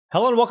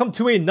Hello and welcome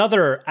to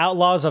another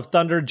Outlaws of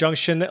Thunder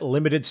Junction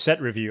limited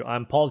set review.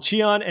 I'm Paul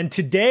Cheon, and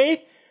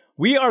today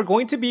we are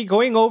going to be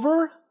going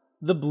over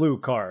the blue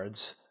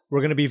cards. We're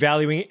going to be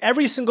valuing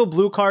every single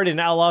blue card in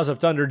Outlaws of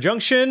Thunder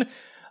Junction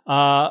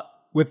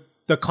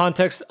with the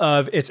context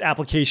of its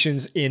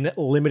applications in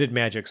limited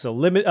Magic.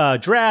 So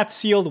draft,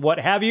 sealed, what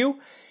have you.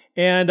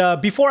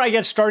 And before I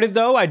get started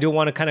though, I do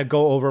want to kind of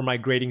go over my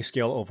grading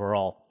scale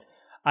overall.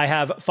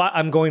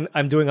 I'm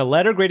doing a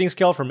letter grading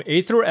scale from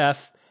A through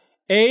F.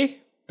 A,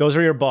 those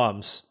are your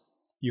bombs.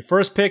 You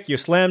first pick, you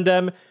slam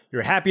them,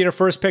 you're happy to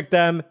first pick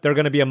them, they're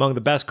going to be among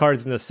the best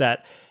cards in the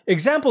set.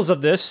 Examples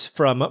of this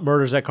from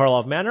Murders at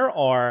Karlov Manor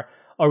are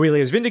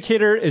Aurelia's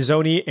Vindicator,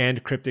 Izoni,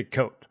 and Cryptic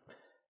Coat.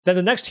 Then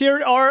the next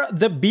tier are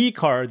the B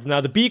cards.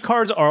 Now the B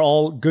cards are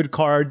all good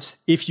cards.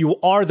 If you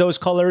are those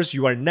colors,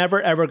 you are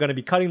never ever going to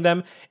be cutting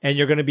them, and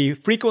you're going to be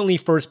frequently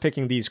first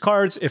picking these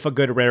cards if a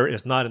good rare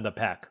is not in the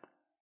pack.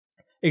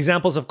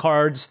 Examples of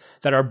cards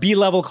that are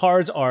B-level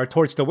cards are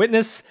Torch the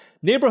Witness,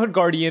 Neighborhood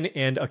Guardian,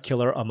 and A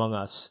Killer Among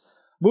Us.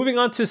 Moving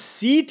on to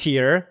C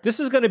tier, this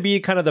is going to be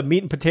kind of the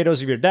meat and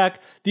potatoes of your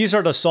deck. These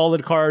are the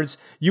solid cards.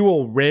 You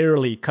will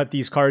rarely cut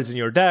these cards in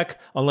your deck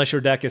unless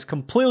your deck is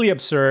completely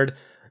absurd.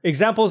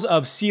 Examples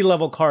of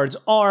C-level cards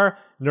are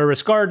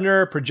Nervous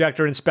Gardener,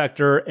 Projector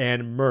Inspector,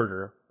 and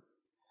Murder.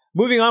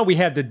 Moving on, we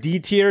have the D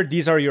tier.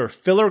 These are your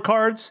filler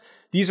cards.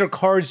 These are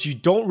cards you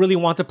don't really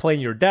want to play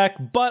in your deck,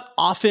 but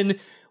often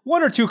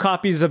one or two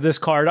copies of this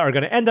card are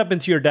going to end up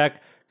into your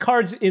deck.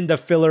 Cards in the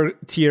filler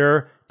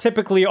tier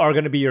typically are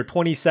going to be your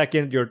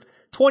 22nd, your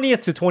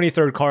 20th to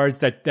 23rd cards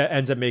that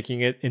ends up making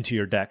it into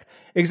your deck.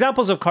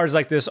 Examples of cards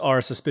like this are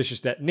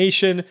Suspicious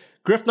Detonation,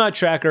 Griffknot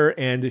Tracker,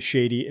 and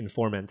Shady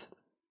Informant.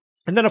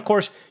 And then, of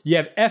course, you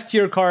have F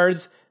tier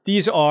cards.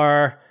 These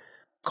are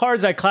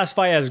cards I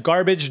classify as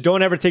garbage.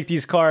 Don't ever take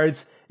these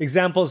cards.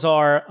 Examples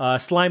are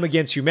Slime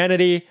Against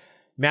Humanity,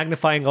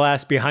 Magnifying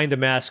Glass, Behind the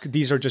Mask.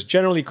 These are just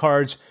generally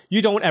cards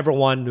you don't ever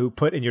want to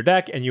put in your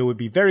deck, and you would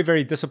be very,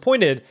 very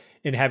disappointed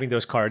in having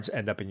those cards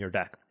end up in your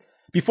deck.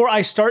 Before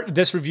I start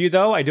this review,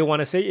 though, I do want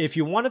to say if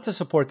you wanted to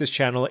support this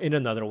channel in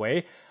another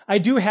way, I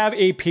do have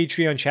a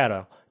Patreon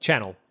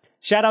channel.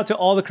 Shout out to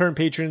all the current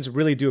patrons.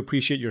 Really do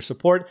appreciate your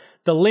support.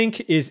 The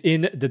link is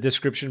in the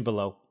description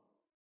below.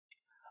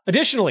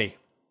 Additionally,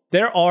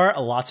 there are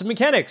lots of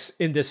mechanics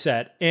in this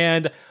set,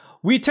 and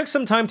we took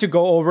some time to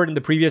go over it in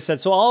the previous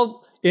set,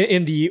 so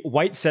in the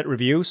white set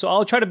review, so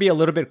I'll try to be a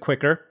little bit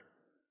quicker.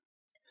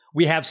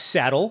 We have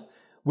Saddle,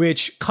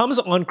 which comes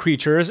on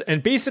creatures,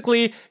 and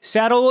basically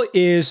Saddle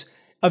is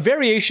a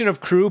variation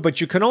of Crew,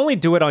 but you can only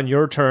do it on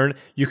your turn.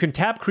 You can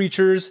tap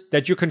creatures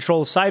that you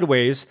control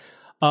sideways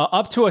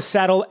up to a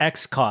Saddle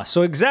X cost.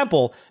 So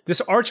example,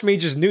 this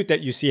Archmage's Newt that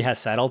you see has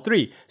Saddle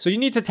 3. So you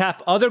need to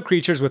tap other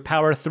creatures with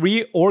power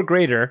 3 or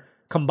greater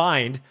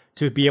combined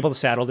to be able to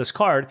saddle this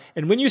card.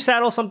 And when you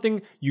saddle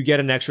something, you get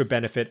an extra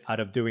benefit out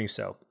of doing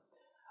so.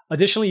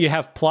 Additionally, you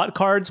have plot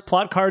cards.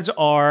 Plot cards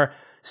are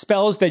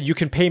spells that you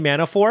can pay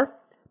mana for,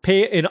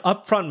 pay an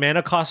upfront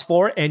mana cost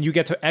for, and you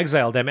get to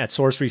exile them at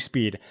sorcery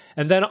speed.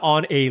 And then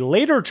on a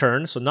later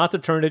turn, so not the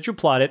turn that you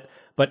plot it,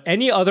 but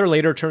any other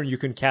later turn, you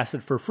can cast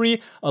it for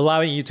free,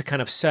 allowing you to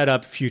kind of set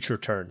up future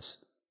turns.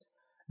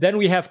 Then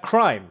we have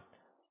Crime.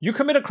 You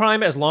commit a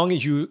crime as long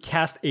as you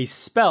cast a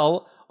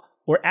spell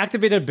or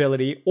activate an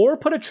ability or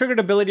put a triggered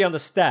ability on the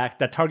stack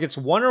that targets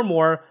one or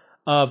more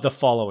of the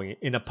following: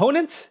 an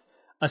opponent,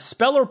 a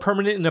spell or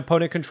permanent an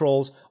opponent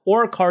controls,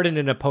 or a card in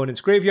an opponent's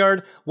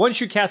graveyard.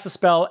 Once you cast a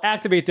spell,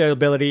 activate the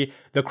ability,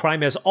 the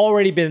crime has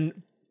already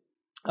been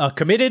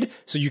committed,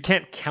 so you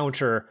can't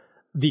counter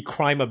the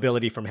crime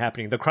ability from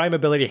happening. The crime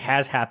ability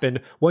has happened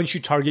once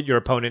you target your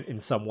opponent in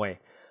some way.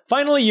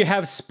 Finally, you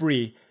have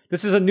Spree.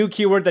 This is a new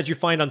keyword that you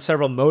find on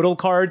several modal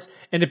cards,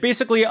 and it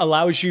basically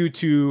allows you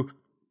to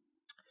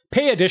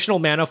pay additional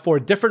mana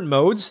for different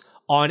modes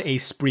on a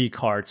Spree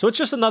card. So it's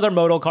just another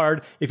modal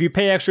card. If you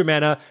pay extra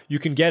mana, you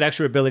can get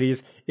extra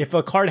abilities. If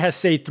a card has,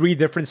 say, 3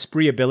 different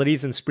Spree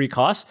abilities and Spree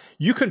costs,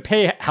 you can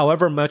pay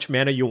however much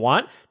mana you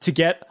want to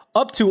get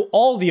up to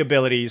all the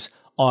abilities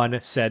on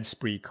said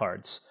Spree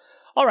cards.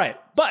 All right,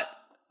 but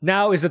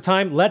now is the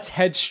time. Let's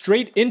head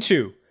straight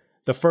into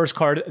the first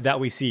card that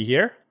we see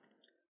here.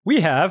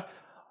 We have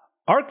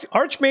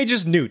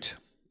Archmage's Newt.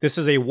 This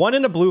is a 1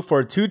 and a blue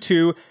for a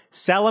 2/2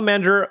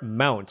 Salamander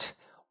Mount.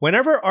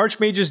 Whenever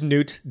Archmage's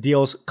Newt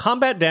deals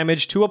combat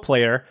damage to a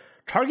player,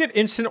 target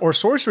instant or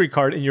sorcery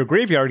card in your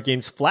graveyard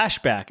gains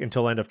flashback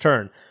until end of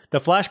turn. The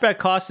flashback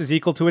cost is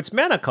equal to its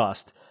mana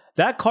cost.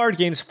 That card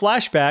gains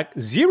flashback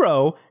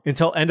 0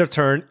 until end of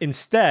turn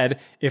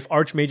instead if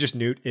Archmage's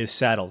Newt is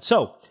saddled.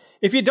 So,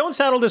 if you don't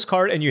saddle this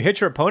card and you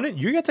hit your opponent,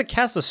 you get to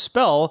cast a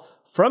spell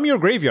from your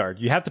graveyard.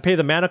 You have to pay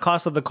the mana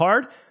cost of the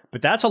card,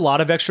 but that's a lot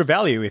of extra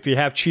value. If you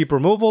have cheap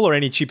removal or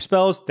any cheap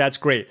spells, that's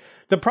great.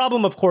 The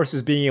problem, of course,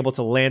 is being able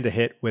to land a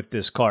hit with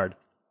this card.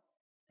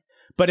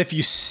 But if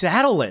you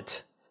saddle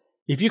it,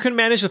 if you can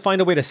manage to find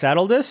a way to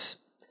saddle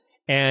this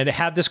and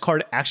have this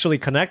card actually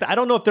connect, I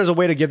don't know if there's a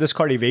way to give this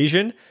card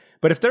evasion,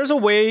 but if there's a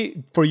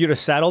way for you to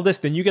saddle this,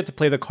 then you get to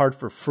play the card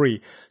for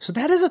free. So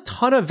that is a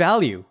ton of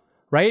value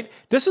right?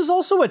 This is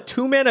also a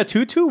 2-mana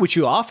 2/2, which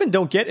you often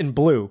don't get in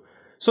blue.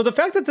 So the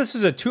fact that this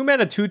is a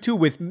 2-mana 2/2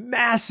 with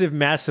massive,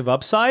 massive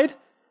upside,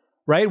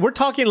 right? We're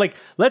talking like,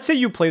 let's say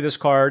you play this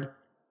card,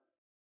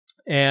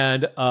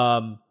 and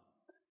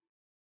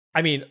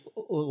I mean,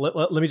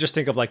 let me just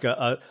think of like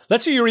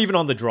let's say you're even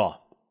on the draw,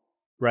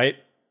 right?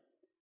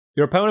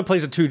 Your opponent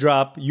plays a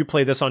 2-drop, you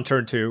play this on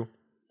turn 2.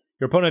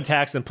 Your opponent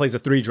attacks and plays a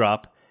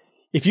 3-drop.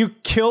 If you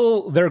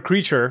kill their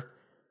creature,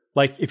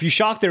 like if you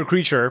shock their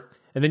creature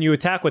and then you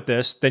attack with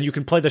this, then you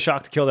can play the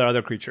shock to kill their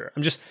other creature.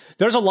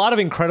 There's a lot of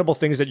incredible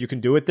things that you can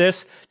do with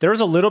this.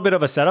 There's a little bit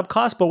of a setup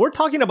cost, but we're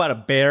talking about a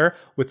bear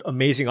with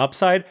amazing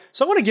upside.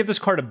 So I want to give this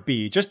card a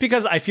B, just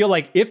because I feel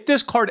like if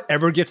this card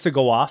ever gets to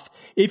go off,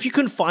 if you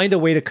can find a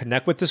way to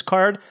connect with this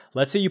card,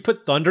 let's say you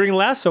put Thundering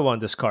Lasso on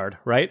this card,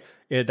 right?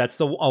 That's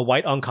a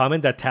white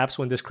uncommon that taps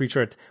when a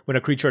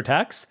creature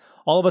attacks.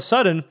 All of a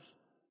sudden,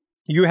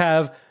 you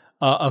have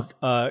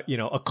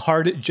a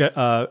card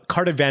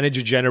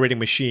advantage generating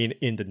machine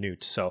in the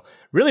Newt. So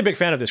really big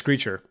fan of this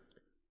creature.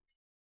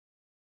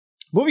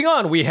 Moving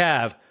on, we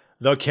have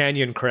the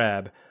Canyon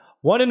Crab.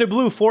 1 in a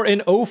blue, 4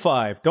 in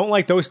 05. Don't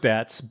like those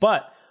stats,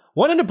 but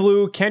 1 in a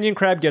blue, Canyon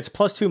Crab gets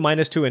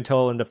 +2/-2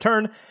 until end of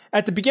turn.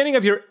 At the beginning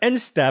of your end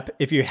step,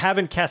 if you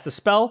haven't cast a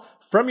spell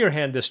from your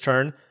hand this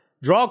turn,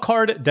 draw a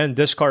card, then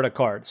discard a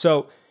card.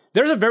 So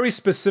there's a very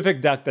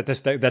specific deck that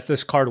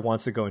this card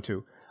wants to go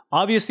into.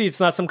 Obviously, it's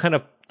not some kind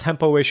of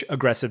tempo-ish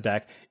aggressive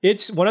deck.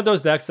 It's one of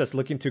those decks that's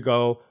looking to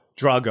go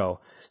draw-go.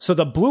 So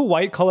the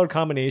blue-white color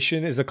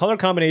combination is a color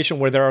combination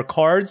where there are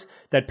cards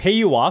that pay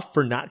you off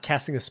for not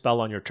casting a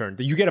spell on your turn.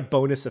 That you get a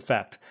bonus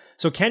effect.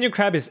 So Canyon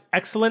Crab is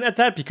excellent at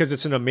that because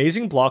it's an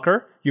amazing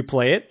blocker. You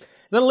play it.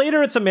 And then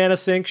later it's a mana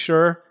sink,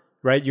 sure,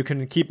 right? You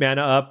can keep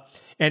mana up.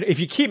 And if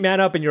you keep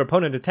mana up and your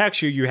opponent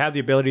attacks you, you have the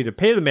ability to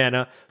pay the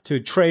mana to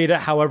trade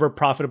however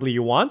profitably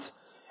you want.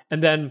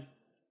 And then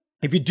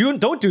if you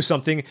don't do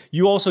something,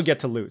 you also get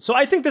to loot. So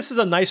I think this is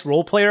a nice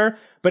role player,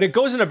 but it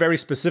goes in a very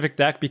specific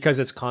deck because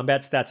its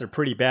combat stats are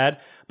pretty bad.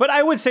 But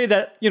I would say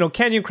that,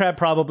 Canyon Crab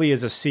probably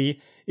is a C,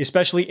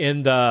 especially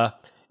in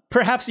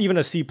perhaps even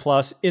a C+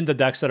 in the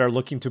decks that are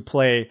looking to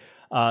play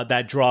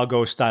that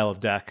draw-go style of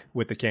deck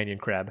with the Canyon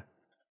Crab.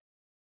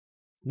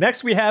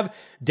 Next, we have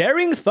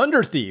Daring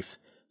Thunder Thief.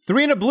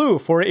 3 in a blue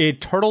for a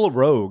Turtle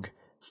Rogue.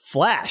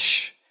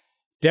 Flash.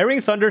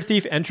 Daring Thunder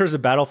Thief enters the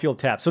battlefield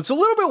tapped. So it's a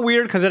little bit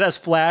weird because it has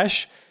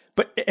flash,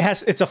 but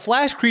it's a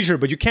flash creature,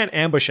 but you can't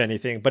ambush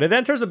anything. But it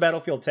enters the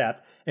battlefield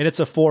tapped, and it's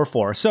a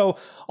 4/4. So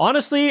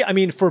honestly, I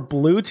mean, for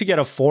blue to get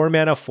a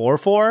 4-mana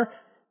 4/4,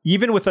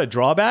 even with a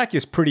drawback,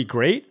 is pretty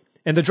great.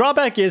 And the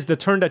drawback is the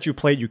turn that you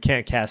played, you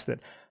can't cast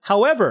it.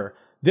 However,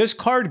 this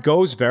card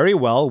goes very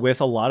well with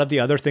a lot of the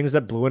other things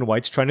that blue and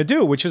white's trying to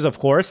do, which is, of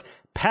course,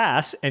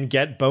 pass and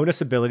get bonus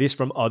abilities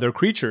from other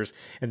creatures.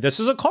 And this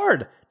is a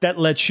card that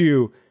lets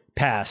you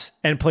pass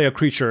and play a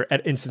creature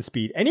at instant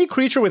speed. Any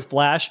creature with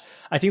flash,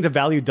 I think the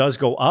value does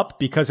go up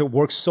because it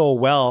works so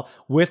well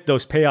with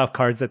those payoff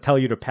cards that tell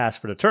you to pass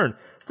for the turn.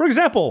 For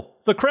example,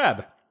 the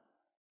crab.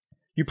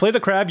 You play the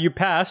crab, you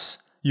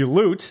pass, you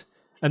loot,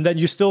 and then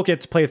you still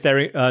get to play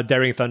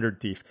Daring Thunder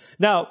Thief.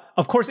 Now,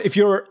 of course, if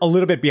you're a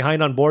little bit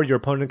behind on board, your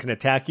opponent can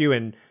attack you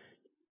and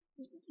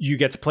you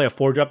get to play a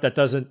 4-drop that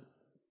doesn't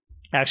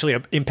actually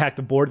impact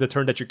the board the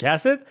turn that you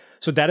cast it.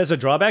 So that is a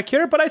drawback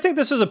here, but I think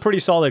this is a pretty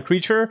solid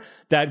creature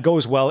that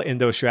goes well in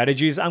those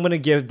strategies. I'm going to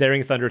give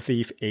Daring Thunder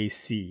Thief a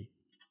C.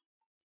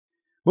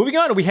 Moving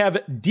on, we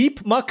have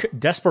Deep Muck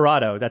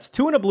Desperado. That's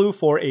 2 in a blue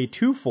for a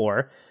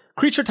 2/4.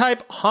 Creature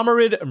type,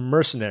 Hominid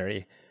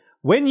Mercenary.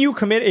 When you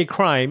commit a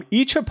crime,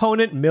 each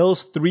opponent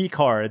mills 3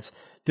 cards.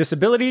 This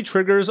ability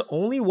triggers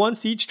only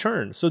once each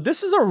turn. So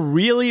this is a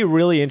really,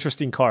 really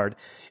interesting card.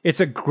 It's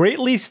a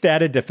greatly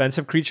statted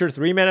defensive creature.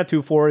 3 mana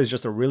 2/4 is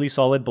just a really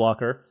solid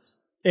blocker.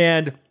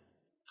 And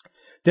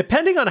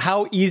depending on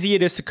how easy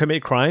it is to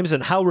commit crimes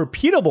and how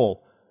repeatable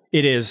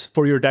it is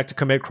for your deck to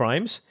commit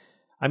crimes,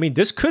 I mean,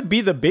 this could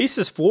be the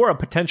basis for a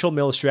potential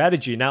mill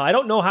strategy. Now, I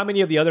don't know how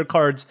many of the other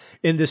cards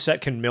in this set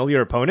can mill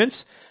your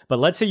opponents, but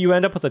let's say you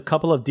end up with a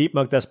couple of Deep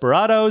Muck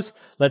Desperados.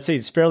 Let's say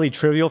it's fairly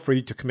trivial for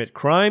you to commit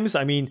crimes.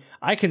 I mean,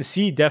 I can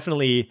see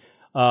definitely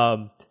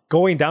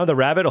going down the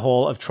rabbit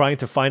hole of trying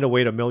to find a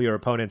way to mill your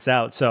opponents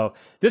out. So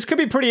this could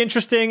be pretty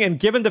interesting, and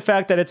given the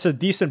fact that it's a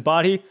decent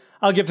body,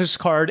 I'll give this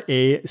card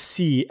a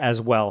C as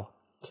well.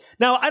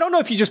 Now, I don't know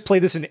if you just play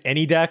this in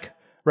any deck,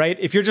 right?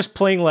 If you're just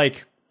playing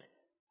like,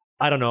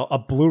 I don't know, a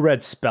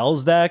blue-red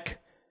spells deck,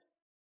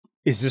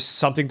 is this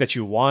something that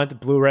you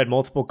want? Blue-red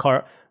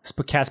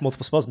cast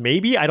multiple spells?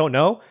 Maybe, I don't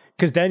know.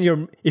 Because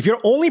then if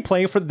you're only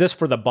playing for this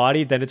for the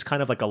body, then it's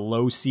kind of like a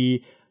low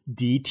C,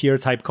 D tier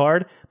type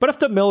card. But if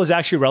the mill is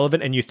actually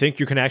relevant and you think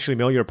you can actually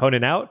mill your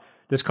opponent out,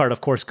 this card,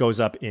 of course, goes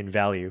up in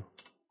value.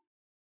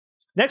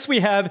 Next, we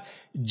have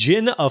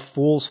Djinn of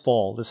Fool's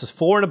Fall. This is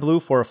 4 in a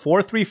blue for a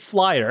 4/3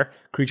 flyer,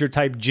 creature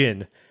type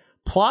Djinn.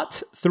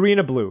 Plot, 3 in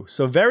a blue.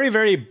 So very,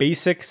 very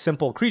basic,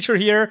 simple creature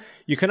here.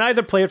 You can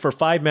either play it for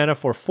 5 mana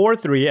for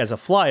 4/3 as a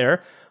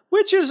flyer,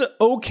 which is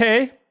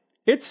okay.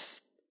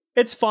 It's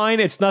It's fine.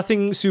 It's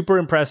nothing super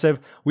impressive.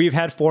 We've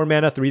had 4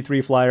 mana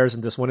 3/3 flyers,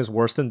 and this one is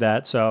worse than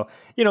that. So,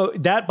 you know,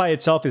 that by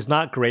itself is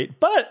not great,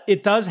 but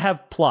it does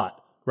have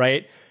plot,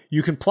 right?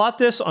 You can plot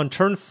this on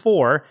turn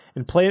 4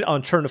 and play it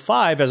on turn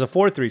 5 as a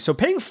 4/3. So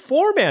paying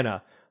 4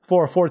 mana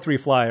for a 4/3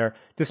 flyer,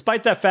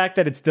 despite the fact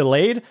that it's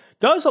delayed,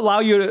 does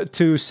allow you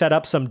to set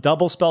up some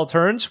double spell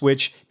turns,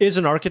 which is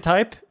an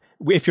archetype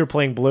if you're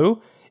playing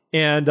blue,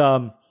 and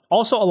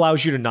also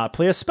allows you to not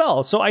play a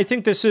spell. So I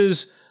think this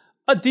is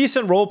a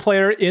decent role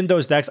player in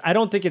those decks. I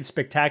don't think it's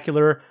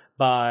spectacular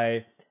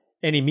by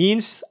any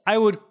means. I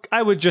would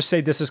just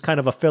say this is kind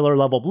of a filler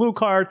level blue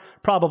card,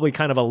 probably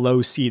kind of a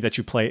low C that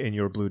you play in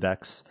your blue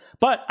decks.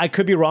 But I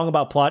could be wrong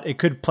about plot. It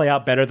could play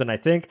out better than I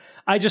think.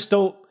 I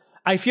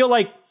feel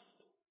like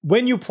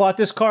when you plot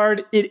this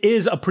card, it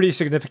is a pretty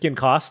significant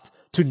cost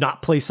to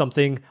not play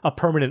something, a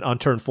permanent on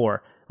turn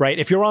 4, right?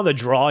 If you're on the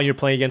draw and you're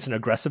playing against an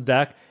aggressive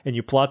deck and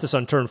you plot this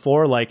on turn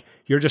 4, like,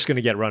 you're just going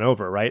to get run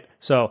over, right?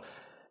 So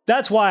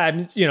that's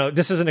why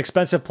this is an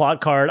expensive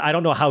plot card. I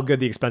don't know how good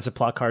the expensive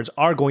plot cards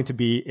are going to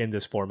be in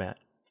this format.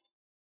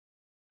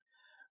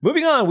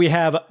 Moving on, we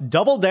have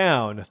Double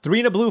Down, 3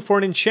 and a blue for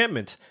an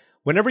enchantment.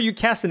 Whenever you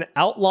cast an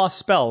outlaw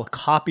spell,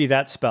 copy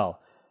that spell.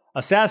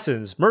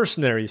 Assassins,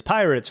 mercenaries,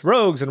 pirates,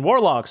 rogues, and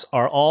warlocks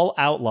are all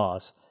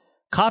outlaws.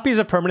 Copies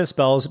of permanent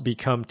spells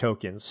become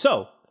tokens.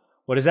 So,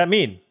 what does that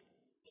mean?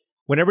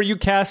 Whenever you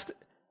cast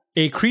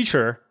a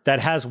creature that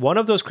has one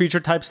of those creature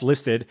types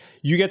listed,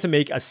 you get to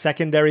make a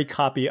secondary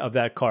copy of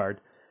that card.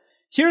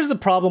 Here's the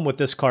problem with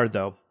this card,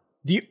 though.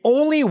 The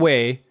only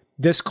way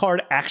this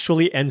card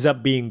actually ends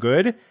up being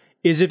good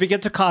is if you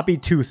get to copy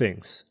 2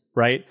 things,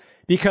 right?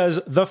 Because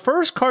the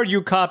first card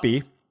you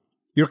copy,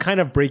 you're kind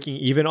of breaking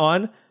even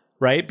on,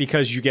 right?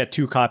 Because you get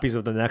 2 copies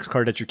of the next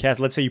card that you cast.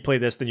 Let's say you play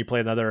this, then you play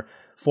another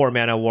 4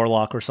 mana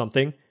warlock or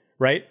something,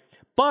 right?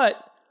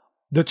 But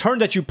the turn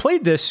that you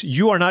played this,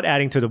 you are not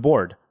adding to the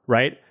board,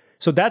 right?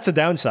 So that's a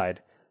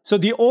downside. So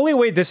the only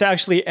way this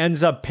actually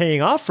ends up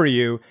paying off for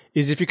you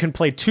is if you can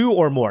play 2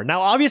 or more.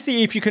 Now,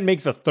 obviously, if you can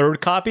make the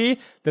 3rd copy,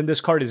 then this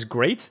card is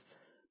great.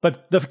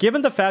 But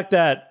given the fact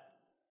that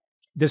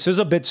this is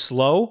a bit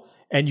slow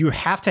and you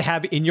have to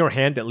have in your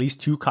hand at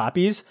least 2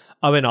 copies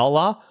of an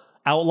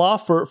outlaw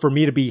for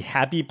me to be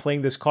happy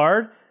playing this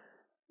card,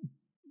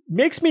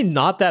 makes me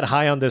not that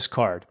high on this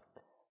card.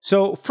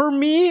 So for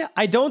me,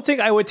 I don't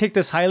think I would take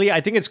this highly. I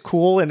think it's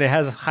cool and it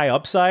has high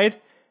upside.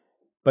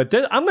 But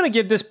I'm going to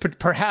give this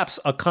perhaps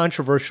a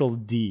controversial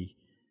D,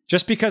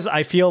 just because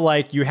I feel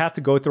like you have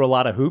to go through a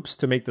lot of hoops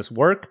to make this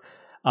work.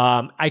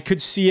 I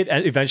could see it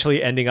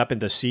eventually ending up in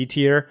the C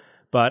tier,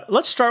 but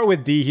let's start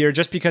with D here,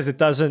 just because it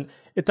doesn't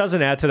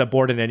add to the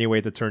board in any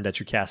way the turn that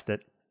you cast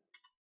it.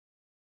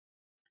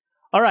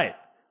 All right,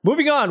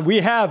 moving on, we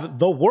have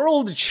the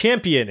world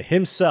champion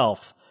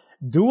himself,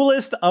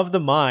 Duelist of the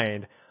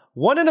Mind,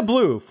 1 and a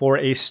blue for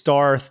a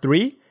star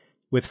 3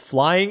 with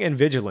flying and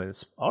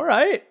vigilance. All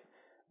right.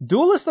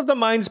 Duelist of the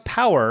Mind's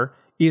power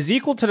is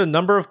equal to the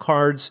number of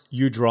cards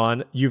you've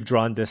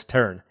drawn this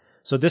turn.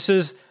 So this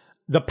is,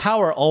 the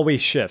power always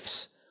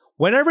shifts.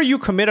 Whenever you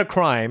commit a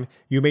crime,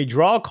 you may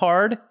draw a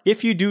card.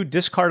 If you do,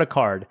 discard a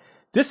card.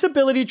 This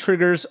ability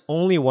triggers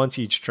only once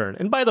each turn.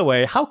 And by the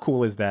way, how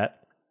cool is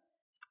that?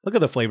 Look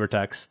at the flavor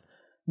text.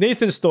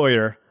 Nathan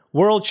Stoyer,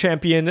 World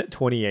Champion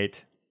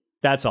 28.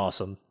 That's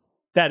awesome.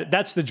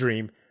 That's the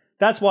dream.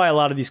 That's why a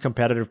lot of these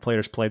competitive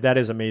players play. That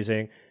is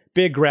amazing.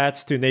 Big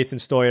grats to Nathan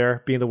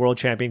Stoyer being the world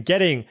champion,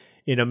 getting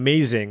an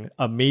amazing,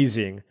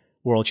 amazing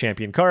world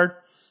champion card.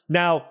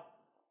 Now,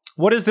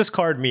 what does this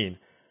card mean?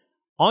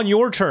 On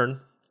your turn,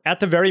 at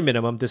the very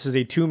minimum, this is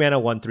a 2 mana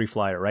 1/3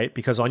 flyer, right?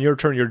 Because on your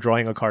turn, you're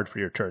drawing a card for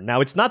your turn.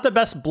 Now, it's not the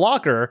best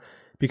blocker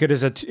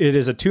because it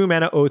is a 2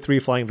 mana 0/3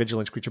 flying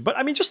vigilance creature. But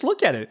I mean, just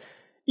look at it.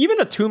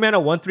 Even a 2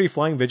 mana 1/3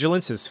 flying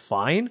vigilance is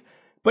fine.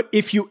 But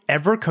if you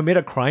ever commit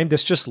a crime,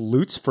 this just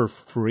loots for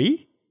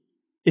free.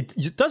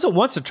 It does it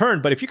once a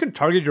turn, but if you can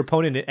target your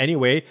opponent in any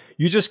way,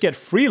 you just get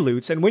free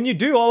loots. And when you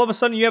do, all of a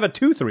sudden you have a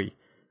 2/3,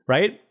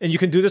 right? And you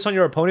can do this on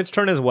your opponent's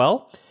turn as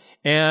well.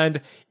 And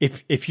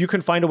if you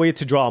can find a way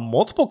to draw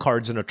multiple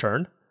cards in a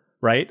turn,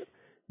 right?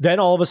 Then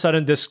all of a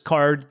sudden this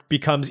card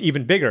becomes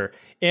even bigger.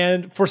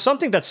 And for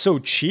something that's so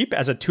cheap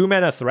as a 2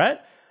 mana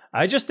threat,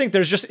 I just think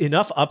there's just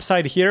enough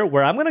upside here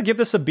where I'm going to give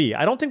this a B.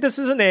 I don't think this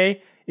is an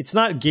A. It's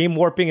not game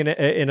warping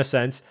in a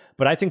sense,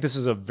 but I think this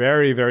is a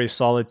very, very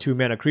solid 2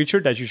 mana creature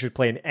that you should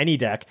play in any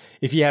deck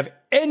if you have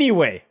any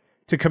way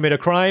to commit a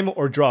crime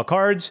or draw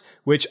cards,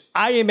 which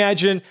I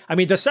imagine, I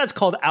mean, the set's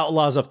called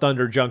Outlaws of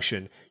Thunder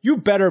Junction. You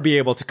better be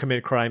able to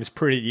commit crimes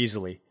pretty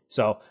easily.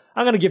 So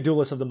I'm going to give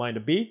Duelist of the Mind a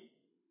B.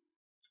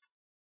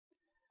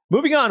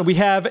 Moving on, we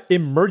have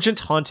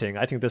Emergent Haunting.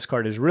 I think this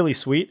card is really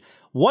sweet.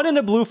 1 and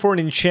a blue for an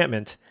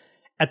enchantment.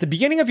 At the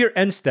beginning of your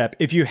end step,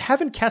 if you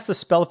haven't cast a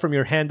spell from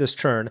your hand this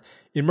turn,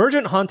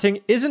 Emergent Haunting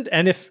isn't,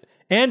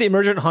 and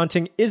Emergent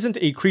Haunting isn't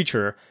a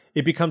creature,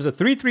 it becomes a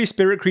 3/3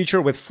 spirit creature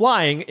with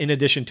flying in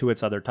addition to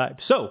its other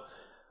type. So,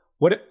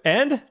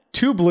 and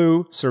 2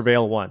 blue,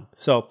 surveil 1.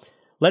 So,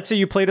 let's say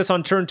you play this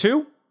on turn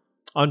 2.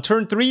 On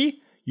turn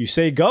 3, you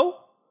say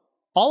go.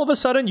 all of a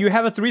sudden you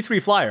have a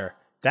 3/3 flyer.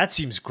 That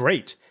seems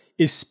great,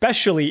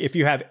 especially if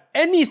you have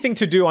anything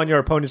to do on your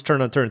opponent's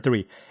turn on turn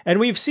 3. And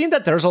we've seen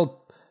that there's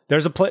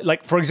a play,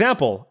 like for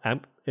example,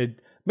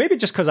 maybe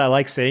just because I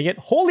like saying it,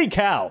 holy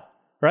cow,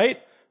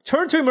 right?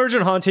 Turn 2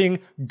 Emergent Haunting,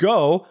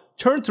 go.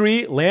 Turn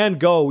 3, land,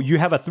 go. You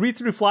have a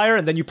 3/3 flyer,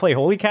 and then you play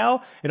holy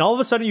cow, and all of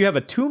a sudden you have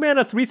a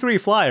 2-mana 3/3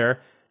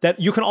 flyer that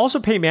you can also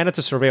pay mana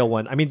to surveil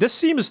 1. I mean, this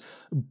seems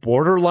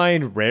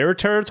borderline rare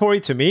territory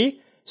to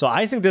me. So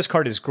I think this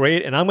card is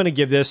great, and I'm going to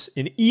give this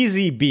an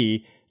easy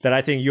B that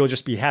I think you'll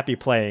just be happy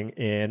playing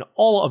in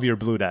all of your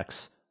blue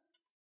decks.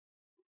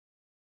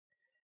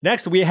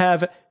 Next, we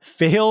have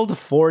Failed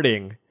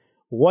Fording.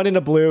 1 in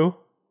a blue.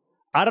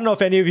 I don't know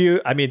if any of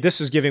you, I mean, this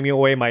is giving me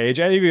away my age.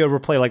 Any of you ever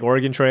play like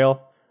Oregon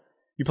Trail?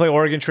 You play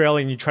Oregon Trail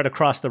and you try to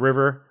cross the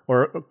river,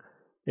 or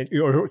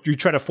you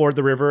try to ford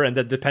the river, and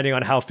then depending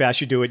on how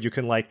fast you do it, you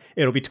can like,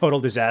 it'll be total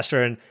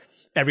disaster and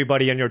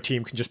everybody on your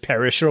team can just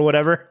perish or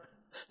whatever.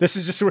 This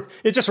is just,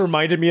 it just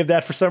reminded me of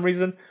that for some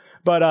reason.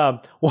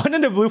 But 1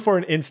 in a blue for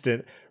an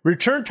instant.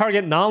 Return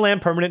target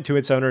non-land permanent to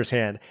its owner's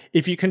hand.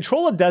 If you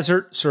control a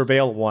desert,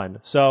 surveil 1.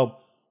 So,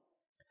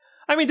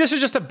 I mean, this is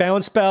just a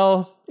bounce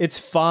spell. It's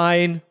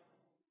fine.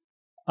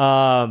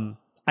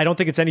 I don't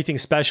think it's anything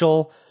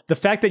special. The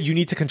fact that you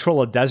need to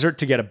control a desert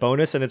to get a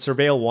bonus and it's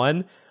surveil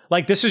 1,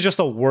 like this is just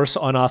a worse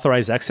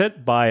unauthorized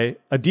exit by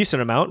a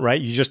decent amount,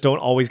 right? You just don't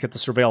always get the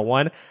surveil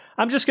 1.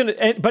 I'm just going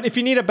to, but if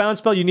you need a bounce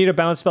spell, you need a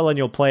bounce spell and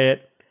you'll play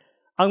it.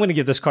 I'm going to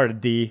give this card a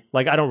D.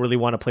 Like, I don't really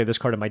want to play this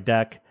card in my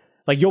deck.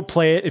 Like, you'll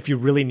play it if you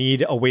really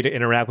need a way to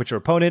interact with your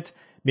opponent.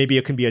 Maybe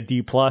it can be a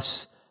D+,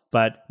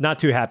 but not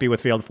too happy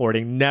with Failed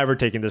Fording. Never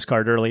taking this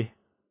card early.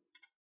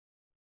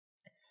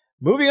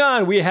 Moving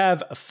on, we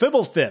have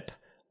Fibblethip,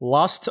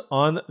 Lost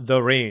on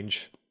the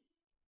Range.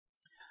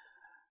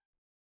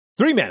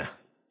 3 mana.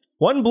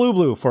 1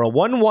 blue for a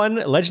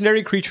 1/1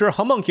 legendary creature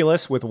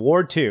homunculus with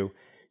Ward 2.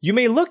 You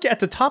may look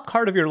at the top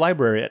card of your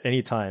library at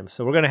any time.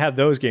 So we're going to have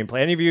those gameplay.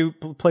 Any of you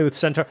play with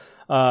Centaur,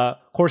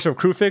 Courser of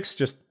Kruphix?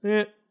 Just,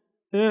 you're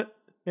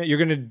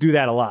going to do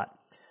that a lot.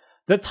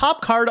 The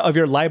top card of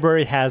your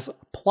library has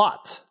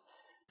Plot.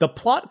 The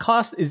plot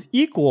cost is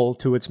equal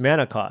to its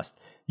mana cost.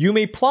 You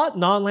may plot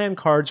non-land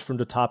cards from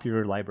the top of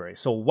your library.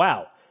 So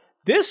wow,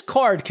 this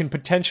card can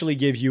potentially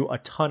give you a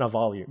ton of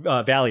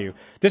value.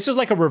 This is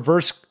like a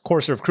reverse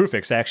Courser of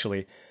Kruphix,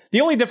 actually.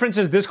 The only difference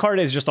is this card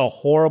is just a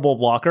horrible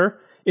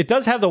blocker. It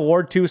does have the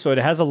Ward 2, so it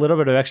has a little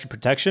bit of extra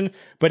protection,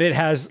 but it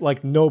has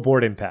like no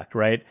board impact,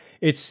 right?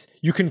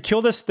 You can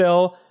kill this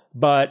still,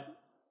 but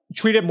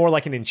treat it more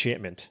like an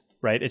enchantment,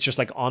 right? It's just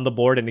like on the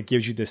board and it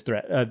gives you this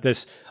threat,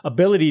 this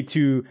ability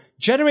to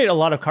generate a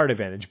lot of card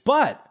advantage,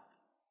 but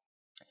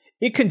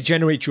it can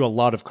generate you a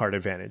lot of card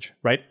advantage,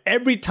 right?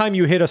 Every time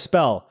you hit a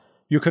spell,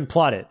 you can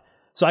plot it.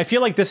 So I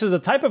feel like this is the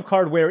type of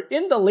card where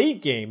in the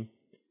late game,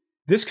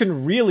 this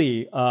can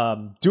really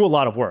do a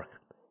lot of work.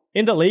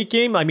 In the late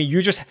game, I mean,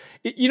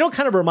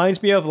 kind of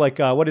reminds me of like,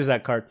 what is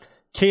that card?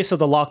 Case of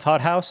the Locked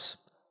Hothouse.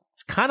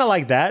 It's kind of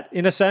like that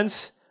in a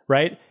sense,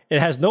 right?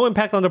 It has no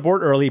impact on the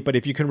board early, but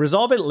if you can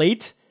resolve it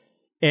late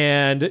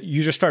and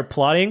you just start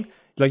plotting,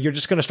 like you're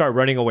just going to start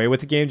running away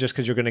with the game just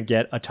because you're going to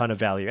get a ton of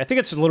value. I think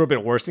it's a little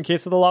bit worse in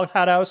Case of the Locked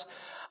Hothouse.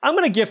 I'm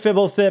going to give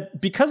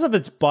Fibblethip, because of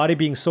its body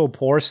being so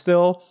poor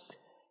still,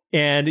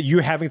 and you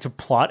having to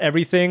plot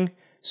everything.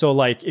 So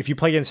like if you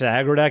play against an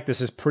aggro deck,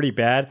 this is pretty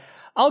bad.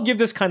 I'll give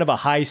this kind of a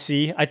high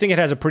C. I think it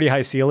has a pretty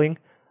high ceiling,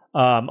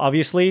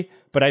 obviously,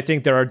 but I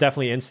think there are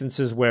definitely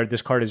instances where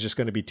this card is just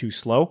going to be too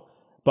slow.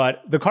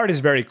 But the card is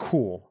very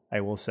cool,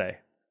 I will say.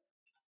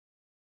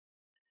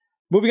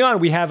 Moving on,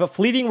 we have a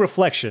Fleeting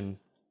Reflection.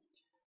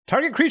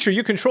 Target creature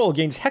you control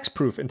gains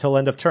hexproof until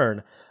end of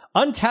turn.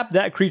 Untap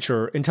that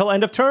creature. Until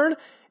end of turn,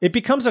 it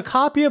becomes a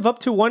copy of up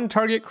to 1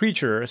 target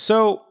creature.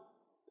 So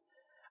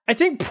I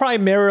think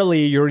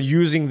primarily you're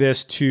using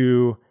this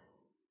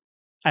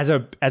as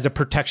a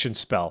protection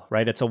spell,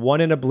 right? It's a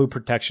 1 in a blue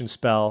protection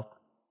spell.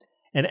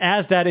 And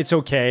as that, it's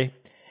okay.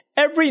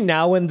 Every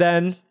now and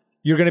then,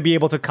 you're going to be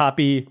able to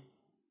copy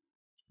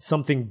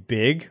something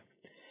big.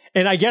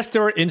 And I guess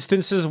there are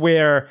instances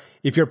where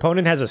if your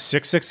opponent has a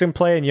 6/6 in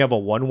play and you have a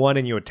 1/1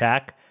 and you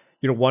attack,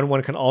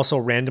 1/1 can also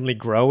randomly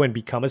grow and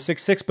become a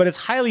 6/6, but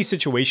it's highly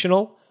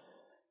situational.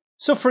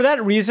 So for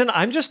that reason,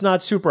 I'm just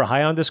not super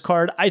high on this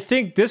card. I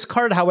think this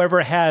card,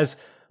 however, has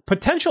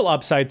potential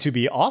upside to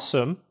be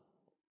awesome.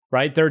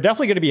 Right? There are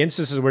definitely going to be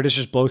instances where this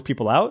just blows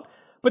people out,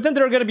 but then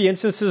there are going to be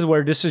instances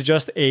where this is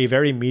just a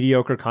very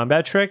mediocre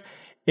combat trick,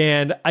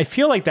 and I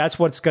feel like that's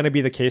what's going to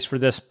be the case for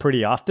this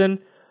pretty often.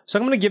 So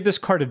I'm going to give this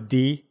card a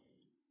D,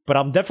 but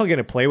I'm definitely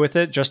going to play with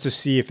it just to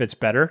see if it's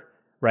better,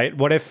 right?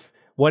 What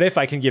if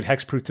I can give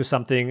hexproof to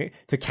something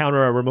to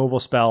counter a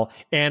removal spell,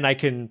 and I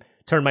can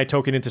turn my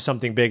token into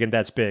something big, and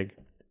that's big?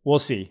 We'll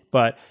see,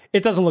 but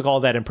it doesn't look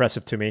all that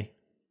impressive to me.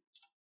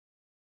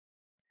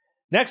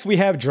 Next, we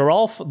have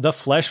Geralf the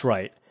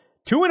Fleshwright.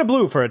 2 in a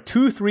blue for a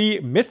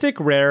 2/3 mythic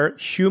rare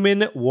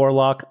human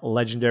warlock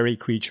legendary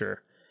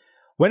creature.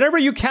 Whenever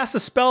you cast a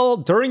spell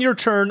during your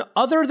turn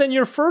other than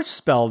your first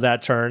spell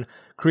that turn,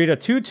 create a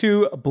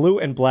 2/2 blue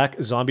and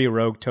black zombie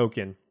rogue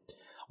token.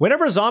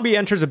 Whenever a zombie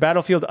enters the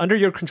battlefield under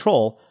your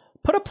control,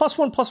 put a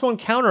 +1/+1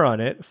 counter on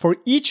it for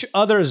each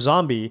other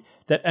zombie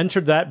that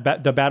entered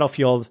the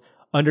battlefield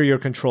under your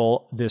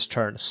control this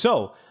turn.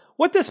 So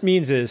what this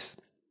means is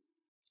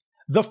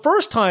the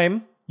first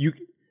time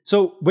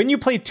so when you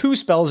play 2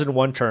 spells in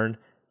one turn,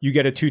 you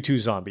get a 2/2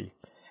 zombie.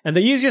 And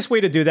the easiest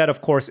way to do that,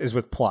 of course, is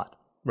with plot,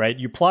 right?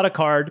 You plot a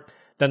card,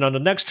 then on the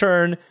next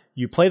turn,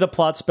 you play the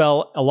plot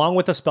spell along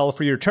with a spell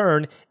for your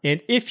turn,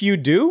 and if you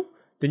do,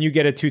 then you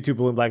get a 2/2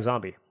 blue and black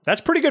zombie.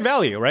 That's pretty good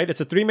value, right?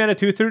 It's a 3-mana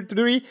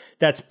 2/3.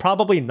 That's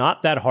probably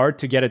not that hard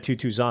to get a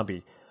 2/2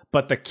 zombie.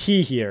 But the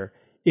key here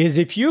is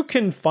if you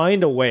can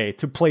find a way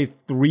to play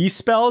 3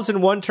 spells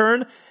in one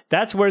turn,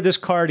 that's where this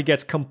card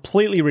gets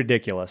completely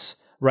ridiculous,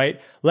 right?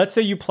 Let's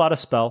say you plot a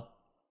spell,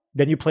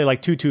 then you play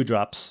like 2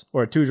 2-drops,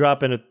 or a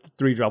 2-drop and a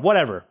 3-drop,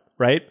 whatever,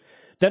 right?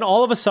 Then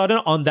all of a sudden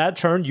on that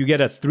turn, you get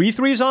a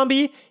 3/3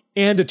 zombie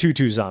and a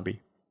 2/2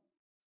 zombie.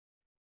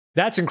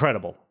 That's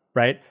incredible,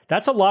 right?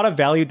 That's a lot of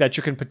value that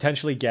you can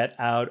potentially get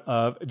out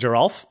of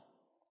Geralf.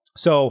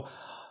 So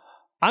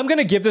I'm going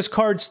to give this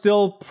card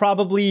still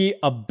probably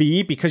a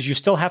B because you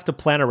still have to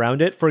plan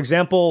around it. For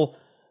example,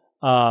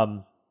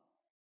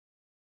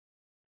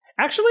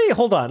 actually,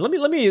 hold on. Let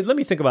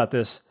me think about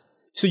this.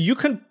 So you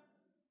can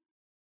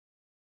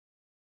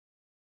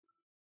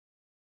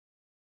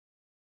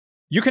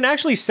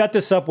actually set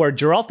this up where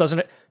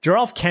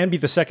Geralf can be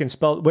the second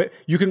spell.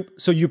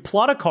 So you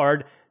plot a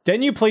card,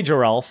 then you play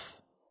Geralf,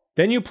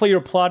 then you play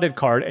your plotted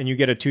card, and you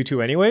get a 2/2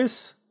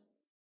 anyways.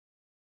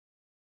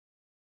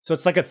 So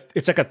it's like a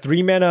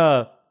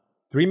 3-mana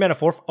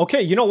 4.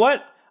 Okay, you know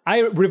what?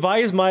 I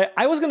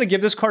was gonna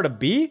give this card a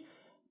B,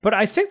 but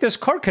I think this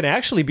card can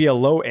actually be a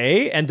low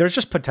A, and there's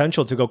just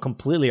potential to go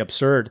completely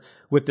absurd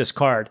with this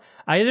card.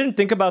 I didn't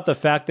think about the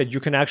fact that you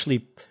can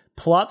actually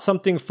plot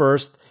something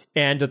first,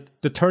 and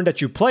the turn that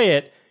you play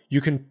it,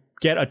 you can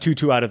get a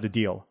 2/2 out of the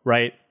deal,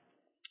 right?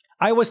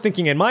 I was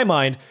thinking in my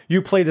mind,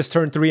 you play this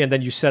turn 3 and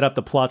then you set up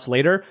the plots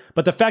later,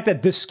 but the fact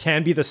that this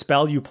can be the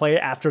spell you play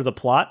after the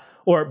plot,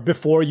 or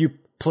before you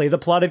play the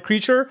plotted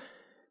creature,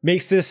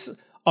 makes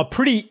this a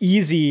pretty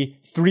easy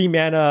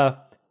 3-mana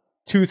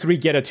 2/3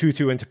 get a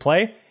 2/2 into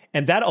play,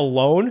 and that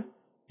alone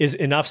is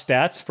enough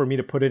stats for me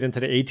to put it into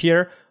the A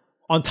tier,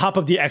 on top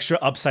of the extra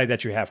upside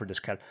that you have for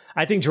this card.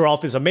 I think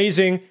Geralf is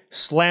amazing,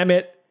 slam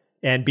it,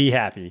 and be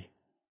happy.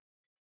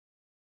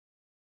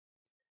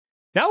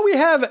 Now we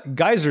have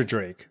Geyser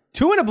Drake.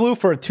 2 and a blue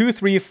for a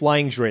 2/3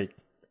 flying Drake.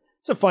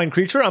 It's a fine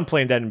creature. I'm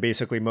playing that in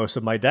basically most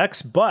of my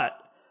decks, but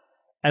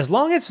as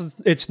long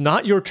as it's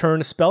not your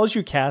turn, spells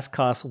you cast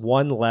cost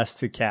 1 less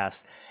to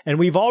cast. And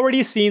we've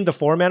already seen the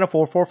 4-mana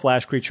 4/4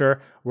 flash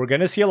creature. We're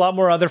going to see a lot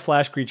more other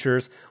flash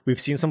creatures. We've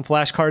seen some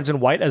flash cards in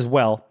white as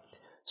well.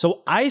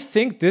 So I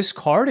think this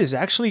card is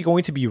actually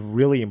going to be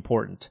really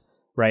important,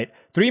 right?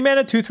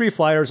 3-mana 2/3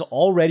 flyer is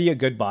already a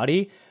good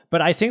body,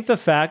 but I think the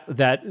fact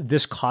that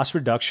this cost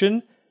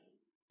reduction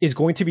is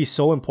going to be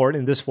so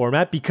important in this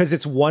format because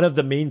it's one of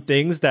the main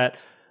things that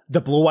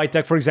the blue-white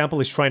deck, for example,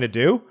 is trying to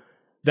do,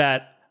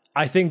 that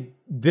I think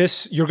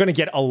you're going to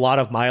get a lot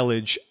of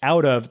mileage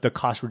out of the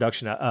cost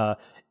reduction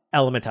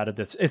element out of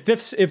this. If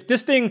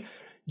this thing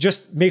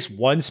just makes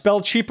 1 spell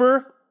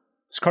cheaper,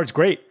 this card's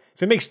great.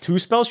 If it makes 2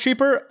 spells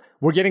cheaper,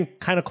 we're getting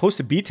kind of close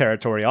to B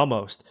territory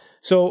almost.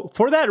 So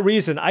for that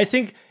reason, I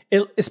think,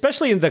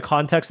 especially in the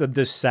context of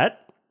this set,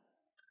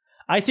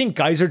 I think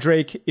Geyser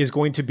Drake is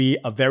going to be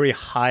a very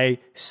high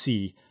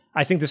C.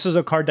 I think this is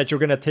a card that you're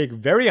going to take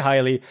very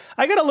highly.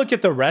 I got to look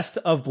at the rest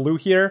of blue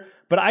here,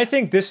 but I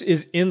think this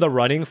is in the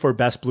running for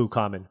best blue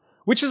common,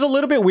 which is a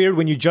little bit weird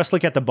when you just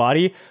look at the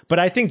body, but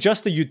I think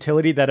just the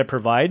utility that it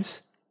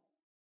provides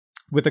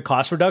with the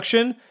cost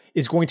reduction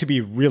is going to be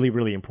really,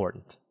 really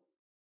important.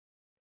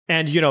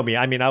 And you know me,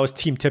 I mean, I was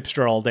Team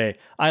Tipster all day.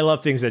 I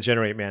love things that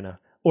generate mana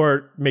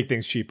or make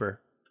things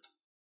cheaper.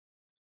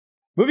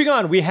 Moving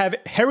on, we have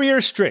Harrier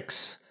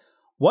Strix.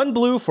 1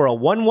 blue for a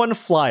 1/1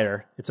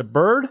 flyer. It's a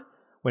bird.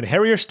 When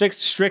Harrier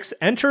Strix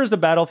enters the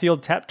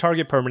battlefield, tap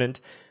target permanent.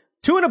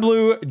 2 and a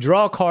blue,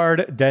 draw a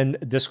card, then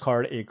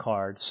discard a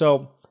card.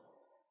 So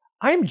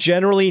I'm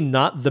generally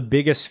not the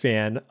biggest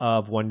fan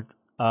of one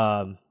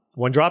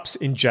drops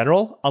in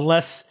general,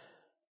 unless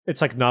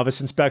it's like Novice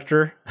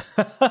Inspector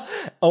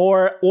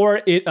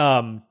or it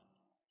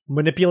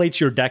manipulates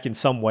your deck in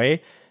some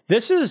way.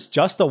 This is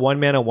just a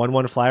 1-mana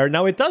 1/1 flyer.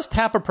 Now it does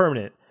tap a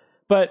permanent,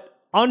 but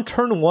on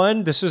turn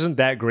 1, this isn't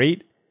that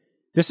great.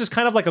 This is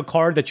kind of like a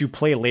card that you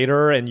play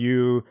later and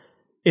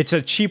it's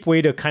a cheap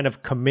way to kind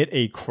of commit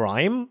a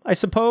crime, I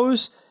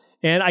suppose.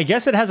 And I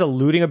guess it has a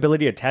looting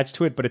ability attached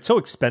to it, but it's so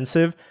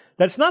expensive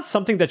that it's not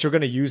something that you're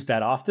going to use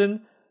that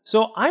often.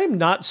 So I'm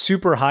not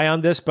super high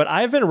on this, but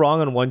I've been wrong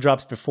on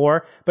 1-drops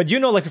before. But you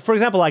know, like for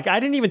example, like I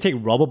didn't even take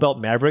Rubble Belt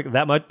Maverick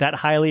that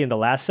highly in the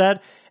last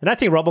set, and I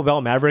think Rubble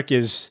Belt Maverick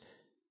is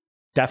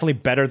definitely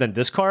better than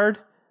this card.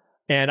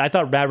 And I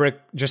thought Maverick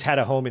just had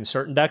a home in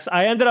certain decks.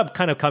 I ended up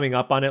kind of coming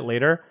up on it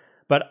later,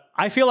 but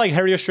I feel like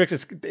Harrier Strix,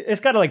 it's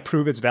got to like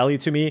prove its value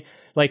to me.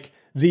 Like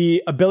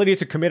the ability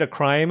to commit a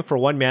crime for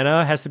 1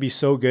 mana has to be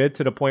so good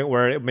to the point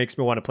where it makes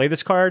me want to play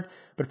this card.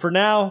 But for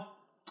now,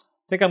 I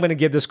think I'm going to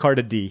give this card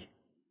a D.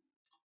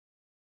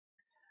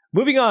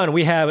 Moving on,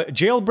 we have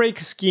Jailbreak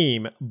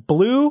Scheme.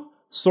 Blue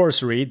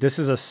sorcery. This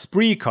is a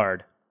spree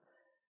card.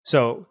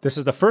 So this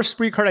is the first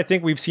spree card I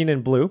think we've seen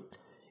in blue.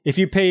 If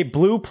you pay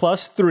blue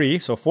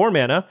 +3, so 4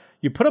 mana,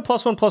 you put a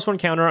 +1/+1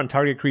 counter on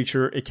target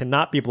creature. It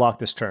cannot be blocked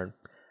this turn.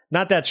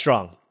 Not that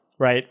strong,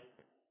 right?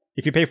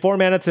 If you pay 4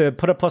 mana to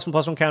put a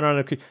 +1/+1 counter on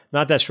a creature,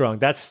 not that strong.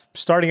 That's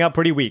starting out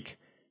pretty weak.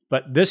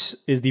 But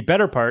this is the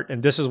better part,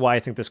 and this is why I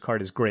think this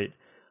card is great.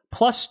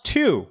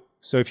 +2.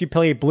 So if you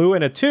play blue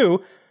and a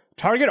 2,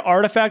 target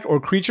artifact or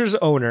creature's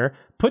owner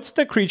puts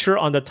the creature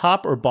on the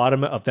top or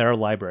bottom of their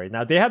library.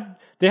 Now they have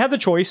the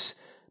choice,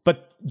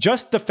 but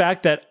just the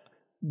fact that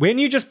when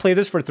you just play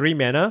this for 3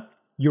 mana,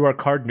 you are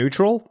card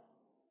neutral.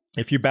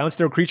 If you bounce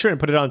their creature and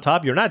put it on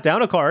top, you're not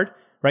down a card,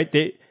 right?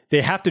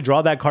 They have to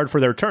draw that card for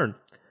their turn.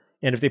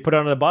 And if they put it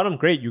on the bottom,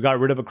 great, you got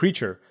rid of a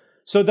creature.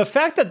 So the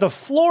fact that the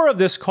floor of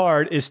this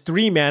card is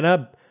 3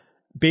 mana,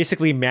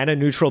 basically mana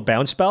neutral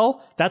bounce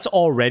spell, that's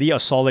already a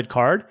solid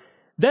card.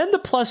 Then the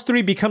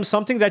 +3 becomes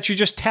something that you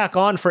just tack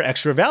on for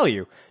extra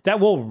value that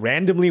will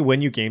randomly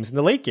win you games in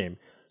the late game.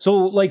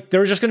 So like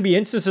there's just going to be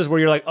instances where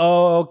you're like,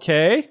 oh,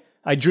 okay,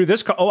 I drew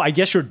this card. Oh, I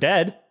guess you're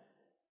dead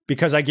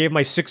because I gave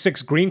my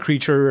 6/6 green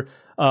creature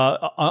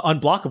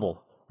unblockable,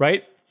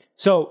 right?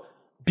 So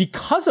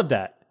because of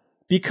that,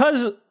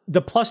 because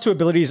the +2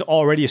 ability is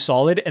already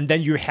solid, and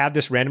then you have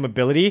this random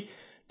ability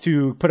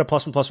to put a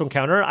 +1/+1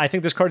 counter, I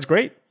think this card's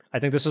great. I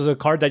think this is a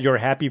card that you're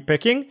happy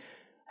picking,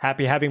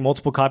 happy having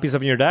multiple copies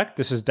of in your deck.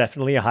 This is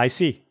definitely a high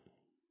C.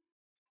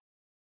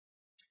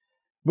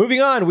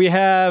 Moving on, we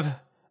have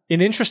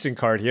an interesting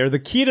card here, the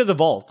Key to the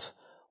Vault.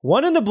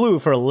 1 in the blue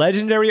for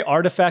legendary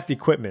artifact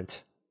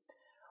equipment.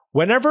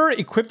 Whenever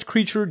equipped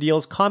creature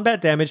deals combat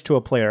damage to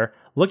a player,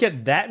 look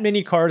at that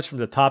many cards from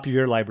the top of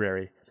your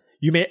library.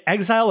 You may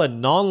exile a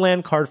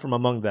non-land card from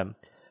among them.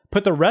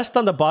 Put the rest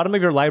on the bottom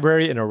of your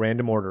library in a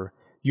random order.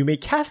 You may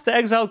cast the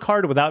exiled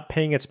card without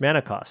paying its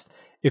mana cost.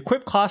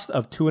 Equip cost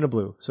of 2 in a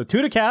blue. So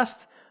 2 to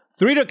cast,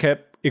 3 to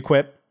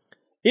equip.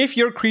 If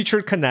your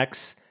creature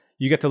connects,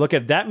 you get to look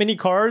at that many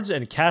cards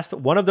and cast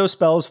one of those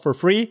spells for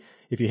free.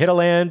 If you hit a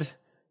land,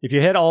 if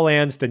you hit all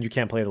lands, then you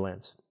can't play the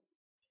lands.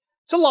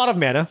 It's a lot of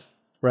mana,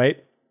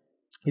 right?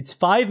 It's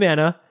 5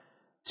 mana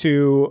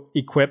to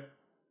equip,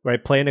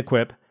 right? Play and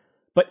equip.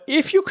 But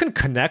if you can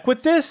connect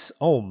with this,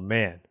 oh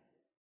man.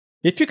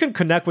 If you can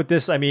connect with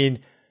this, I mean,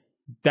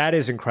 that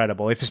is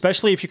incredible.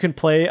 Especially if you can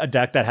play a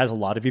deck that has a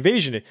lot of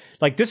evasion.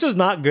 Like, this is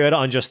not good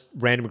on just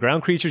random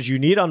ground creatures. You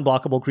need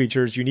unblockable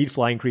creatures. You need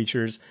flying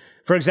creatures.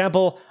 For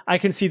example, I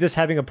can see this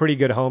having a pretty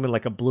good home in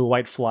like a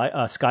blue-white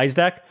skies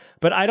deck,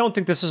 but I don't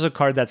think this is a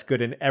card that's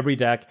good in every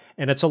deck,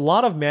 and it's a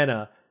lot of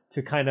mana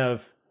to kind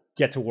of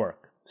get to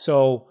work.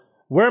 So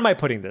where am I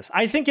putting this?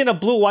 I think in a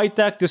blue-white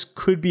deck, this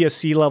could be a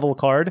C-level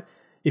card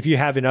if you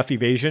have enough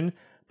evasion.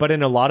 But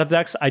in a lot of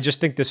decks, I just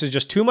think this is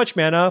just too much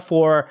mana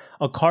for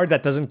a card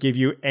that doesn't give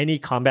you any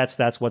combat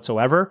stats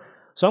whatsoever.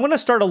 So I'm going to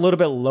start a little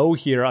bit low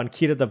here on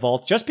Key to the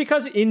Vault, just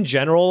because in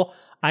general,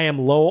 I am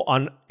low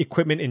on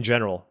equipment in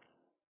general.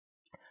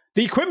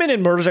 The equipment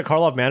in Murders at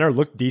Karlov Manor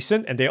looked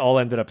decent, and they all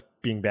ended up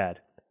being bad.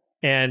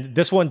 And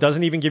this one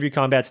doesn't even give you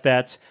combat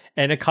stats,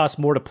 and it costs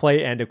more to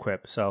play and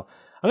equip. So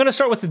I'm going to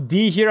start with the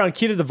D here on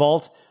Key to the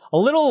Vault. A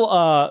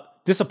little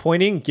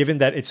disappointing, given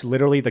that it's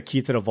literally the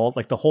key to the vault.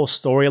 Like, the whole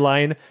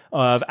storyline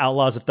of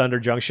Outlaws of Thunder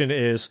Junction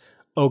is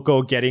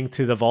Oko getting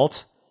to the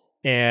vault.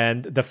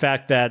 And the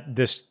fact that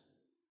this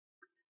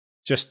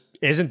just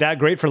isn't that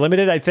great for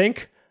limited, I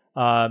think,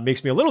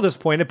 makes me a little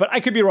disappointed, but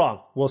I could be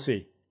wrong. We'll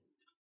see.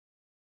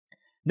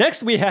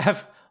 Next, we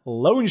have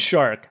Loan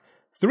Shark.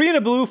 3 in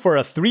a blue for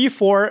a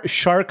 3/4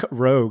 Shark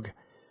Rogue.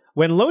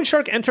 When Loan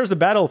Shark enters the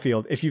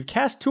battlefield, if you've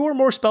cast 2 or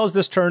more spells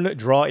this turn,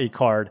 draw a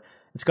card.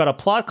 It's got a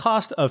plot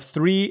cost of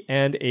 3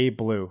 and a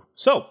blue.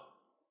 So,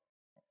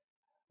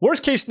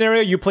 worst case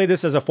scenario, you play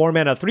this as a 4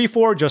 mana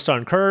 3/4 just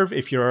on curve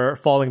if you're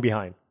falling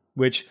behind,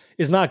 which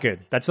is not good.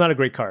 That's not a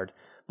great card.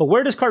 But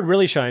where this card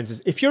really shines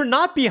is if you're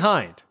not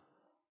behind,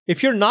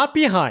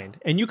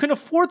 and you can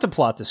afford to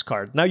plot this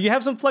card. Now, you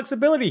have some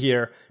flexibility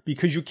here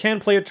because you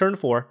can play it turn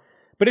 4.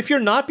 But if you're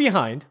not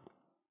behind,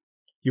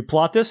 you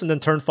plot this and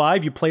then turn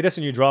 5, you play this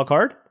and you draw a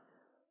card.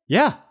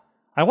 Yeah,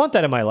 I want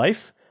that in my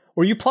life.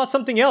 Or you plot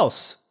something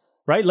else.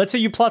 Right? Let's say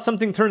you plot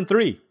something turn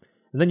 3,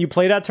 and then you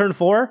play that turn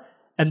 4,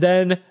 and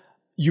then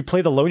you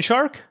play the Loan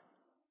Shark,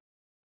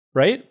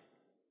 right?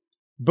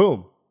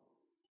 Boom.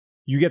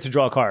 You get to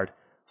draw a card.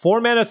 4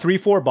 mana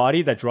 3/4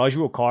 body that draws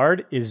you a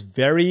card is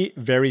very,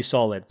 very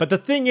solid. But the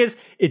thing is,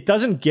 it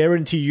doesn't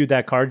guarantee you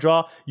that card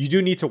draw. You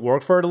do need to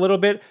work for it a little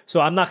bit,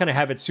 so I'm not going to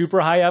have it super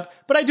high up,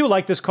 but I do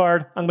like this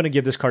card. I'm going to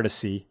give this card a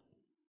C.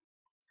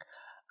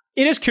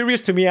 It is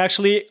curious to me,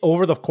 actually,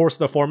 over the course of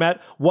the format,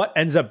 what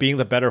ends up being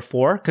the better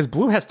 4, because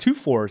blue has 2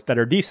 4s that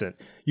are decent.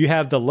 You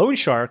have the Loan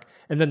Shark,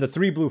 and then the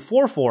 3 blue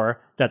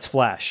 4/4 that's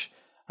Flash.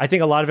 I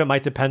think a lot of it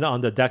might depend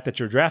on the deck that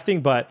you're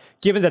drafting, but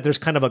given that there's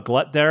kind of a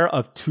glut there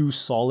of 2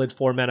 solid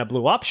 4-mana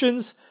blue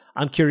options,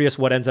 I'm curious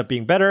what ends up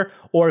being better,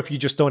 or if you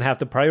just don't have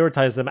to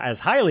prioritize them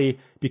as highly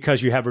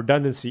because you have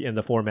redundancy in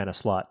the 4-mana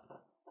slot.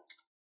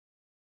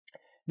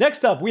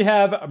 Next up, we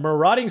have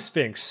Marauding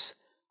Sphinx.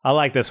 I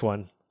like this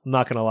one. I'm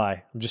not going to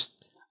lie.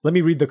 Let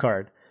me read the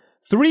card.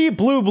 3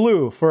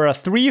 blue for a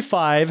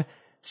 3/5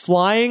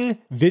 flying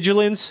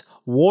vigilance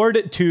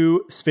ward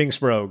 2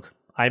 Sphinx Rogue.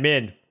 I'm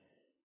in.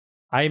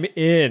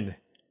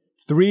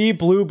 3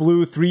 blue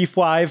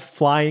 3/5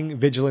 flying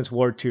vigilance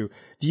ward 2.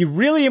 The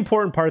really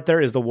important part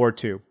there is the ward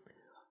 2.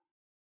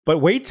 But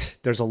wait,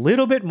 there's a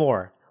little bit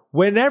more.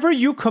 Whenever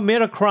you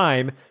commit a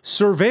crime,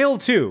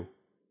 surveil 2.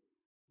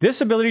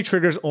 This ability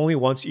triggers only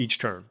once each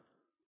turn.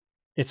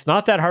 It's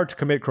not that hard to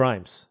commit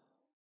crimes.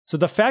 So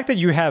the fact that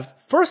you have,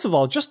 first of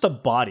all, just the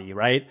body,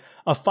 right?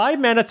 A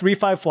 5-mana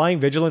 3/5 flying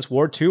vigilance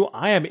ward 2,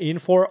 I am in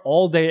for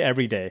all day,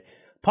 every day.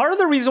 Part of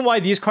the reason why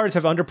these cards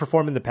have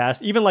underperformed in the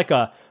past, even like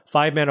a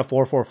 5-mana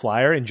 4/4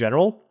 flyer in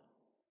general,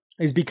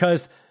 is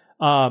because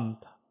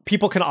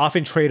people can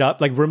often trade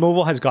up. Like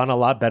removal has gone a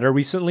lot better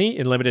recently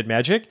in limited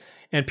Magic,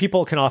 and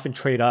people can often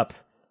trade up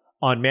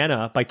on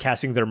mana by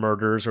casting their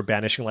murders or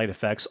banishing light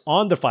effects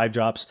on the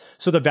 5-drops.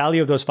 So the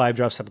value of those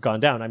 5-drops have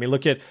gone down. I mean,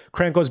 look at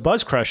Kranko's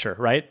Buzz Crusher,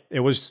 right? It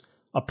was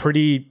a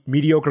pretty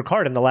mediocre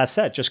card in the last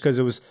set just because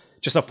it was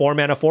just a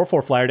 4-mana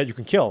 4/4 flyer that you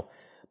can kill.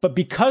 But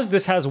because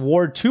this has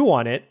ward 2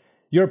 on it,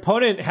 your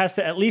opponent has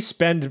to at least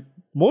spend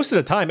most of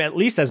the time at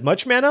least as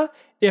much mana,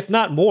 if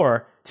not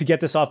more, to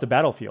get this off the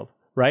battlefield,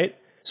 right?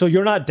 So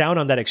you're not down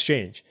on that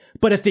exchange.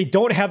 But if they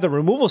don't have the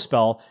removal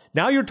spell,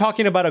 now you're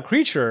talking about a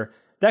creature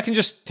that can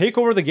just take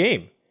over the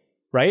game,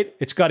 right?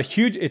 It's got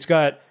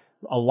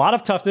a lot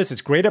of toughness.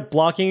 It's great at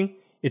blocking.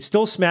 It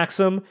still smacks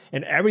them.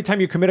 And every time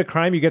you commit a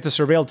crime, you get to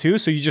surveil 2.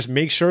 So you just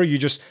make sure you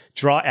just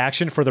draw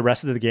action for the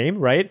rest of the game,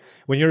 right?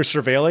 When you're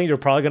surveilling, you're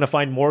probably going to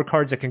find more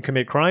cards that can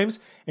commit crimes,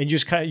 and you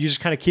just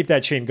kind of keep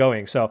that chain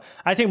going. So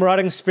I think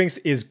Marauding Sphinx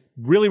is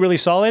really, really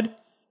solid.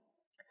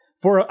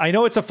 I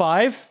know it's a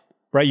 5,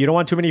 right? You don't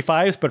want too many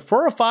 5s, but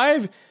for a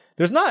 5,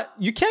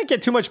 you can't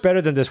get too much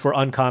better than this for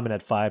uncommon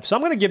at 5. So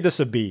I'm going to give this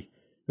a B.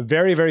 A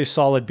very, very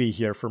solid B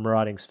here for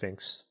Marauding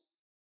Sphinx.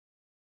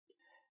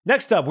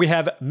 Next up, we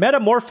have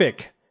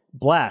Metamorphic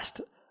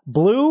Blast.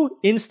 Blue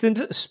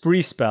instant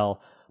spree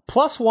spell.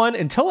 +1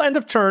 until end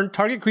of turn,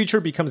 target creature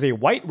becomes a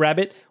white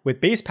rabbit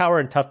with base power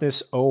and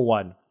toughness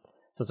 0/1.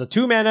 So it's a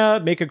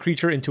 2-mana, make a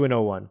creature into an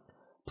 0/1.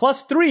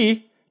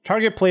 +3,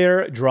 target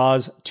player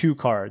draws 2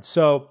 cards.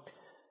 So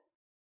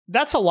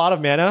that's a lot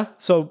of mana.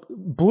 So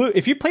blue,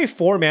 if you play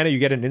 4 mana, you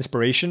get an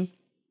inspiration.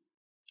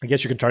 I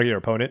guess you can target your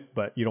opponent,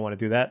 but you don't want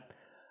to do that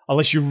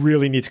unless you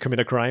really need to commit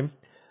a crime.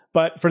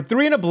 But for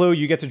 3 and a blue,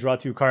 you get to draw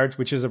 2 cards,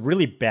 which is a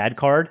really bad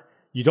card.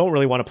 You don't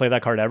really want to play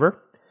that card ever.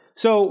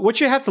 So what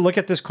you have to look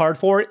at this card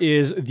for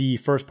is the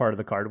first part of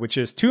the card, which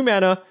is 2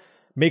 mana,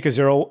 make a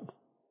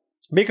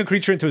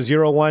creature into a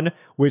 0/1,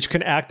 which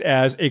can act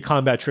as a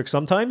combat trick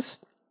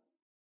sometimes.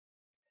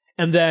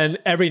 And then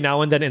every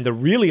now and then in the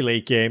really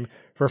late game,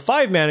 for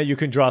 5 mana, you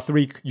can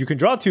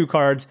draw 2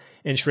 cards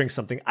and shrink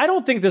something. I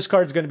don't think this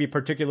card's going to be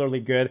particularly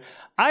good.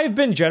 I've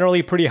been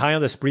generally pretty high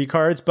on the spree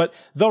cards, but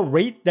the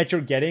rate that you're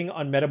getting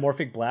on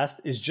Metamorphic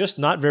Blast is just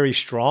not very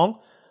strong.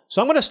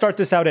 So I'm going to start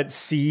this out at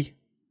C.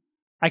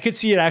 I could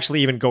see it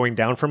actually even going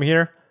down from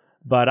here,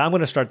 but I'm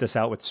going to start this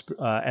out with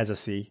as a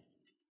C.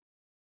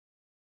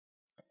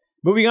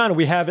 Moving on,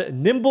 we have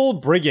Nimble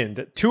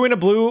Brigand, 2 and a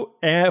blue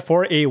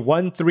for a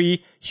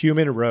 1/3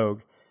 human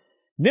rogue.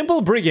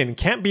 Nimble Brigand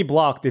can't be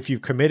blocked if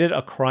you've committed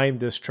a crime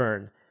this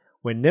turn.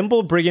 When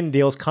Nimble Brigand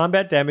deals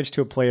combat damage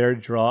to a player,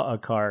 draw a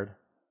card.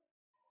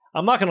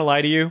 I'm not going to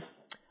lie to you.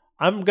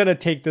 I'm going to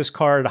take this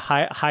card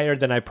higher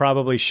than I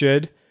probably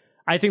should.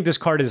 I think this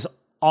card is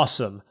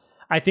awesome.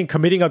 I think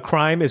committing a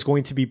crime is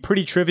going to be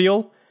pretty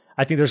trivial.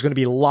 I think there's going to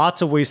be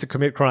lots of ways to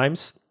commit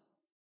crimes.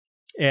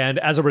 And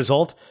as a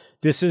result,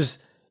 this is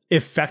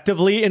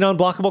effectively an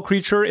unblockable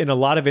creature in a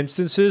lot of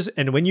instances.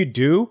 And when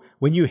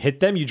you hit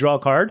them, you draw a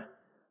card.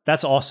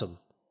 That's awesome,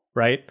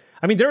 right?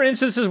 I mean, there are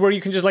instances where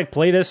you can just like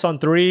play this on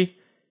 3.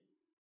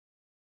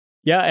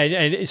 Yeah,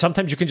 and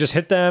sometimes you can just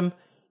hit them.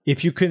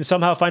 If you can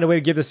somehow find a way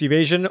to give this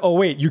evasion, oh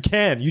wait, you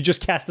can. You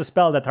just cast a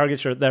spell that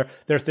targets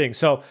their thing.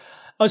 So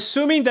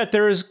assuming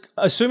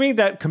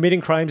that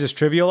committing crimes is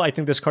trivial, I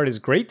think this card is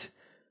great.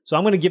 So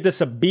I'm going to give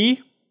this a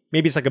B.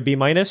 Maybe it's like a B-,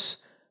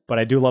 but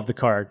I do love the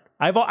card.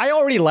 I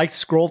already liked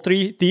Scroll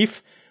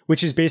Thief,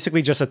 which is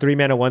basically just a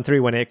 3-mana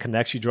 1/3. When it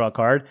connects, you draw a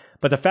card.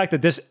 But the fact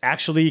that this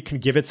actually can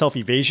give itself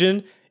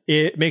evasion,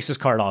 it makes this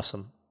card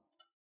awesome.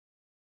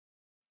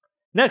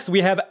 Next,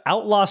 we have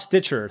Outlaw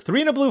Stitcher,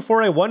 3 and a blue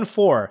for a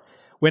 1/4.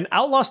 When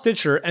Outlaw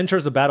Stitcher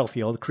enters the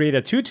battlefield, create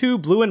a 2/2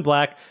 blue and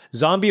black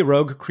zombie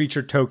rogue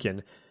creature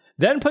token.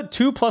 Then put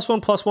 2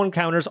 +1/+1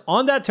 counters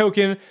on that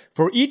token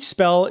for each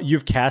spell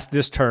you've cast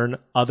this turn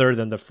other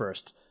than the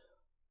first.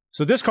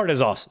 So this card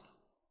is awesome.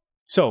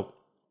 So,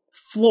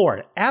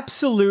 floor,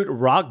 absolute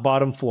rock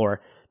bottom floor.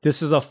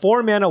 This is a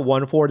 4-mana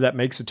 1/4 that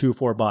makes a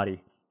 2/4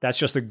 body. That's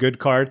just a good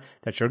card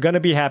that you're going to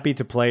be happy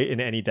to play in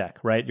any deck,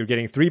 right? You're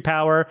getting 3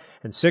 power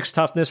and 6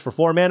 toughness for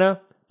 4 mana.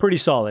 Pretty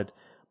solid.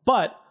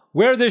 But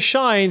where this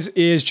shines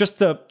is just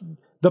the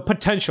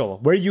potential,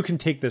 where you can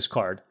take this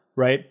card,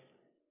 right?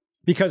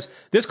 Because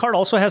this card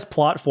also has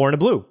plot 4 and a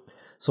blue.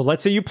 So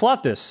let's say you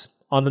plot this.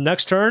 On the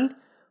next turn,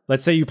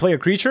 let's say you play a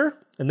creature,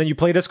 and then you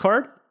play this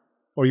card,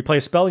 or you play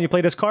a spell and you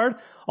play this card.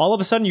 All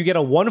of a sudden, you get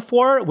a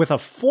 1/4 with a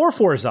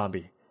 4/4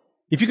 zombie.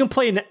 If you can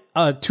play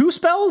 2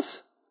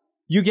 spells,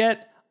 you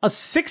get a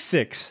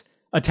 6/6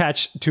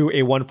 attached to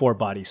a 1/4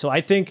 body. So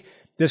I think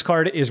this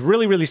card is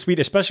really, really sweet,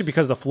 especially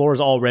because the floor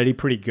is already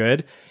pretty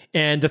good.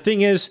 And the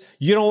thing is,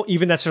 you don't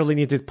even necessarily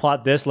need to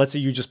plot this. Let's say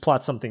you just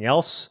plot something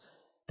else.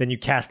 Then you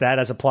cast that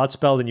as a plot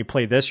spell, then you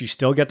play this, you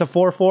still get the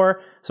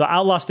 4/4. So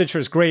Outlaw Stitcher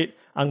is great.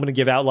 I'm going to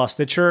give Outlaw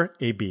Stitcher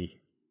a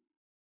B.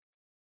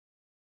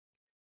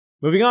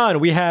 Moving on,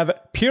 we have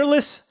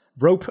Peerless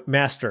Rope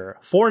Master.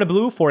 4 and a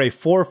blue for a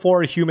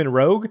 4/4 human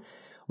rogue.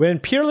 When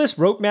Peerless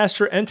Rope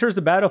Master enters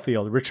the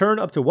battlefield, return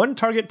up to 1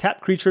 target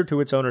tapped creature to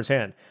its owner's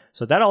hand.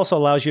 So that also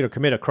allows you to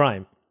commit a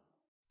crime,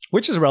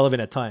 which is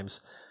relevant at times.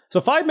 So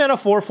 5 mana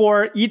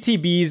 4/4,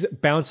 ETBs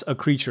bounce a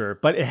creature,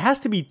 but it has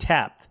to be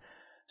tapped.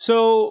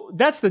 So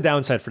that's the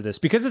downside for this,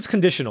 because it's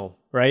conditional,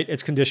 right?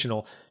 It's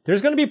conditional.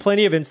 There's going to be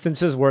plenty of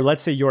instances where,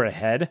 let's say you're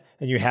ahead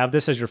and you have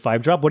this as your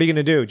 5-drop. What are you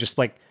going to do? Just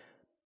like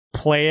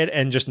play it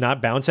and just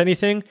not bounce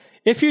anything?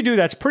 If you do,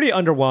 that's pretty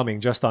underwhelming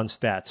just on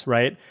stats,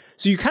 right?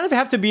 So you kind of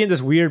have to be in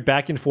this weird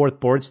back and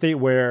forth board state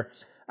where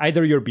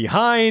either you're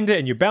behind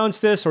and you bounce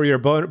this, or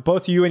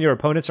both you and your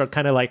opponents are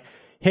kind of like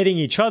hitting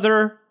each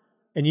other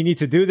and you need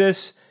to do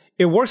this.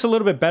 It works a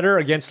little bit better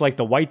against like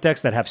the white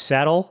decks that have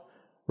saddle,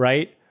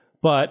 right?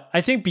 But I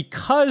think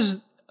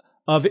because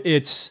of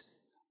its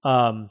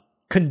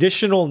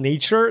conditional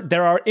nature,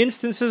 there are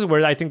instances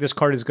where I think this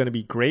card is going to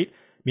be great,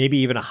 maybe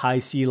even a high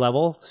C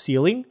level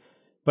ceiling.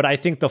 But I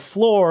think the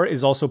floor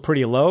is also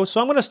pretty low. So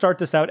I'm going to start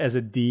this out as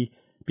a D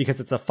because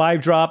it's a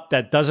 5-drop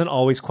that doesn't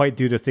always quite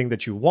do the thing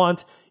that you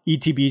want.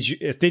 ETBs,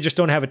 if they just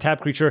don't have a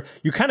tap creature,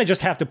 you kind of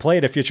just have to play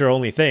it if it's your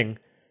only thing,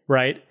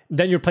 right?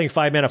 Then you're playing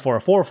 5 mana for a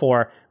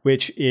 4/4,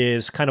 which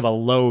is kind of a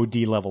low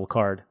D level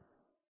card.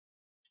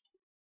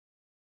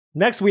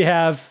 Next, we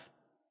have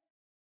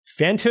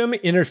Phantom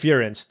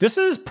Interference. This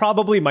is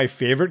probably my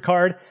favorite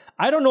card.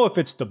 I don't know if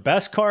it's the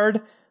best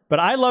card, but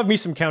I love me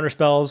some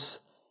counterspells,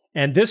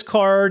 and this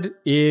card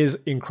is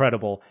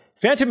incredible.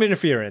 Phantom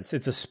Interference.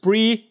 It's a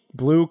spree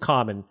blue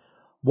common.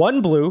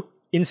 1 blue,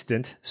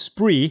 instant,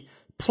 spree,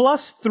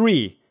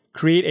 +3.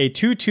 Create a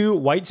 2/2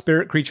 white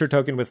spirit creature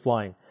token with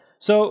flying.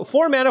 So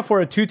 4 mana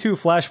for a 2/2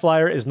 flash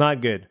flyer is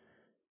not good.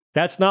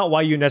 That's not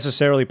why you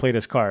necessarily play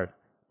this card.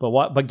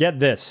 But get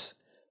this.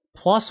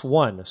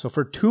 +1. So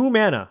for 2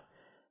 mana,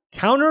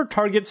 counter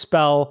target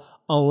spell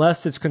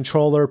unless its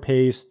controller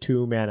pays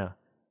 2 mana.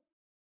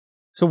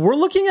 So we're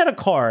looking at a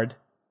card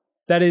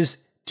that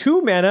is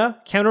 2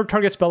 mana, counter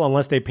target spell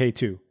unless they pay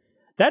 2.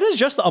 That is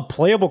just a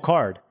playable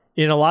card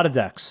in a lot of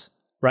decks,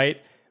 right?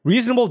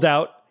 Reasonable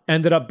Doubt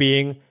ended up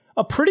being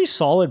a pretty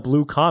solid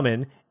blue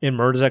common in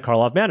Murders at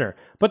Karlov Manor.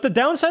 But the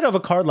downside of a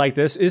card like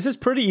this is it's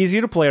pretty easy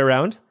to play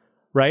around,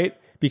 right?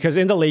 Because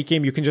in the late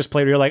game, you can just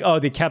play, you're like, oh,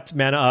 they kept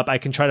mana up, I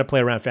can try to play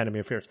around Phantom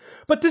Interference.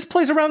 But this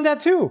plays around that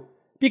too.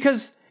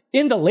 Because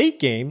in the late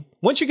game,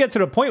 once you get to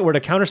the point where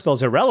the counterspell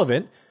is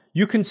irrelevant,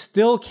 you can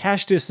still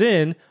cash this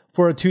in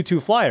for a 2/2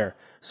 flyer.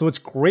 So it's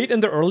great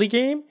in the early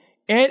game,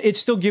 and it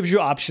still gives you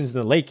options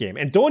in the late game.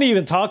 And don't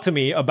even talk to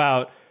me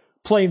about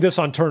playing this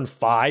on turn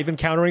 5 and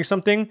countering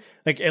something,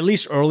 like at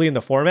least early in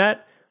the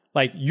format.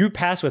 Like, you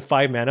pass with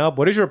 5 mana up,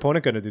 what is your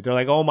opponent going to do? They're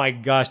like, oh my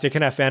gosh, they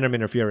can have Phantom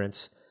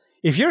Interference.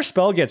 If your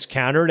spell gets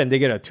countered and they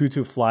get a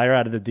 2/2 flyer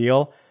out of the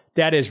deal,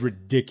 that is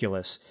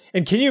ridiculous.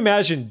 And can you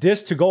imagine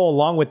this to go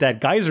along with that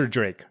Geyser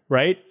Drake,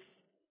 right?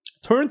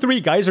 Turn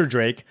 3 Geyser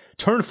Drake,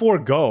 turn 4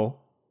 go.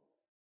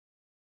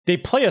 They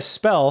play a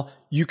spell,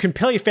 you can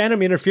play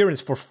Phantom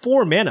Interference for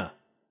 4 mana,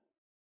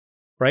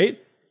 right?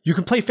 You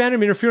can play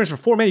Phantom Interference for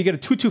 4 mana, you get a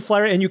 2/2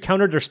 flyer and you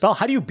counter their spell.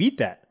 How do you beat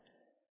that?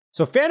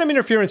 So Phantom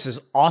Interference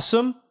is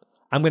awesome.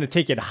 I'm going to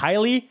take it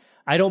highly.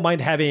 I don't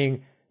mind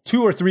having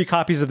 2 or 3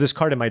 copies of this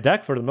card in my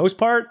deck for the most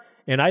part,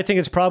 and I think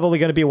it's probably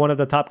going to be one of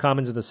the top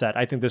commons of the set.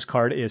 I think this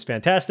card is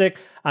fantastic.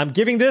 I'm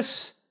giving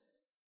this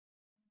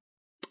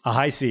a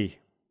high C.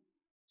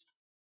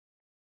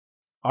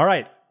 All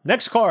right,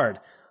 next card.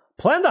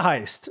 Plan the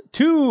Heist.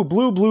 2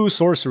 blue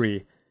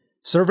sorcery.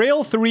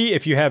 Surveil 3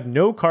 if you have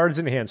no cards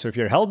in hand. So if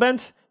you're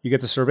Hellbent, you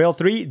get to Surveil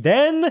 3,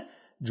 then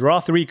draw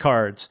 3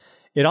 cards.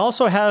 It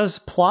also has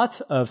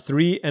plot of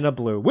 3 and a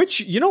blue,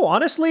 which, you know,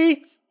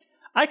 honestly,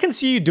 I can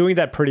see you doing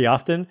that pretty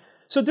often.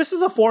 So this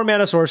is a 4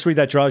 mana sorcery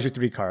that draws you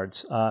 3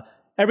 cards.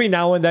 Every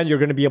now and then you're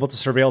going to be able to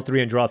Surveil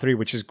 3 and draw 3,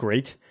 which is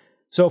great.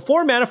 So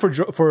 4 mana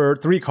for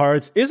 3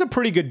 cards is a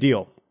pretty good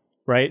deal,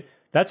 right?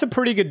 That's a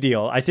pretty good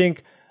deal. I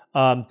think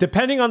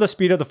depending on the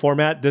speed of the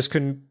format, this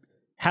can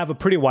have a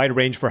pretty wide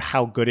range for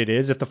how good it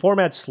is. If the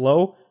format's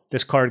slow,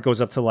 this card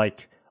goes up to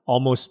like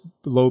almost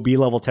low B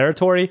level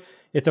territory.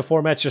 if the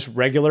format's just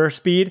regular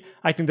speed,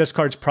 I think this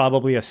card's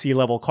probably a C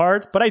level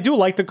card. But I do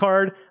like the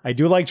card. I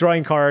do like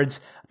drawing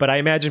cards, but I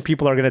imagine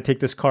people are going to take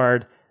this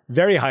card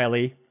very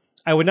highly.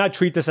 I would not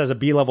treat this as a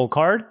B level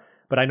card,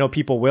 but I know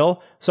people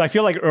will. So I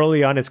feel like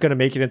early on, it's going to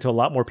make it into a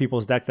lot more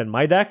people's deck than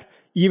my deck,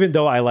 even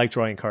though I like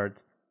drawing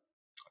cards.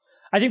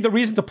 I think the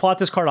reason to plot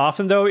this card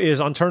often, though, is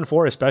on turn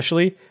 4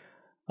 especially.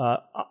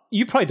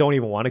 You probably don't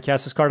even want to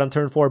cast this card on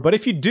turn 4, but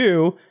if you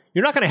do,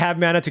 you're not going to have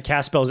mana to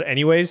cast spells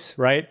anyways,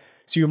 right?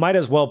 So you might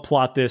as well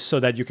plot this so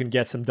that you can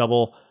get some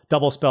double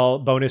spell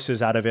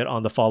bonuses out of it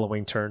on the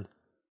following turn.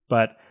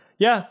 But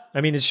yeah,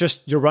 I mean, it's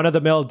just your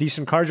run-of-the-mill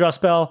decent card draw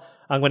spell.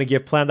 I'm going to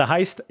give Plan the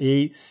Heist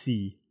a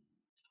C.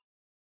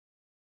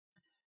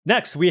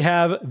 Next, we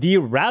have the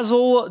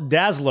Razzle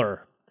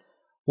Dazzler.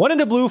 1 in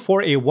the blue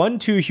for a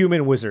 1/2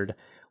 human wizard.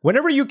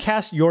 Whenever you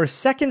cast your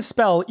second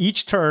spell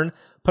each turn,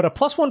 put a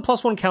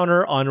 +1/+1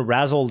 counter on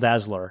Razzle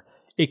Dazzler.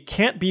 It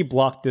can't be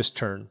blocked this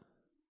turn.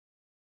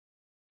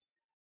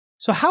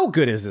 So how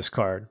good is this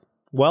card?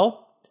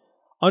 Well,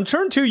 on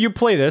turn 2, you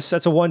play this.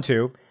 That's a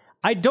 1/2.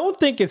 I don't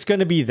think it's going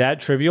to be that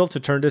trivial to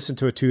turn this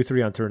into a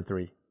 2/3 on turn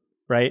 3,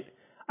 right?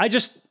 I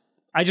just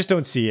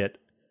don't see it.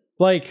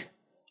 Like,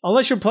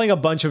 unless you're playing a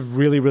bunch of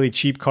really, really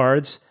cheap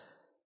cards,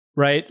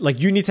 right? Like,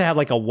 you need to have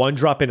like a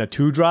 1-drop and a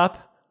 2-drop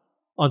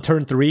on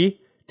turn 3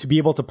 to be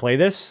able to play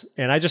this,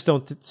 and I just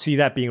don't see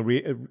that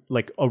being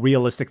like a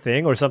realistic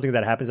thing or something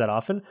that happens that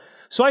often.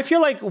 So I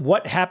feel like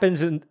what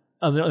happens in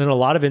a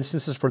lot of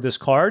instances for this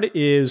card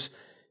is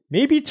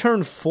maybe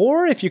turn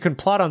 4 if you can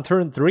plot on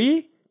turn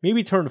 3,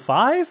 maybe turn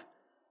 5.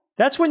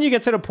 That's when you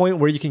get to the point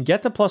where you can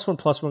get the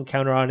 +1/+1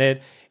 counter on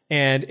it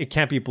and it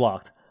can't be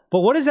blocked. But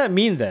what does that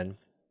mean then?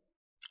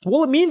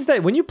 Well, it means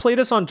that when you play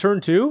this on turn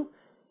 2,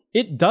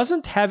 it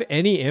doesn't have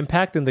any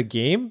impact in the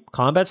game,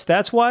 combat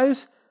stats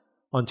wise,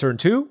 on turn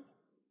 2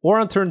 or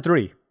on turn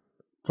 3,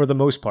 for the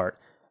most part.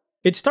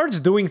 It starts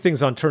doing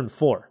things on turn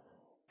 4,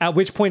 at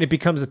which point it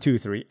becomes a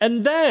 2/3.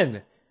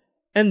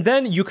 And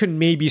then you can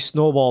maybe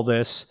snowball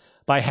this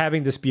by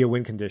having this be a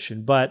win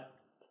condition. But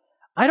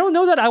I don't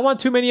know that I want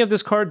too many of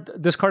this card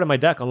in my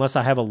deck unless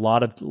I have a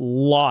lot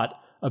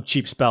of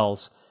cheap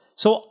spells.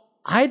 So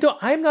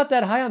I'm not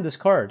that high on this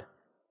card.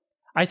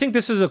 I think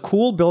this is a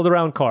cool build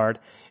around card.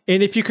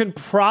 And if you can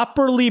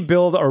properly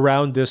build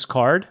around this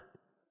card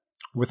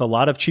with a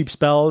lot of cheap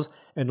spells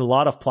and a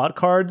lot of plot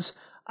cards,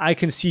 I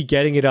can see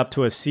getting it up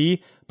to a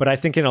C, but I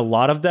think in a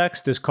lot of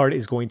decks, this card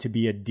is going to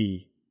be a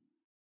D.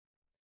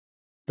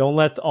 Don't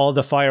let all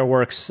the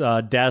fireworks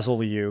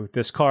dazzle you.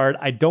 This card,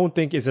 I don't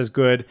think is as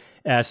good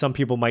as some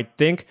people might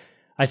think.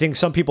 I think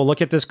some people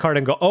look at this card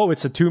and go, oh,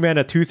 it's a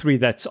 2-mana 2/3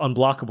 that's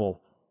unblockable.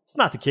 It's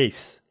not the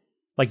case.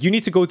 Like, you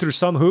need to go through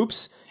some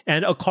hoops,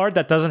 and a card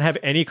that doesn't have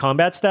any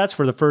combat stats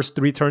for the first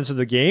 3 turns of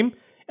the game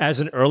as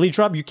an early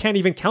drop, you can't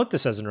even count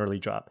this as an early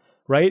drop,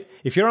 right?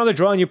 If you're on the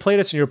draw and you play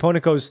this and your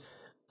opponent goes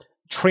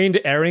Trained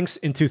Airings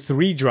into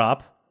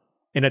 3-drop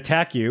and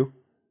attack you,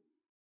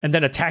 and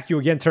then attack you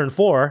again turn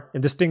 4,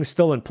 and this thing's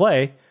still in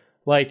play,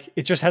 like,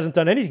 it just hasn't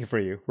done anything for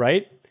you,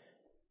 right?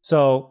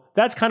 So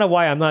that's kind of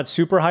why I'm not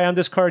super high on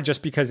this card,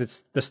 just because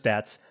it's the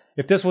stats.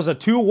 If this was a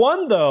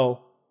 2/1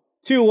 though,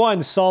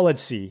 2/1 solid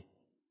C.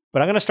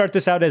 But I'm going to start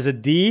this out as a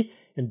D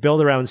and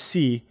build around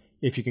C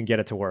if you can get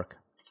it to work.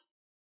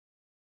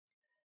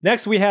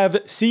 Next we have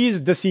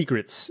Seize the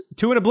Secrets.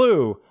 2 in a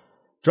blue.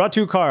 Draw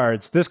 2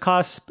 cards. This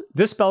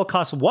spell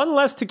costs 1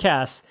 less to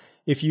cast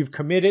if you've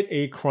committed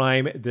a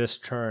crime this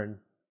turn.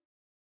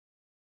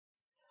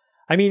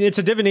 I mean, it's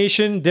a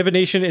divination.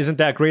 Divination isn't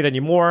that great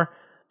anymore.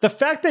 The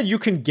fact that you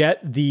can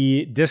get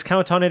the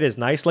discount on it is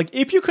nice. Like,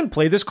 if you can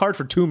play this card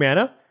for 2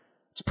 mana,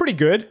 it's pretty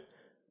good.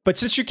 But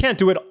since you can't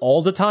do it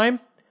all the time,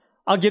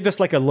 I'll give this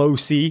like a low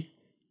C.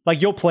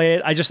 Like, you'll play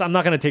it. I'm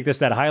not going to take this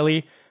that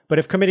highly. But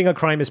if committing a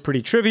crime is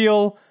pretty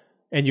trivial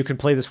and you can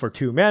play this for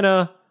 2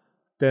 mana,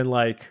 then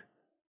like,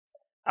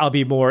 I'll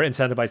be more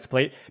incentivized to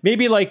play it.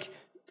 Maybe like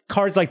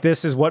cards like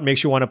this is what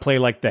makes you want to play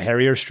like the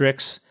Harrier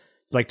Strix.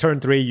 Like turn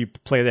 3, you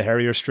play the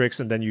Harrier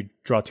Strix and then you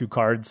draw 2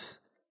 cards,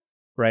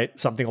 right?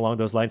 Something along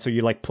those lines. So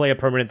you like play a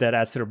permanent that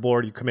adds to the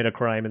board, you commit a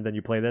crime, and then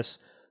you play this.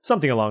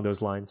 Something along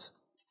those lines.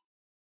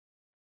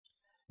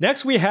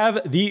 Next, we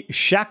have the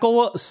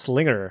Shackle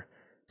Slinger.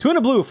 2 in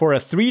a blue for a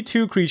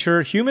 3/2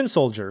 creature, human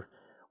soldier.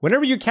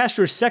 Whenever you cast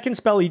your second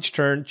spell each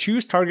turn,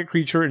 choose target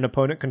creature an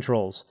opponent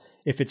controls.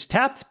 If it's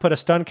tapped, put a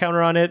stun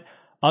counter on it.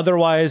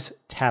 Otherwise,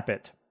 tap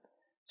it.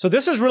 So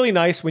this is really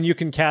nice when you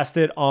can cast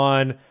it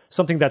on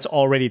something that's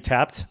already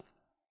tapped.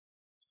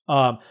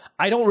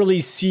 I don't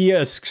really see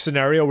a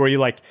scenario where you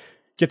like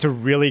get to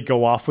really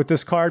go off with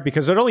this card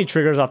because it only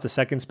triggers off the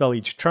second spell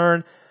each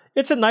turn.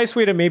 It's a nice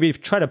way to maybe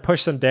try to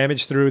push some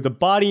damage through. The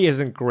body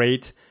isn't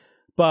great,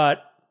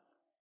 but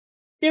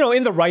you know,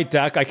 in the right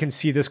deck, I can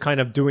see this kind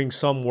of doing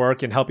some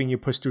work and helping you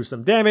push through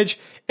some damage.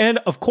 And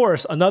of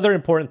course, another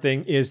important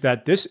thing is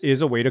that this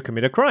is a way to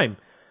commit a crime.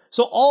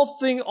 So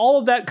all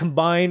of that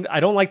combined, I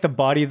don't like the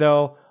body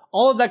though.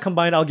 All of that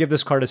combined, I'll give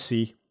this card a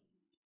C.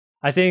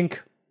 I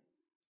think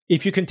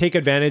if you can take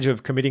advantage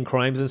of committing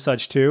crimes and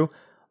such too,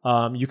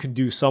 you can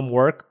do some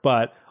work,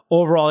 but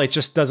overall, it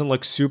just doesn't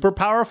look super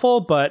powerful,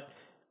 but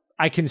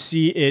I can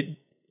see it,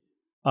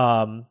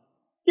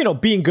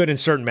 being good in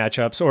certain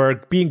matchups or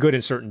being good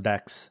in certain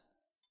decks.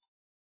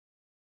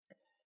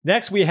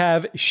 Next, we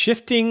have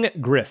Shifting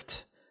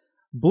Grift.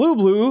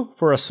 Blue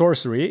for a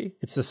sorcery.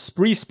 It's a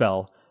spree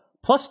spell.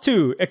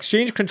 +2,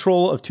 exchange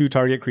control of 2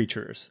 target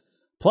creatures.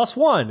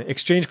 +1,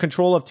 exchange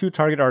control of 2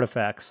 target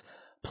artifacts.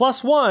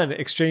 +1,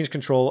 exchange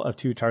control of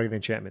 2 target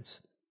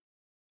enchantments.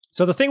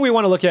 So the thing we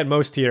want to look at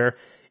most here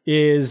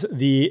is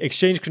the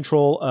exchange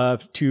control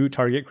of 2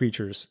 target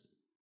creatures.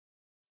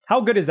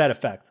 How good is that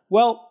effect?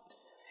 Well,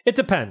 it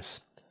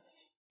depends.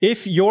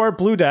 If your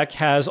blue deck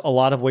has a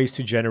lot of ways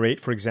to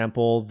generate, for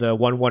example, the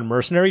 1/1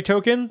 mercenary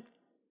token,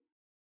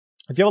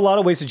 if you have a lot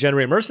of ways to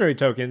generate mercenary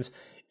tokens,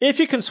 if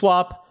you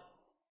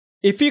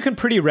can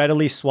pretty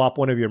readily swap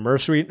one of your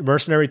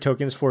mercenary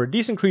tokens for a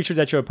decent creature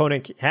that your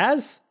opponent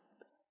has,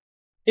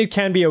 it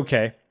can be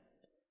okay.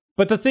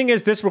 But the thing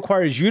is, this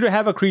requires you to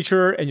have a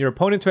creature and your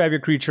opponent to have your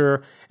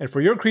creature, and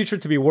for your creature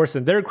to be worse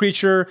than their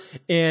creature,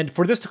 and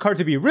for this card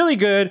to be really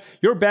good,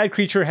 your bad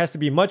creature has to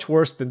be much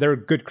worse than their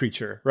good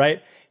creature,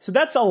 right? So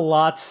that's a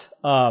lot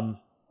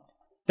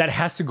that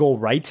has to go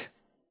right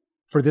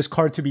for this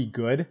card to be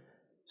good.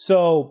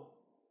 So,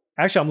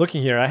 actually, I'm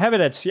looking here. I have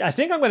it at C. I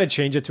think I'm going to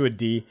change it to a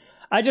D.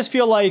 I just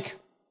feel like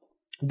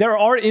there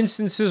are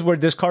instances where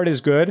this card is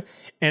good,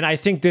 and I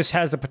think this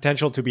has the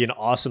potential to be an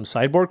awesome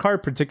sideboard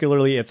card,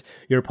 particularly if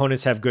your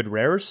opponents have good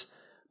rares.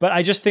 But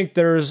I just think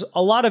there's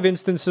a lot of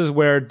instances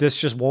where this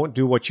just won't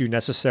do what you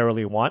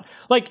necessarily want.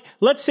 Like,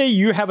 let's say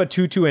you have a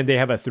 2/2 and they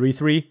have a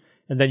 3/3,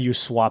 and then you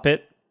swap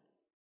it.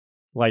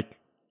 Like,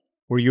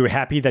 were you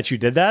happy that you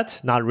did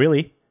that? Not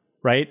really,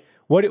 right?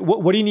 What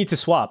do you need to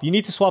swap? You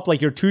need to swap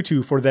like your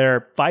 2/2 for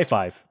their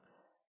 5/5.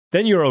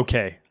 Then you're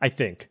okay, I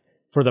think,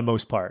 for the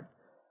most part.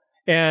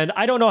 And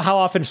I don't know how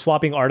often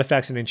swapping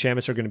artifacts and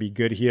enchantments are going to be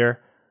good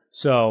here.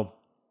 So,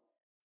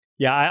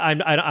 yeah,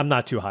 I'm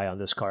not too high on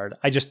this card.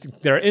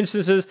 There are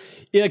instances,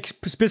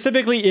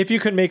 specifically if you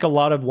can make a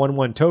lot of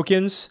 1/1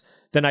 tokens,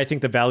 then I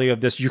think the value of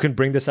this, you can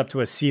bring this up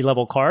to a C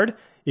level card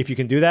if you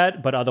can do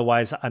that. But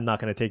otherwise, I'm not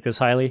going to take this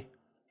highly.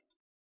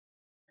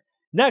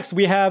 Next,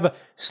 we have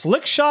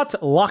Slickshot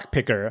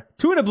Lockpicker.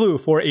 2 and a blue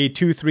for a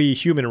 2/3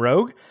 human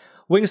rogue.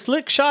 When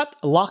Slickshot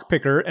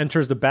Lockpicker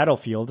enters the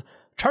battlefield,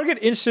 target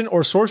instant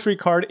or sorcery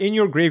card in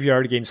your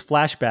graveyard gains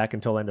flashback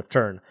until end of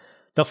turn.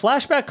 The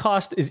flashback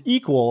cost is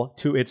equal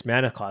to its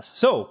mana cost.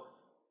 So,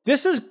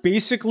 this is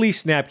basically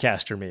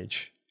Snapcaster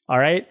Mage.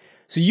 Alright?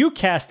 So you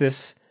cast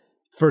this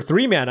for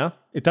 3 mana.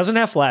 It doesn't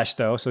have flash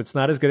though, so it's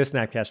not as good as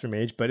Snapcaster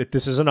Mage, but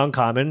this is an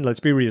uncommon, let's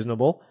be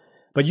reasonable.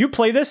 But you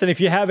play this, and if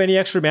you have any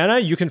extra mana,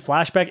 you can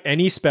flashback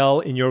any spell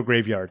in your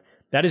graveyard.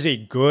 That is a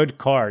good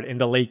card in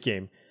the late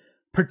game.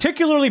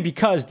 Particularly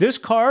because this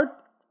card,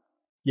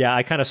 yeah,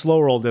 I kind of slow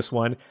rolled this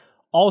one,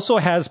 also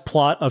has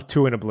plot of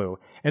 2 and a blue.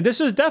 And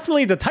this is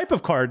definitely the type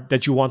of card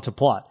that you want to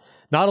plot.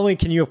 Not only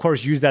can you, of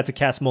course, use that to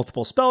cast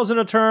multiple spells in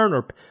a turn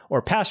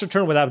or pass a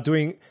turn without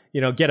doing,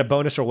 get a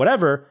bonus or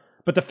whatever,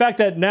 but the fact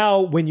that now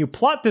when you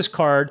plot this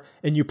card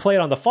and you play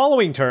it on the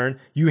following turn,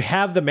 you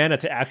have the mana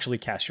to actually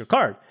cast your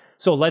card.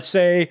 So let's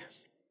say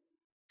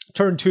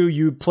turn 2,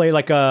 you play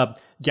like a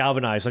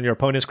Galvanize on your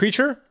opponent's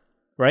creature,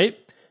 right?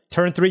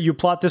 Turn 3, you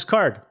plot this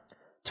card.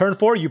 Turn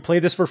 4, you play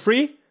this for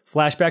free,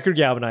 flashback your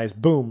Galvanize,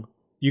 boom.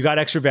 You got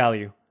extra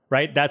value,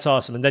 right? That's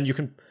awesome. And then you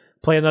can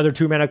play another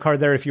 2 mana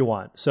card there if you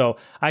want. So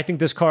I think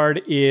this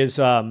card is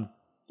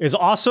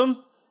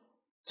awesome.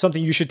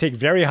 Something you should take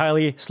very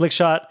highly.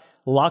 Slickshot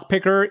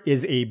Lockpicker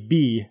is a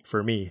B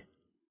for me.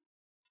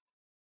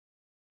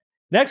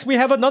 Next, we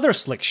have another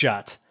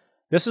Slickshot.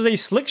 This is a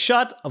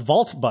Slickshot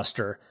Vault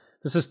Buster.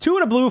 This is 2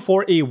 and a blue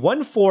for a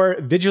 1/4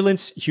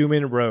 Vigilance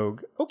Human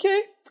Rogue.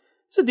 Okay,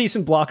 it's a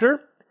decent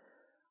blocker.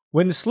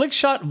 When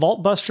Slickshot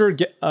Vault Buster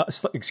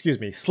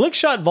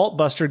Slickshot Vault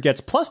Buster gets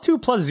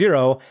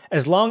 +2/+0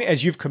 as long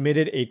as you've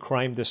committed a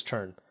crime this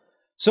turn.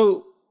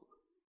 So,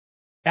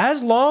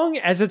 as long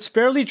as it's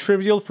fairly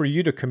trivial for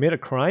you to commit a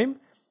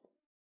crime,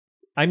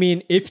 I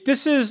mean, if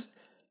this is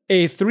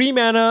a 3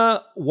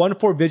 mana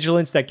 1/4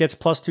 Vigilance that gets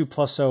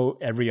 +2/+0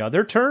 every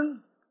other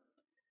turn,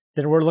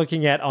 then we're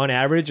looking at, on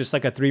average, it's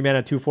like a 3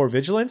 mana 2/4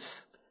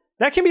 Vigilance.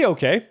 That can be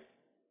okay,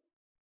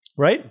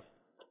 right?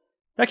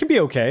 That can be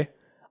okay.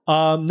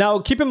 Now,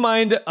 keep in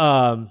mind,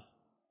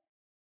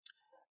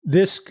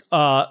 this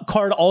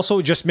card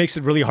also just makes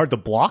it really hard to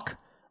block,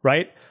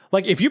 right?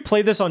 Like, if you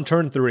play this on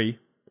turn 3,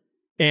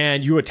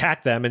 and you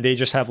attack them, and they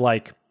just have,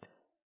 like,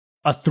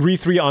 a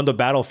 3/3 on the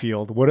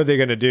battlefield, what are they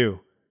going to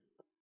do?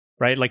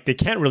 Right? Like, they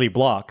can't really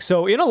block.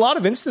 So, in a lot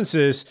of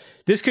instances,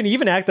 this can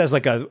even act as,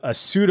 like, a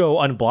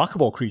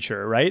pseudo-unblockable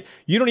creature, right?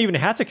 You don't even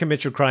have to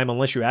commit your crime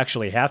unless you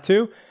actually have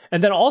to.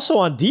 And then also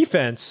on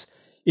defense,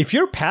 if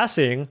you're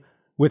passing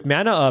with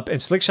mana up and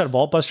Slickshot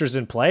Vault Buster's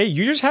in play,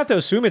 you just have to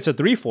assume it's a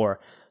 3/4.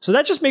 So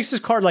that just makes this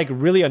card like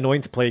really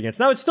annoying to play against.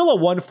 Now, it's still a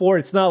 1/4.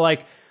 It's not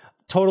like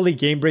totally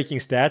game-breaking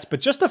stats, but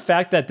just the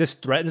fact that this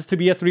threatens to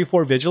be a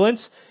 3/4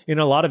 Vigilance in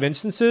a lot of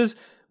instances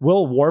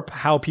will warp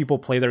how people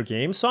play their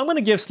game. So I'm going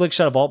to give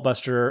Slickshot Vault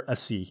Buster a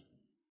C.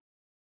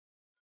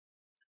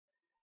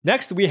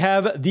 Next, we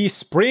have the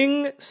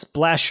Spring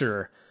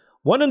Splasher.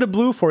 1 in the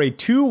blue for a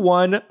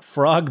 2/1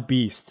 Frog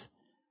Beast.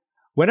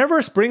 Whenever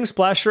a Spring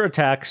Splasher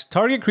attacks,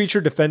 target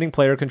creature defending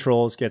player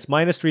controls gets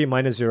 -3,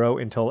 -0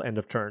 until end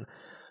of turn.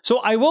 So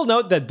I will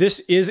note that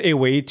this is a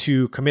way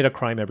to commit a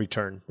crime every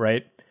turn,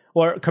 right?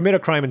 Or commit a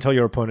crime until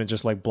your opponent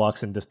just like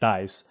blocks and just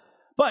dies.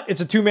 But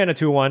it's a 2-mana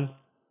 2/1.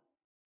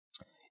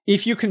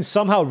 If you can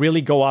somehow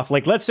really go off,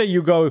 like let's say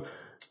you go,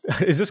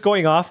 is this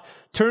going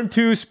off? Turn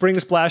 2 Spring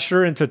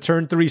Splasher into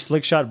turn 3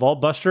 Slickshot Vault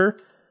Buster.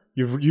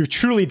 You've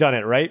truly done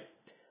it, right?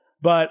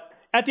 But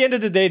at the end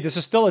of the day, this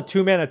is still a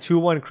 2-mana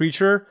 2/1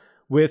 creature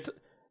with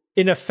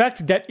an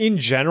effect that in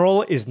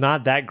general is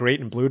not that great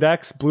in blue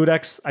decks. Blue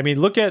decks, I mean,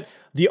 look at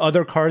the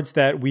other cards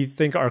that we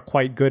think are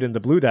quite good in the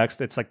blue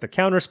decks. It's like the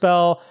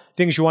counterspell,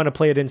 things you want to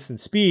play at instant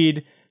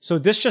speed. So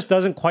this just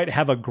doesn't quite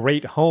have a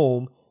great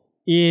home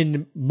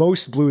in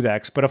most blue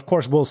decks, but of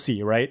course we'll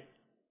see, right?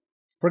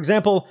 For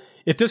example,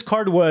 if this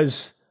card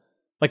was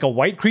like a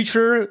white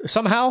creature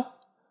somehow,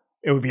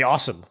 it would be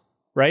awesome,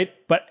 right?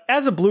 But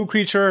as a blue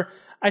creature,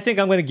 I think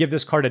I'm going to give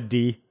this card a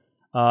D.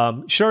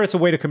 Sure, it's a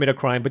way to commit a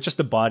crime, but just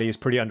the body is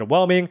pretty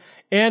underwhelming.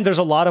 And there's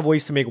a lot of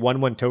ways to make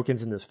 1/1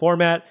 tokens in this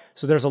format,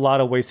 so there's a lot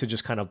of ways to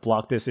just kind of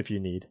block this if you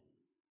need.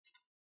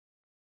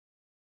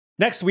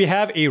 Next, we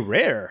have a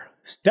rare.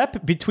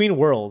 Step Between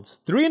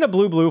Worlds. 3 in a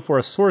blue for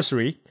a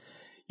sorcery.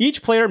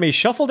 Each player may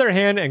shuffle their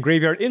hand and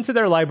graveyard into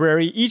their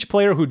library. Each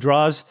player who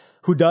does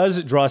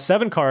draw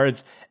 7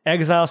 cards,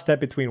 exile Step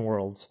Between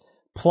Worlds.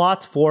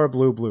 Plot for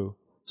blue.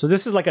 So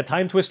this is like a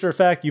time twister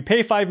effect. You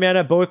pay 5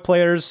 mana, both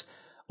players,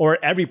 or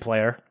every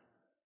player,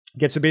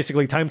 gets to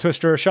basically time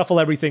twister, shuffle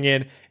everything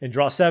in, and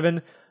draw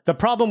 7. The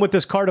problem with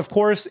this card, of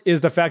course,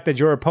 is the fact that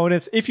your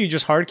opponents, if you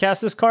just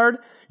hardcast this card,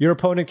 your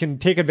opponent can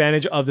take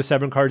advantage of the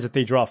 7 cards that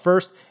they draw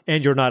first,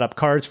 and you're not up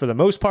cards for the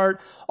most part.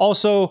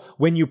 Also,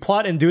 when you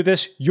plot and do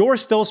this, you're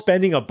still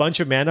spending a bunch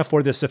of mana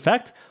for this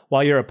effect,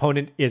 while your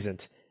opponent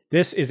isn't.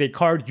 This is a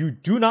card you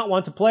do not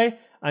want to play.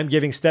 I'm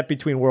giving Step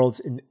Between Worlds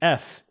an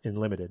F in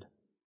Limited.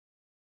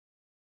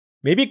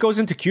 Maybe it goes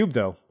into Cube,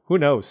 though. Who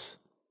knows?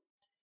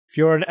 If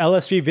you're an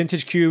LSV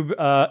Vintage Cube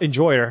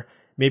enjoyer,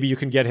 maybe you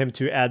can get him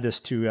to add this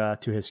to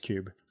his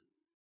cube.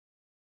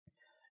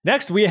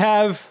 Next, we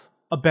have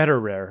a better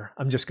rare,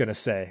 I'm just going to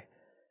say.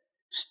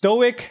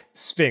 Stoic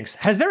Sphinx.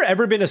 Has there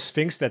ever been a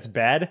Sphinx that's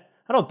bad?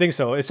 I don't think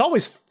so. They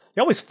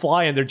always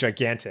fly and they're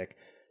gigantic.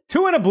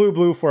 2 in a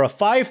blue for a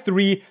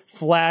 5/3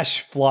 flash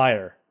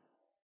flyer.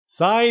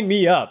 Sign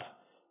me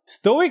up.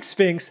 Stoic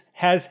Sphinx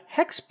has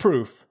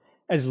hexproof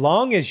as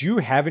long as you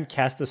haven't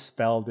cast a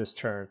spell this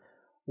turn.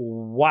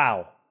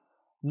 Wow.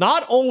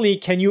 Not only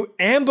can you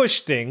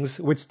ambush things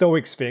with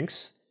Stoic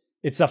Sphinx,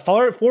 it's a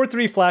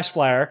 4/3 flash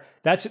flyer.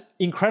 That's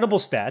incredible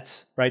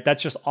stats, right?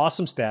 That's just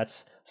awesome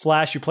stats.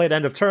 Flash, you play at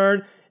end of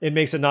turn. It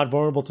makes it not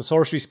vulnerable to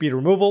sorcery speed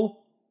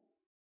removal.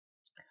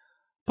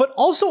 But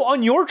also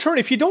on your turn,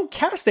 if you don't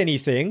cast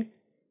anything,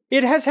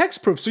 it has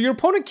hexproof, so your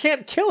opponent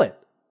can't kill it,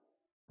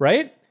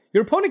 right?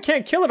 Your opponent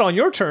can't kill it on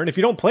your turn if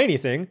you don't play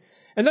anything.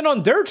 And then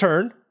on their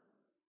turn,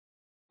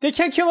 they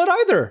can't kill it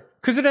either,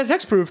 because it has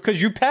hexproof,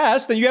 because you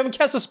passed and you haven't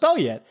cast a spell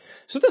yet.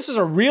 So this is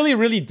a really,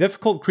 really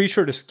difficult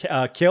creature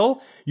to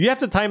kill. You have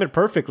to time it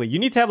perfectly. You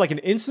need to have like an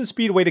instant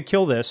speed way to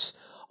kill this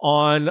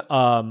on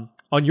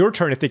your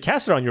turn if they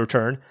cast it on your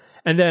turn.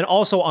 And then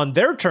also on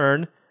their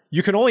turn,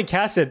 you can only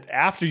cast it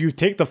after you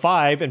take the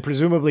 5, and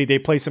presumably they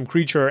play some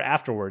creature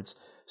afterwards.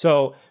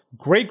 So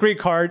great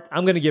card.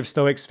 I'm going to give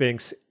Stoic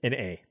Sphinx an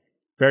A.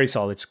 Very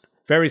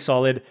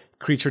solid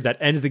creature that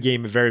ends the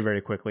game very, very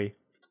quickly.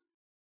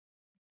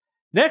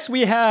 Next,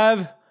 we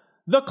have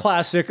the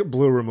classic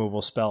blue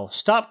removal spell,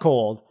 Stop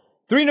Cold.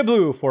 3 in a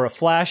blue for a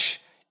flash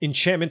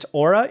enchantment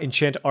aura,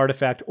 enchant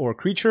artifact or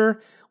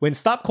creature. When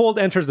Stop Cold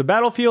enters the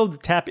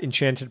battlefield, tap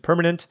Enchanted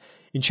Permanent.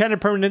 Enchanted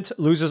Permanent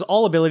loses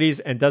all abilities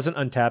and doesn't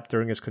untap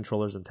during its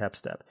controller's untap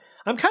step.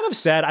 I'm kind of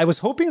sad. I was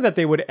hoping that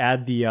they would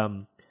add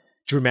the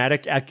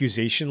Dramatic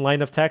Accusation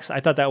line of text.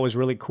 I thought that was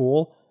really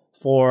cool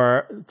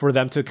for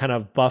them to kind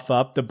of buff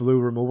up the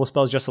blue removal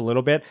spells just a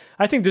little bit.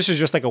 I think this is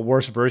just like a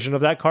worse version of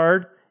that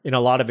card in a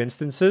lot of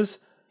instances.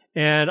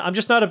 And I'm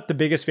just not the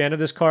biggest fan of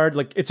this card.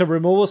 Like, it's a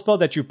removal spell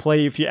that you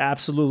play if you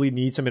absolutely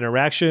need some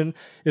interaction.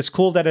 It's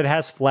cool that it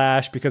has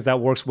flash because that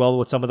works well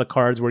with some of the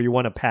cards where you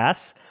want to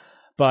pass.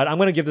 But I'm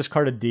going to give this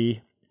card a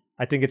D.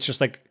 I think it's just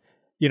like,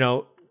 you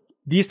know,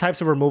 these types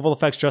of removal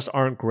effects just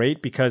aren't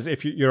great because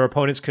if your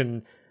opponents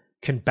can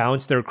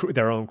bounce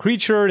their own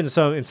creature in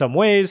some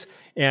ways,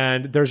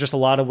 and there's just a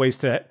lot of ways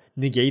to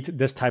negate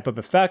this type of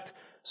effect.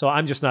 So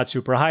I'm just not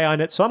super high on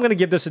it. So I'm going to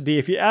give this a D.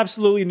 If you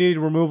absolutely need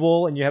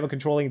removal and you have a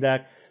controlling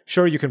deck,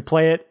 sure, you can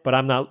play it, but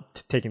I'm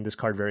not taking this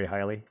card very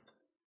highly.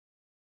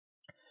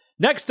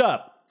 Next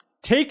up,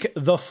 Take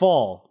the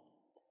Fall.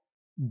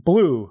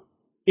 Blue,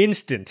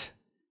 instant.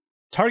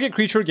 Target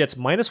creature gets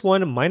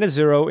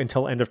 -1/-0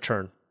 until end of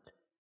turn.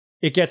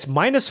 It gets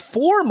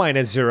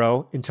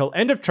 -4/-0 until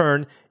end of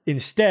turn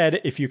instead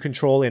if you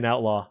control an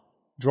outlaw.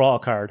 Draw a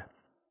card.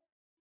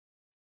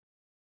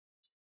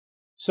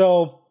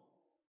 So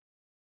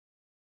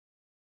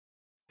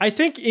I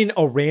think in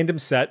a random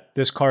set,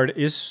 this card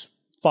is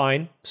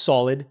fine,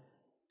 solid,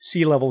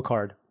 C-level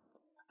card.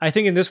 I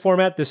think in this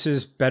format, this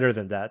is better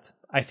than that.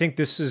 I think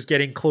this is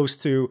getting close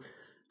to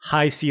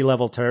high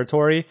C-level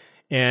territory,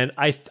 and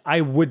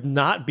I would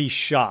not be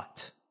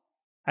shocked.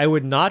 I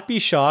would not be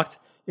shocked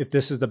if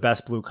this is the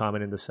best blue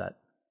common in the set,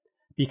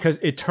 because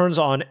it turns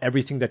on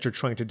everything that you're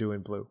trying to do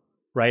in blue,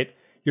 right?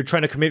 You're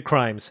trying to commit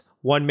crimes.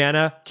 1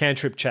 mana,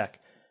 cantrip, check.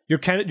 You're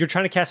trying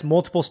to cast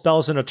multiple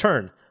spells in a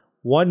turn.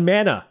 1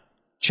 mana,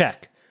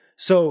 check.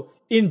 So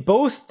in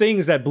both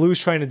things that blue's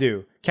trying to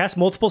do, cast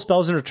multiple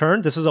spells in a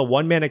turn, this is a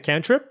 1 mana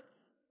cantrip,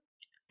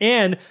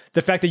 and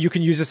the fact that you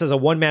can use this as a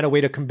 1 mana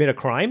way to commit a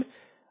crime,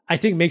 I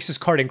think makes this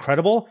card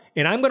incredible.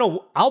 And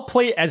I'll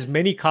play as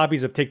many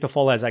copies of Take the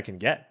Fall as I can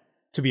get,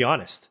 to be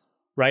honest,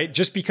 right?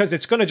 Just because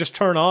it's gonna just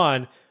turn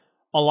on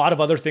a lot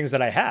of other things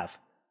that I have,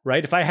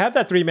 right? If I have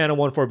that 3 mana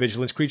 1/4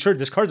 vigilance creature,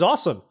 this card's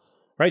awesome,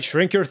 right?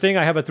 Shrink your thing,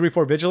 I have a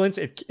 3/4 vigilance,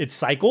 it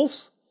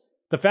cycles.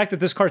 The fact that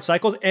this card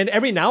cycles, and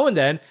every now and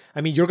then,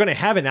 I mean, you're going to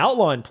have an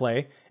outlaw in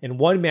play, and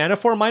 1 mana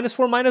for a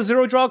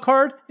 -4/-0 draw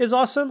card is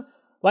awesome.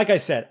 Like I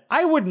said,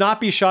 I would not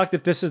be shocked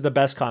if this is the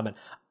best common.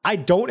 I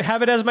don't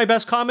have it as my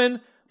best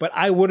common, but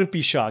I wouldn't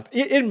be shocked.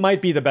 It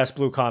might be the best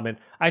blue common.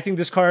 I think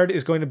this card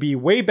is going to be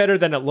way better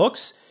than it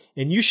looks,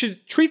 and you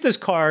should treat this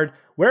card,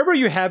 wherever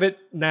you have it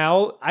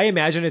now, I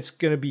imagine it's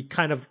going to be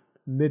kind of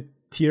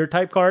mid-tier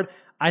type card.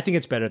 I think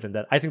it's better than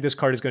that. I think this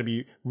card is going to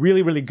be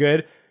really, really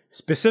good,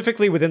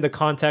 specifically within the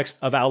context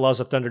of Outlaws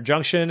of Thunder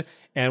Junction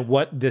and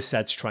what this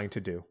set's trying to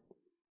do.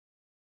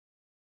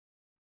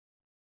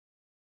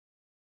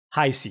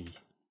 High C.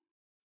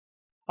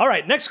 All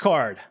right, next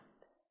card.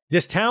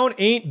 This town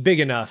ain't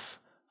big enough.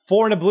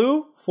 4 and a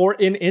blue, 4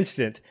 in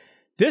instant.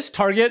 This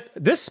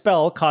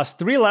spell costs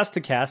 3 less to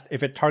cast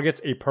if it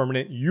targets a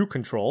permanent you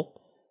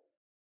control.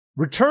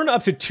 Return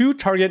up to 2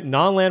 target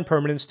non-land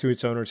permanents to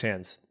its owner's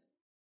hands.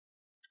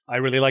 I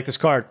really like this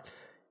card.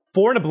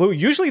 4 and a blue.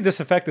 Usually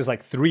this effect is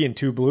like 3 and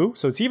 2 blue,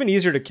 so it's even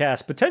easier to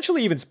cast,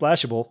 potentially even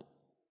splashable.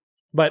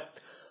 But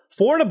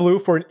 4 and a blue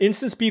for an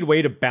instant speed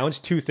way to bounce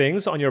 2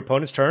 things on your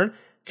opponent's turn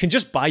can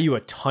just buy you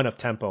a ton of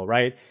tempo,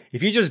 right?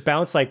 If you just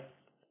bounce like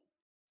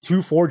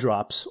 2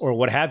 4-drops or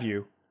what have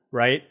you,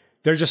 right?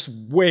 They're just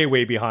way,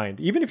 way behind.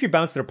 Even if you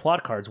bounce their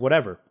plot cards,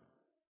 whatever.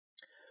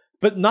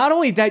 But not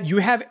only that, you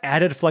have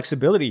added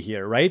flexibility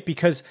here, right?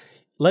 Because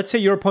let's say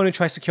your opponent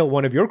tries to kill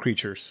one of your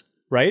creatures,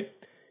 right?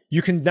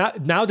 You can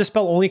now the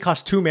spell only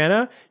costs 2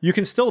 mana. You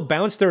can still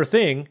bounce their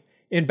thing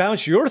and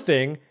bounce your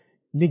thing,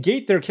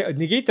 negate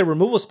their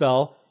removal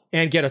spell,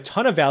 and get a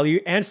ton of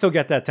value and still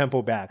get that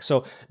tempo back.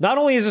 So not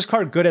only is this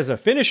card good as a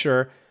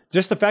finisher,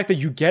 just the fact that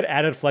you get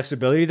added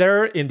flexibility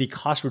there in the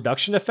cost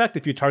reduction effect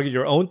if you target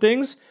your own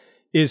things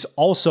is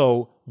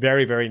also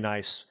very, very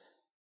nice.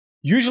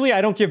 Usually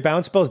I don't give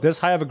bounce spells this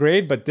high of a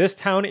grade, but this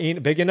town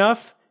ain't big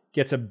enough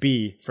gets a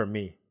B from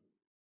me.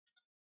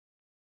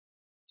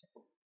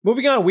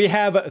 Moving on, we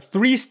have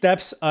 3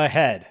 steps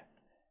ahead.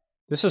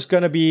 This is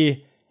going to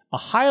be a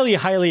highly,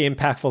 highly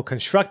impactful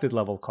constructed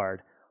level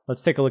card.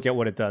 Let's take a look at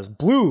what it does.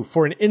 Blue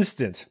for an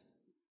instant.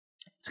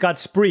 It's got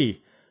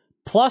Spree.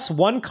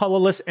 +1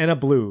 colorless and a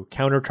blue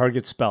counter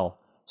target spell.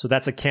 So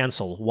that's a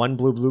cancel. 1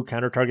 blue, blue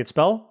counter target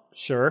spell.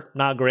 Sure.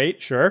 Not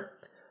great. Sure.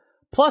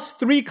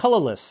 +3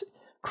 colorless.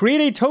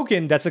 Create a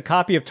token that's a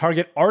copy of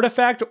target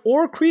artifact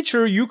or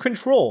creature you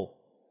control.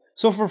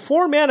 So for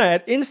 4 mana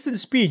at instant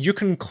speed, you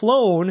can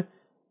clone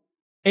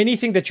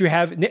anything that you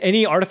have,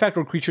 any artifact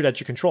or creature that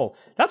you control.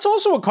 That's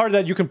also a card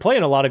that you can play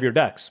in a lot of your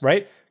decks,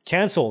 right?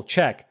 Cancel,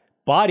 check.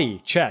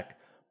 Body, check.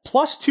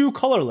 +2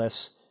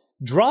 colorless.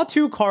 Draw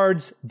 2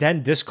 cards,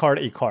 then discard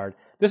a card.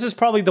 This is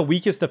probably the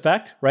weakest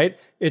effect, right?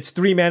 It's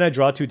 3 mana,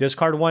 draw 2,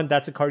 discard 1.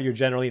 That's a card you're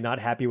generally not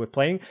happy with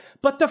playing.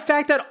 But the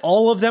fact that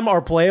all of them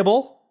are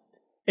playable,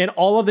 and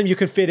all of them you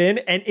can fit in,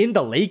 and in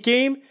the late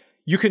game,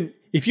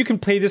 if you can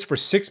play this for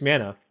 6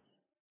 mana,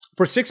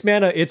 for 6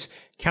 mana, it's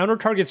counter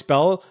target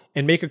spell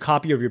and make a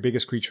copy of your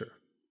biggest creature.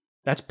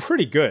 That's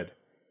pretty good.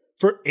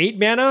 For 8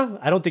 mana,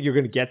 I don't think you're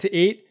going to get to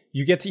 8.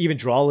 You get to even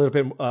draw a little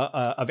bit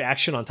of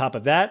action on top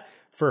of that.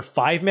 For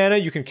 5 mana,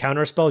 you can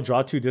counter a spell,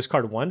 draw 2,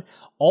 discard 1.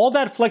 All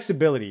that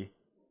flexibility,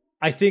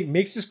 I think,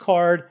 makes this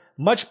card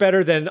much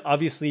better than,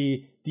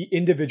 obviously, the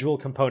individual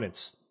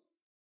components.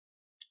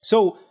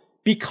 So,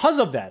 because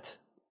of that,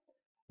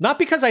 not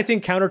because I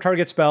think counter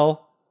target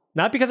spell,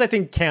 not because I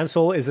think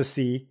cancel is a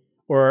C,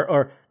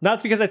 or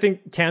not because I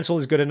think cancel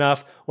is good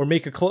enough, or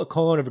make a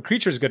clone of a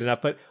creature is good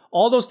enough, but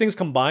all those things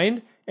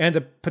combined, and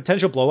the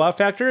potential blowout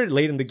factor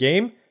late in the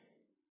game,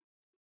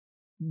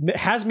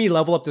 has me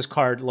level up this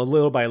card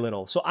little by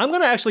little. So I'm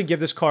going to actually give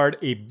this card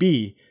a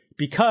B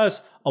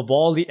because of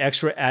all the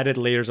extra added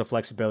layers of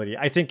flexibility.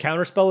 I think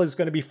Counterspell is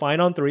going to be fine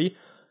on 3.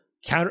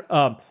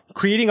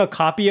 Creating a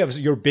copy of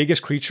your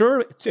biggest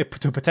creature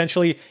to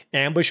potentially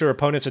ambush your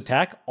opponent's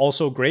attack,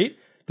 also great.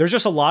 There's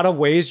just a lot of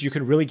ways you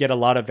can really get a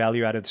lot of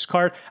value out of this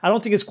card. I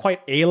don't think it's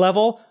quite A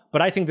level,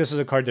 but I think this is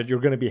a card that you're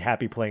going to be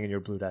happy playing in your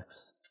blue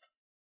decks.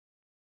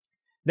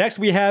 Next,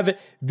 we have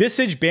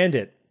Visage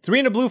Bandit. 3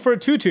 and a blue for a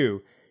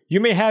 2/2. You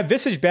may have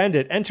Visage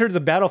Bandit enter the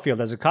battlefield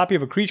as a copy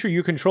of a creature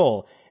you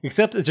control,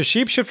 except it's a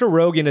shapeshifter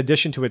rogue in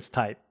addition to its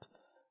type.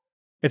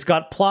 It's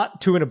got plot,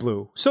 2 and a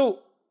blue. So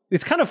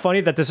it's kind of funny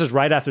that this is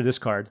right after this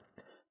card.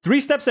 3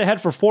 steps ahead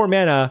for 4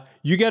 mana,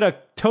 you get a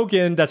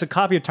token that's a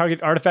copy of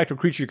target artifact or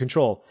creature you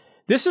control.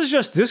 This is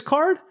just this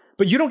card,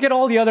 but you don't get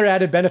all the other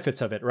added benefits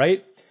of it,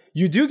 right?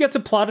 You do get to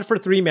plot it for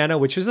 3 mana,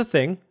 which is a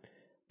thing,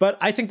 but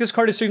I think this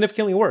card is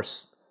significantly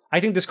worse. I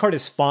think this card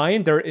is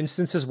fine. There are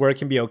instances where it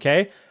can be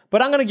okay,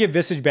 but I'm going to give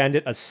Visage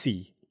Bandit a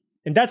C.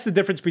 And that's the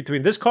difference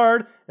between this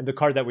card and the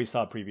card that we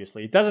saw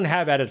previously. It doesn't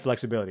have added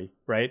flexibility,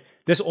 right?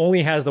 This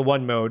only has the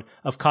one mode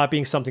of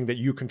copying something that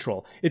you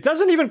control. It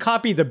doesn't even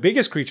copy the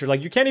biggest creature.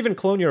 Like, you can't even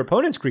clone your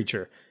opponent's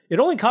creature. It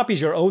only copies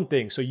your own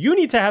thing. So you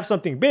need to have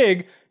something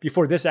big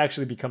before this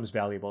actually becomes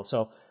valuable.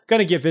 So I'm going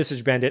to give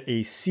Visage Bandit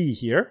a C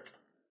here.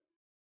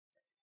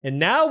 And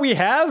now we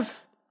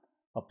have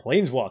a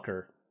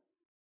Planeswalker.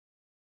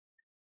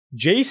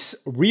 Jace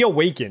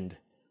Reawakened.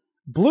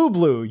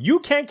 Blue, you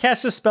can't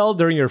cast a spell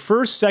during your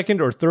first, second,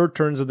 or third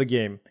turns of the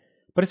game,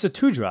 but it's a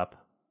 2-drop.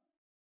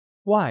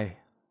 Why?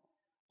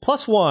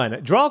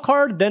 +1, draw a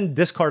card, then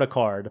discard a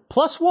card.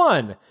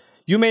 +1,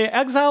 you may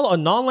exile a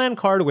non-land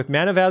card with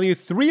mana value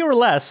 3 or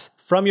less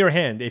from your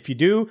hand. If you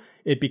do,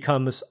 it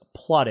becomes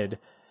plotted.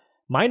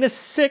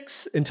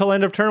 -6, until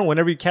end of turn,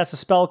 whenever you cast a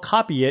spell,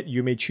 copy it.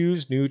 You may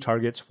choose new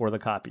targets for the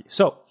copy.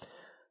 So,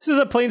 this is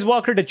a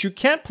Planeswalker that you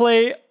can't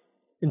play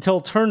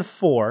until turn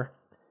 4.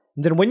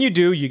 And then when you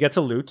do, you get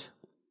to loot,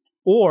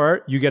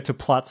 or you get to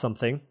plot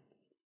something.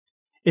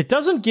 It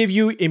doesn't give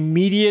you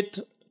immediate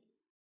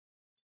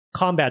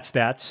combat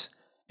stats.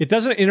 It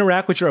doesn't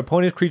interact with your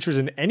opponent's creatures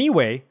in any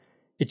way.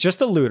 It's just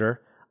a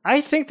looter.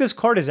 I think this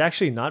card is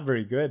actually not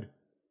very good.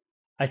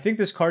 I think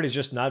this card is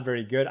just not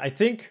very good.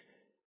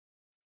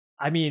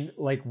 I mean,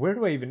 like, where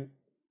do I even...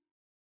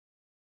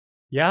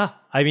 Yeah,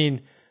 I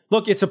mean,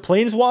 look, it's a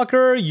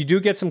Planeswalker. You do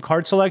get some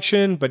card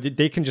selection, but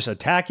they can just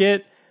attack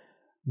it.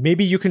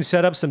 Maybe you can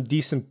set up some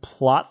decent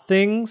plot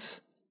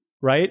things,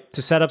 right?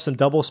 To set up some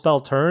double spell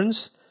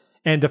turns.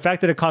 And the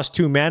fact that it costs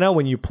 2 mana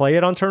when you play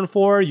it on turn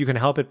 4, you can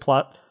help it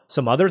plot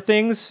some other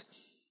things.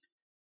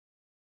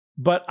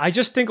 But I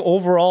just think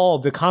overall,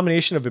 the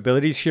combination of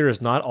abilities here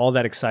is not all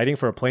that exciting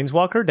for a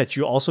Planeswalker that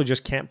you also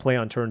just can't play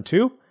on turn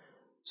 2.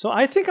 So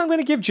I think I'm going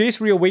to give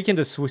Jace Reawakened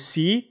a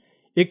C.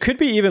 It could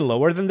be even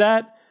lower than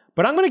that.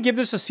 But I'm going to give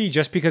this a C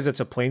just because it's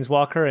a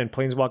Planeswalker, and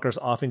Planeswalkers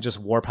often just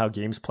warp how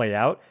games play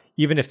out,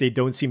 even if they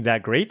don't seem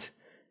that great,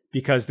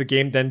 because the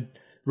game then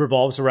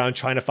revolves around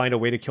trying to find a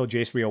way to kill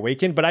Jace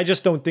Reawakened, but I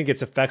just don't think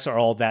its effects are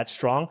all that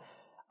strong.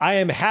 I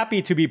am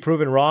happy to be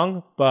proven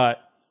wrong,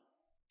 but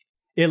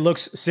it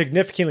looks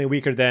significantly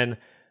weaker than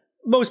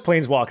most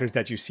Planeswalkers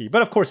that you see.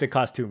 But of course, it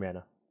costs 2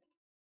 mana.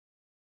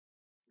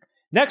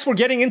 Next, we're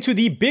getting into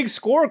the big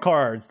score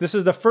cards. This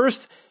is the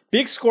first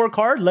big score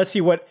card. Let's see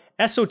what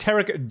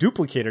Esoteric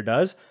Duplicator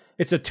does.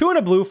 It's a 2 and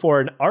a blue for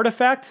an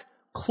artifact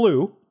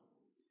clue.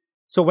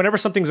 So whenever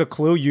something's a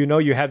clue, you know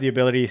you have the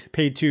ability to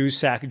pay 2,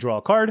 sack, draw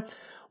a card.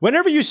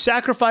 Whenever you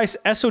sacrifice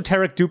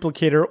Esoteric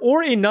Duplicator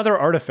or another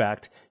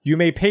artifact, you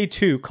may pay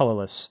 2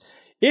 colorless.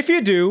 If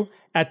you do,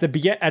 at the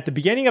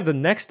beginning of the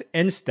next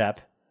end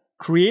step,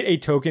 create a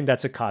token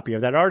that's a copy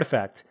of that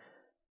artifact.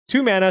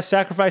 2 mana,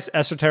 sacrifice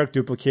Esoteric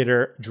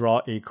Duplicator,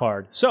 draw a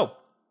card. So,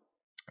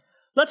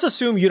 let's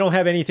assume you don't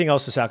have anything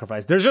else to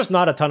sacrifice. There's just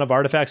not a ton of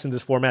artifacts in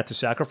this format to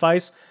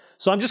sacrifice,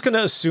 so I'm just going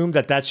to assume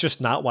that that's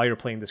just not why you're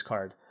playing this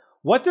card.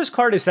 What this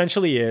card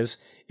essentially is,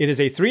 it is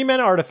a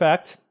 3-mana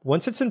artifact.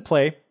 Once it's in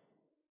play,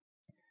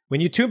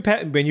 when you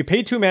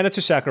pay 2 mana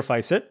to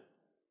sacrifice it,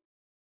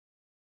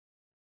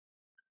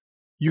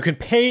 you can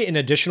pay an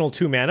additional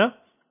 2 mana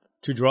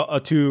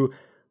to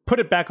put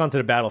it back onto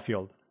the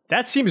battlefield.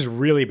 That seems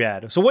really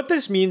bad. So what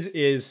this means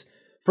is,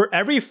 for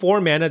every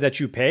 4 mana that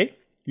you pay,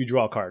 you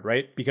draw a card,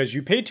 right? Because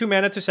you pay 2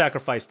 mana to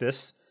sacrifice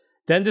this,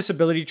 then this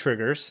ability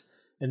triggers,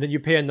 and then you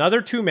pay another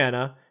 2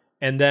 mana,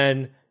 and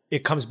then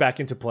it comes back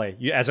into play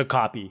as a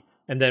copy.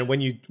 And then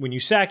when you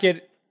sack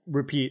it,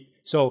 repeat.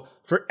 So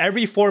for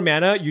every 4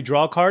 mana, you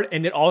draw a card,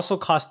 and it also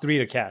costs 3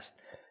 to cast.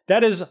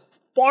 That is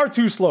far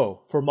too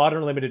slow for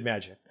modern limited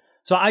Magic.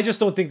 So I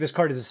just don't think this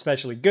card is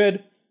especially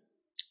good.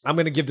 I'm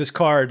going to give this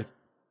card,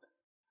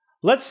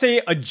 let's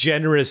say, a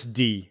generous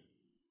D.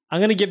 I'm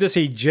going to give this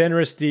a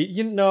generous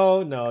D.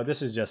 No,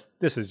 this is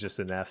just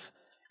an F.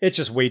 It's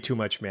just way too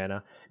much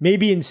mana.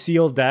 Maybe in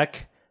sealed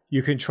deck,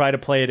 you can try to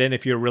play it in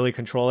if you're really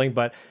controlling,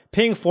 but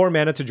paying 4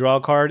 mana to draw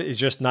a card is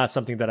just not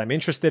something that I'm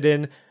interested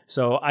in,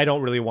 so I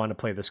don't really want to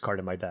play this card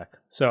in my deck.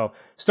 So,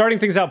 starting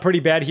things out pretty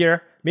bad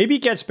here. Maybe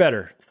it gets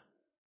better.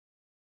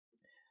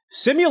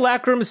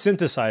 Simulacrum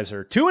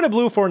Synthesizer. 2 and a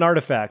blue for an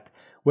artifact.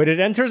 When it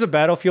enters a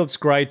battlefield,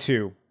 scry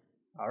 2.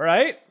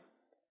 Alright.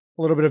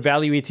 A little bit of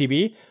value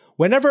ETB.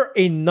 Whenever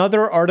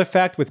another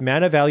artifact with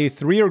mana value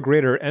 3 or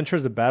greater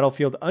enters the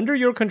battlefield under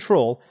your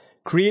control,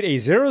 create a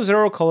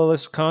 0/0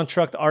 colorless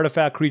construct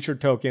artifact creature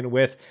token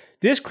with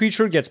this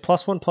creature gets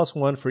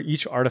 +1/+1 for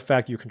each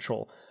artifact you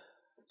control.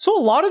 So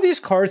a lot of these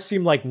cards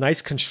seem like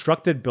nice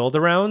constructed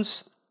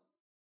build-arounds.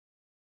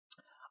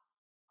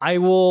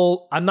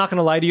 I'm not going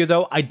to lie to you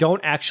though. I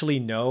don't actually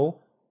know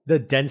the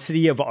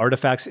density of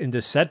artifacts in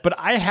this set, but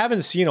I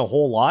haven't seen a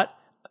whole lot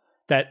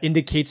that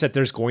indicates that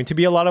there's going to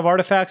be a lot of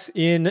artifacts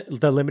in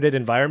the limited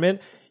environment.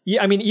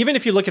 I mean, even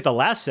if you look at the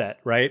last set,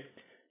 right?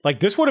 Like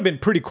this would have been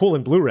pretty cool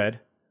in blue-red,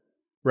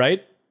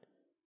 right?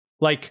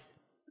 Like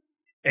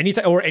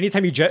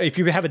anytime if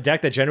you have a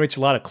deck that generates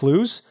a lot of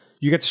clues,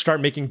 you get to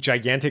start making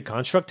gigantic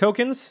construct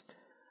tokens.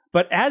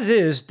 But as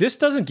is, this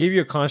doesn't give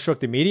you a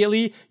construct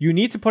immediately. You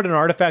need to put an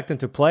artifact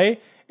into play.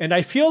 And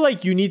I feel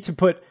like you need to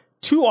put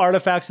 2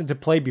 artifacts into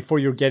play before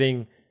you're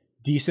getting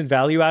decent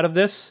value out of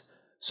this.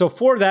 So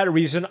for that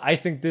reason, I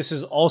think this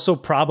is also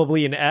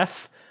probably an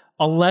F,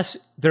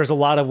 unless there's a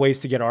lot of ways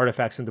to get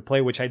artifacts into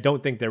play, which I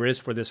don't think there is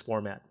for this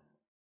format.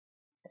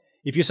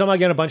 If you somehow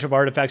get a bunch of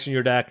artifacts in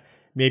your deck,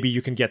 maybe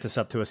you can get this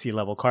up to a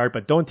C-level card,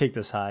 but don't take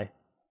this high.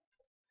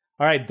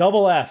 All right,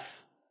 double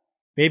F.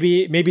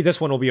 Maybe this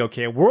one will be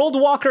okay.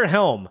 Worldwalker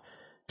Helm.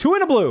 2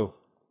 and a blue.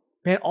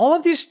 Man, all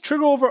of these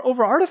trigger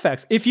over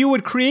artifacts. If you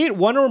would create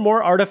 1 or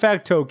more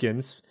artifact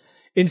tokens,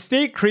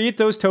 instead create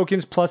those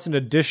tokens plus an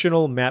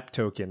additional map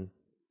token.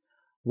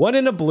 1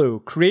 in a blue.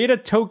 Create a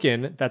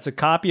token that's a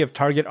copy of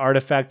target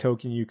artifact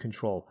token you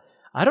control.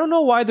 I don't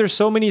know why there's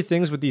so many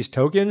things with these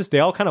tokens. They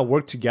all kind of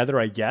work together,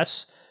 I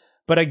guess.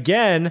 But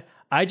again,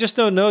 I just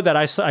don't know that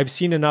I've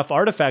seen enough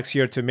artifacts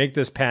here to make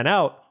this pan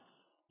out.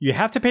 You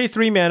have to pay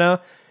 3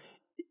 mana.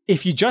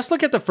 If you just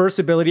look at the first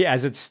ability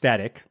as it's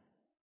static,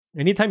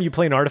 anytime you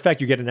play an artifact,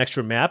 you get an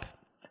extra map.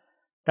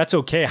 That's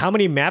okay. How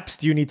many maps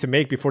do you need to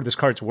make before this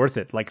card's worth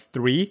it? Like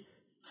 3?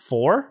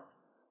 4?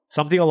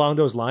 Something along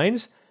those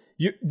lines?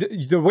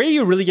 The way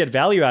you really get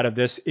value out of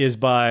this is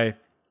by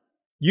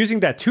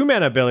using that 2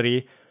 mana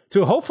ability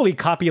to hopefully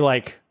copy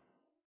like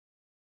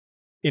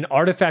an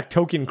artifact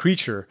token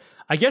creature.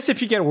 I guess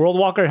if you get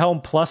Worldwalker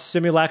Helm plus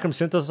Simulacrum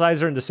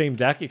Synthesizer in the same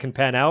deck, it can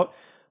pan out.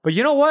 But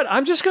you know what?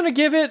 I'm just going to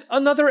give it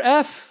another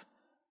F.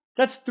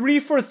 That's 3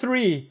 for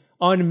 3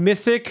 on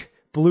Mythic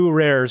Blue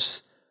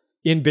Rares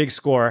in Big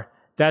Score.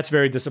 That's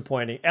very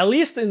disappointing. At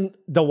least in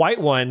the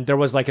white one, there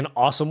was like an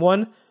awesome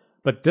one.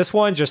 But this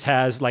one just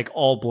has like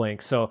all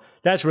blank. So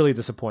that's really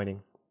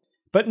disappointing.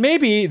 But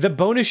maybe the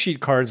bonus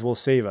sheet cards will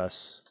save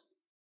us.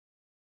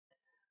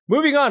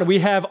 Moving on, we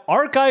have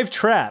Archive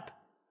Trap.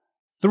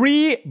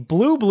 3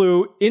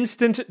 blue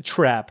instant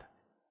trap.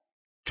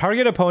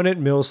 Target opponent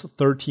mills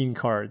 13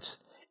 cards.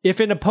 If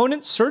an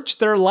opponent searched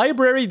their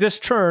library this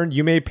turn,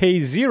 you may pay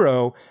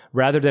 0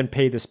 rather than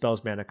pay the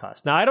spell's mana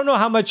cost. Now, I don't know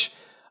how much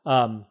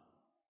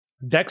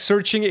deck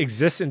searching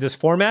exists in this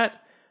format,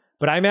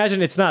 but I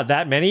imagine it's not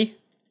that many.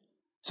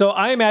 So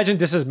I imagine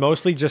this is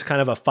mostly just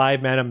kind of a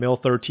 5 mana mill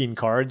 13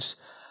 cards.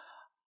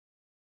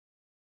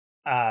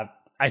 I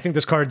think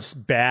this card's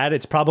bad.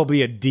 It's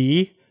probably a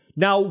D.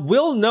 Now,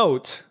 we'll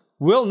note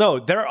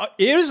there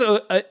is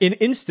an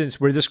instance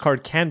where this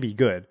card can be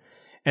good,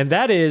 and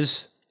that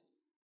is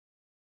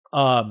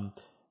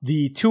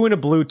the 2 in a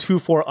blue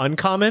 2/4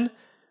 uncommon.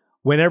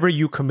 Whenever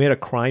you commit a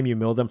crime, you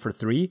mill them for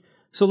 3.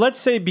 So let's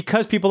say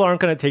because people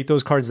aren't going to take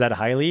those cards that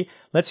highly,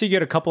 let's say you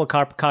get a couple of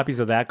copies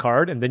of that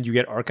card, and then you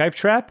get Archive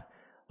Trap.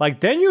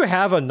 Like then you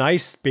have a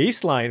nice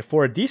baseline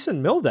for a decent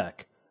mill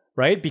deck,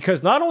 right?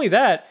 Because not only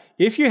that,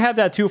 if you have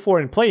that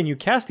 2/4 in play and you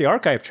cast the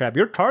Archive Trap,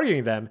 you're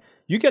targeting them.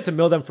 You get to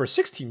mill them for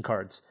 16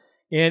 cards.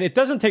 And it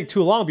doesn't take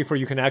too long before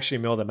you can actually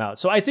mill them out.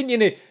 So I think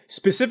in it,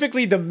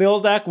 specifically the mill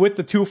deck with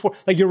the 2/4,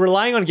 like you're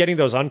relying on getting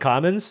those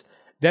uncommons,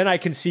 then I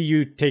can see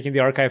you taking the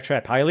Archive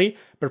Trap highly.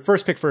 But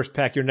first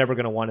pack, you're never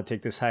going to want to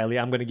take this highly.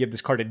 I'm going to give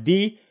this card a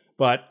D,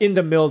 but in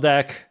the mill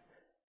deck,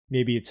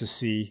 maybe it's a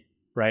C,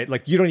 right?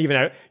 Like you don't even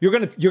have, you're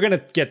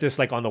gonna get this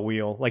like on the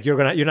wheel. Like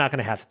you're not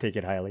gonna have to take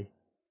it highly.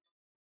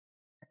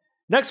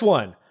 Next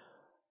one.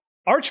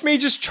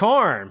 Archmage's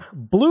Charm.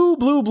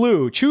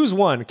 Blue. Choose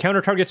 1.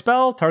 Counter target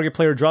spell. Target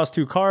player draws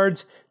 2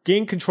 cards.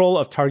 Gain control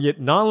of target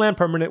non-land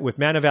permanent with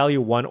mana value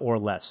 1 or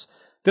less.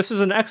 This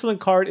is an excellent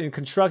card in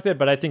Constructed,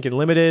 but I think in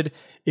Limited,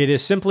 it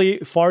is simply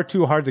far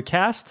too hard to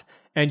cast,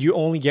 and you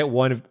only get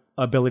 1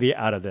 ability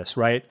out of this,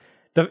 right?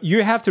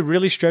 You have to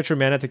really stretch your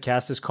mana to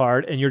cast this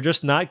card, and you're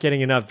just not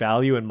getting enough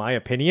value, in my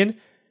opinion,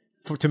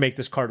 to make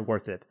this card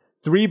worth it.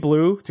 3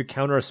 blue to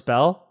counter a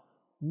spell?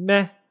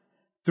 Meh.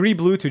 3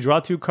 blue to draw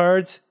 2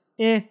 cards?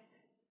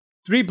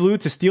 3 blue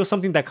to steal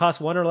something that costs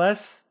 1 or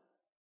less?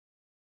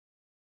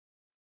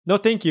 No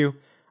thank you.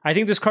 I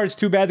think this card's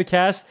too bad to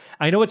cast.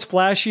 I know it's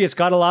flashy, it's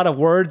got a lot of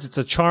words, it's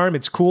a charm,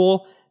 it's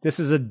cool. This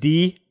is a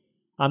D.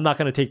 I'm not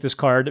going to take this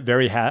card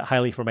very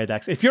highly for my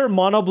decks. If you're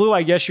mono blue,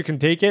 I guess you can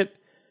take it.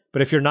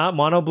 But if you're not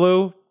mono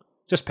blue,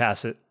 just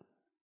pass it.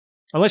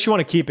 Unless you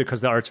want to keep it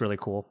because the art's really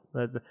cool.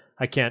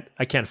 I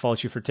can't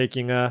fault you for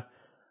taking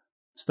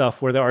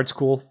stuff where the art's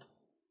cool.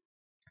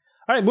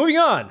 All right, moving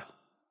on.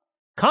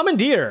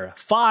 Commandeer,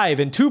 5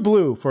 and 2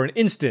 blue for an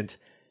instant.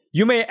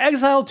 You may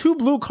exile 2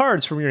 blue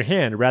cards from your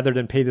hand rather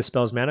than pay the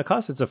spell's mana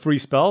cost. It's a free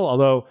spell,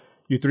 although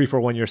you 3 for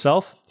 1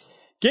 yourself.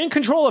 Gain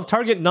control of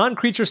target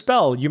non-creature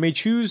spell. You may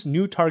choose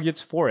new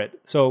targets for it.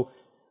 So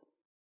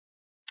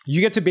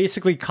you get to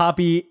basically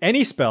copy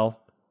any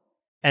spell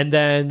and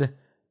then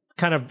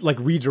kind of like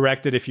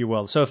redirected, if you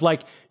will. So if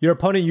like your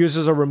opponent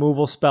uses a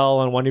removal spell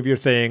on one of your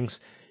things,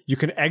 you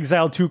can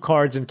exile 2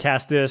 cards and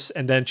cast this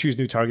and then choose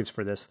new targets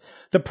for this.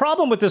 The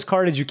problem with this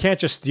card is you can't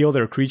just steal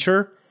their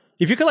creature.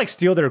 If you could like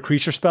steal their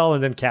creature spell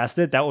and then cast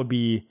it, that would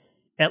be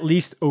at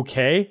least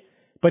okay.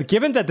 But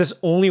given that this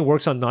only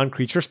works on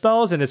non-creature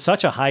spells and it's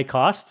such a high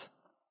cost,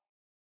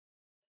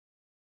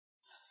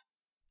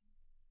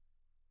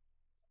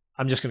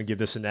 I'm just going to give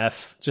this an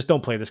F. Just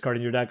don't play this card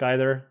in your deck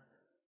either.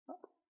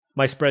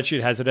 My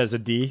spreadsheet has it as a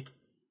D.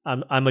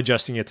 I'm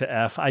adjusting it to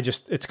F.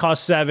 It's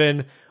cost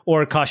 7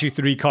 or it costs you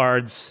 3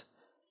 cards.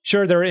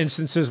 Sure, there are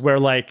instances where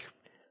like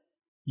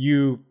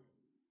you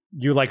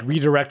like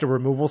redirect a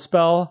removal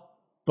spell,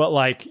 but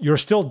like you're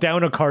still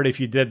down a card if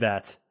you did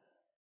that.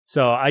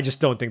 So I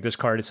just don't think this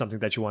card is something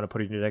that you want to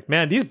put in your deck.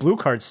 Man, these blue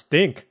cards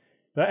stink.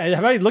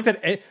 Have I looked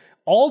at it?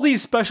 All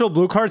these special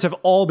blue cards have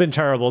all been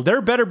terrible.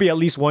 There better be at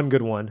least one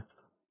good one.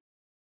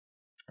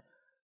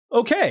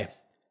 Okay,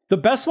 the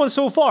best one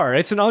so far.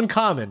 It's an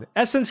uncommon.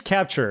 Essence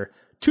Capture.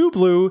 2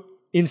 blue,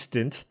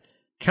 instant.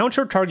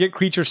 Counter target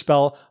creature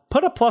spell.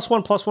 Put a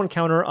 +1/+1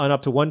 counter on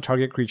up to 1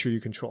 target creature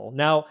you control.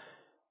 Now,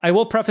 I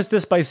will preface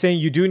this by saying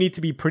you do need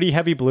to be pretty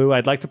heavy blue.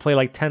 I'd like to play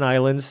like 10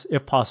 islands,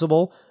 if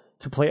possible,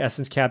 to play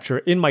Essence Capture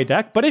in my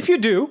deck. But if you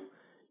do,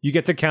 you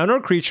get to counter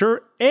a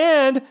creature.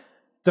 And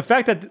the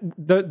fact that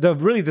the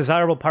really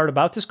desirable part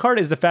about this card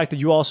is the fact that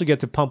you also get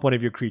to pump one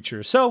of your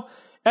creatures. So,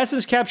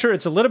 Essence Capture,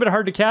 it's a little bit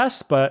hard to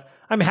cast, but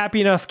I'm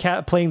happy enough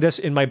playing this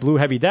in my blue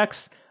heavy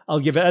decks. I'll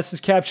give it Essence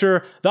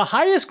Capture the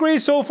highest grade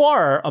so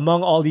far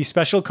among all these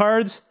special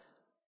cards,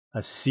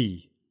 a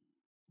C.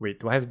 Wait,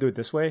 do I have to do it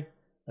this way?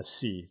 A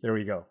C. There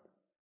we go.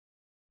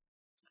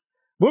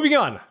 Moving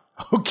on.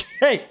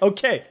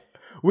 Okay.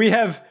 We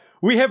have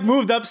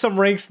moved up some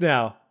ranks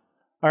now.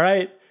 All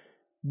right.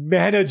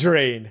 Mana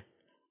Drain.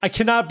 I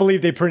cannot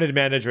believe they printed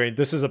Mana Drain.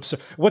 This is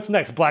absurd. What's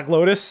next? Black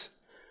Lotus?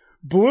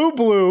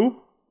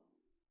 Blue.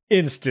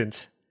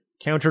 Instant.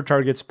 Counter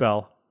target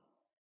spell.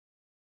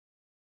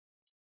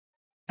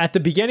 At the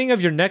beginning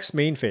of your next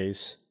main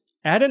phase,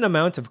 add an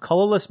amount of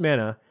colorless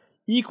mana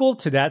equal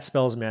to that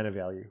spell's mana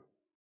value.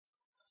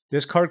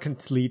 This card can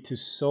lead to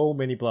so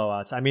many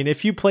blowouts. I mean,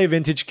 if you play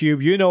Vintage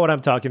Cube, you know what I'm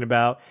talking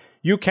about.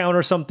 You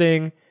counter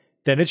something,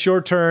 then it's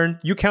your turn.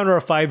 You counter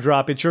a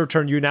 5-drop, it's your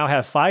turn. You now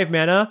have 5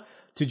 mana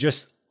to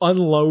just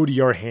unload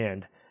your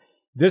hand.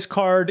 This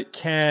card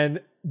can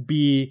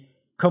be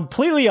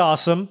completely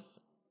awesome.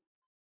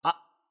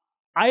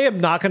 I am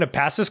not going to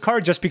pass this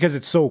card just because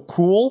it's so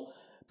cool,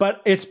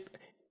 but it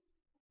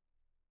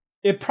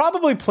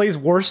probably plays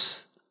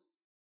worse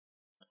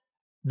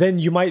than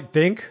you might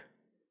think.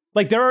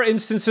 Like, there are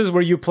instances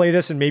where you play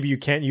this and maybe you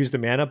can't use the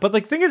mana, but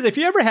like, thing is, if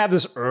you ever have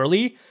this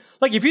early,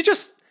 like if you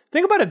just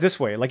think about it this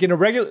way, like in a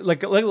regular,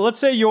 like let's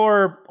say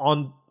you're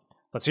on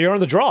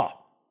the draw,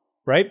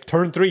 right?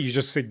 Turn 3, you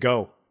just say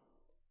go,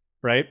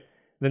 right?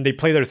 Then they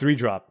play their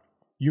 3-drop.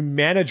 You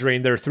mana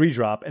drain their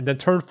 3-drop, and then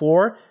turn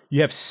 4,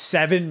 you have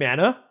 7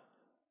 mana.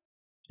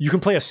 You can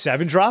play a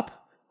 7-drop.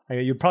 I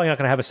mean, you're probably not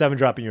going to have a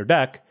 7-drop in your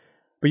deck,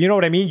 but you know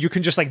what I mean? You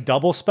can just like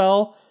double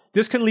spell.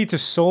 This can lead to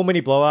so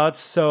many blowouts.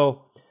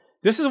 So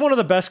this is one of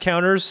the best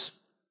counters.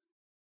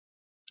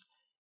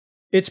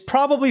 It's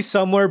probably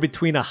somewhere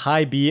between a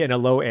high B and a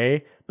low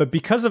A, but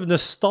because of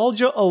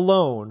nostalgia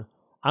alone,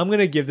 I'm going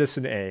to give this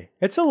an A.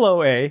 It's a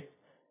low A.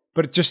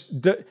 But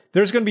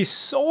there's going to be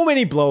so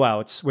many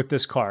blowouts with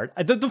this card.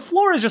 The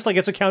floor is just like,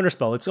 it's a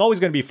counterspell. It's always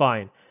going to be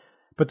fine.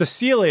 But the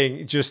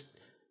ceiling, just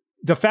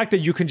the fact that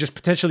you can just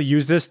potentially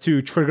use this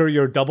to trigger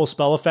your double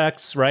spell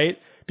effects, right?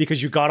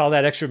 Because you got all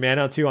that extra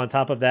mana too on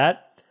top of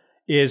that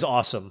is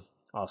awesome.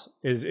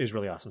 Is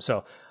really awesome.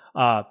 So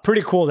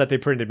pretty cool that they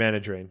printed Mana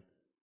Drain.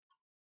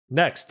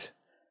 Next,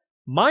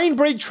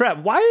 Mindbreak Trap.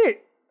 Why?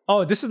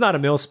 Oh, this is not a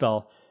mill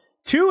spell.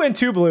 2 and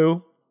 2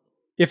 blue.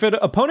 If an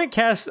opponent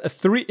casts a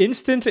 3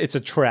 instant, it's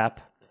a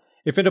trap.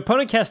 If an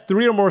opponent casts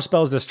 3 or more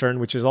spells this turn,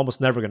 which is almost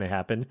never going to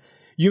happen,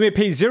 you may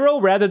pay 0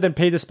 rather than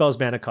pay the spell's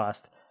mana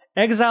cost.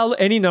 Exile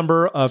any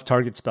number of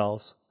target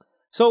spells.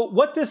 So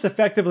what this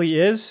effectively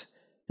is,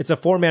 it's a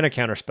 4 mana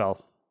counter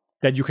spell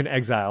that you can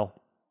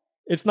exile.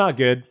 It's not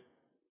good.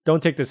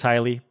 Don't take this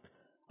highly.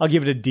 I'll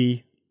give it a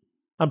D.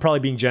 I'm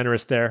probably being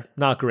generous there.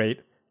 Not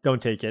great.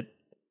 Don't take it.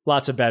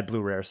 Lots of bad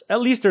blue rares.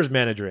 At least there's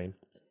Mana Drain.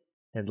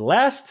 And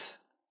last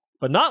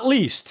but not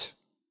least,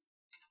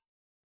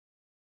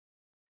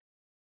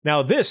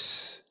 now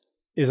this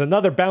is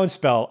another bounce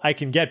spell I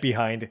can get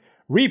behind.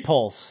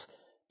 Repulse.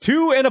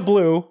 2 and a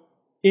blue,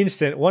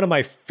 instant. One of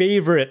my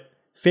favorite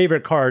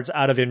cards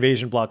out of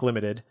Invasion Block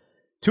Limited.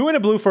 2 and a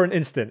blue for an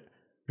instant.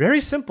 Very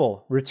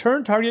simple.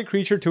 Return target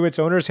creature to its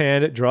owner's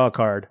hand, draw a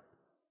card.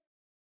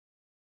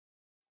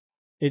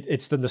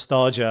 It's the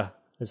nostalgia.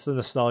 It's the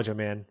nostalgia,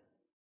 man.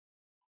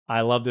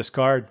 I love this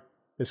card.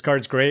 This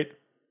card's great.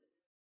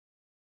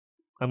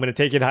 I'm going to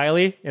take it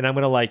highly, and I'm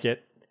going to like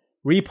it.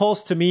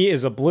 Repulse to me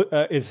is a blue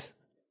is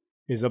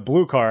a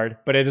blue card,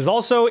 but it is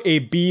also a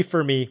B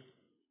for me.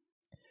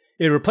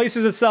 It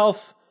replaces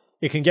itself.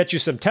 It can get you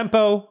some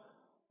tempo.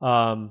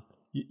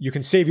 You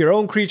can save your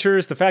own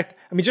creatures.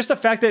 Just the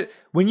fact that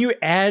when you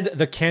add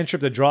the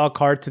cantrip to draw a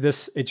card to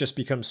this, it just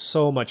becomes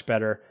so much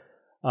better.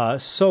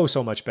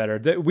 So much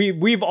better.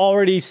 We've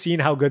already seen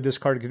how good this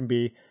card can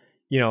be.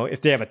 You know,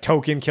 if they have a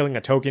token, killing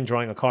a token,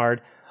 drawing a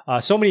card.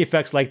 So many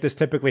effects like this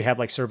typically have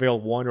like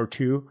Surveil 1 or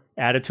 2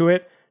 added to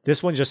it.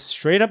 This one just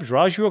straight up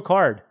draws you a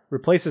card,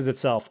 replaces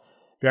itself.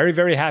 Very,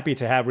 very happy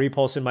to have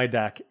Repulse in my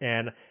deck.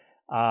 And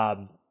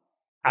I'm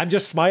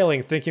just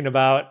smiling thinking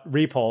about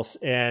Repulse.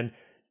 And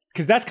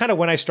because that's kind of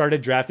when I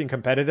started drafting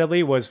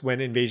competitively, was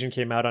when Invasion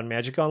came out on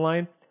Magic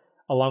Online,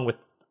 along with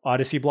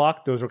Odyssey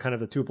block. Those were kind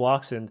of the 2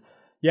 blocks. And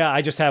yeah,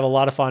 I just have a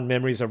lot of fond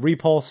memories of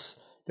Repulse.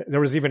 There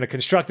was even a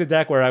constructed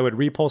deck where I would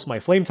Repulse my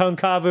Flametongue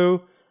Kavu.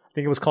 I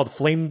think it was called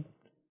Flame...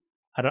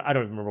 I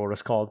don't remember what it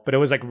was called, but it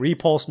was like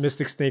Repulse,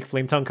 Mystic Snake,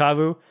 Flametongue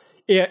Kavu.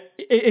 Yeah,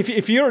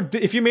 if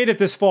you made it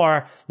this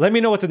far, let me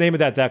know what the name of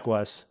that deck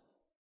was.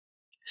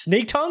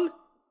 Snake Tongue?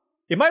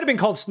 It might have been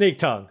called Snake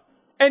Tongue.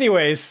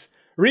 Anyways,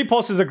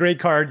 Repulse is a great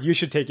card. You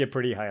should take it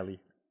pretty highly.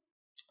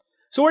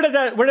 So where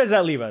does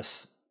that leave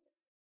us?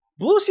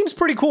 Blue seems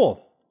pretty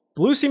cool.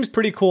 Blue seems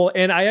pretty cool,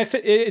 and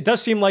it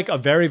does seem like a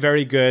very,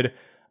 very good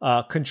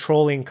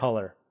controlling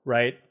color,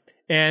 right?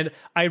 And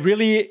I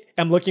really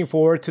am looking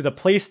forward to the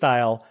play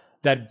style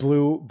that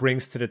blue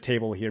brings to the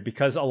table here,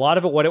 because a lot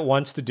of it, what it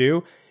wants to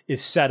do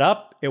is set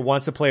up. It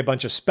wants to play a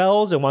bunch of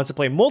spells. It wants to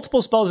play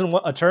multiple spells in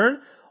a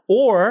turn,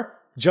 or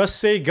just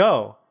say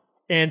go.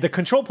 And the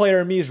control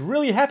player in me is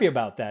really happy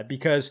about that,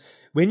 because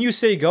when you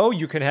say go,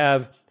 you can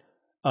have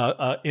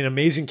an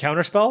amazing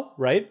counterspell,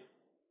 right?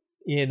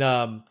 In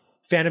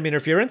Phantom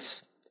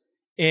Interference.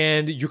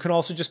 And you can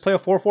also just play a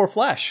 4/4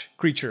 flash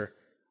creature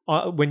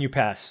when you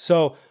pass.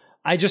 So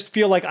I just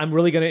feel like I'm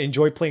really going to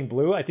enjoy playing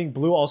blue. I think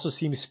blue also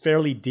seems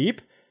fairly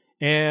deep,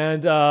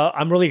 and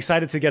I'm really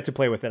excited to get to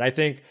play with it. I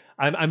think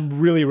I'm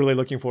really, really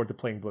looking forward to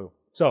playing blue.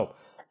 So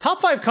top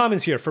 5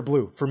 commons here for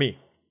blue, for me.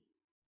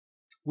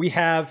 We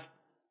have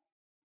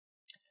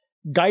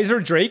Geyser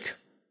Drake.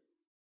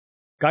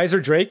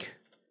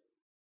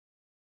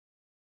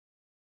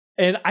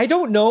 And I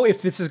don't know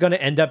if this is going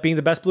to end up being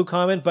the best blue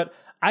common, but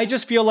I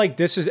just feel like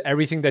this is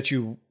everything that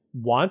you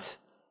want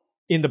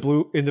in the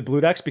blue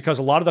decks, because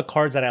a lot of the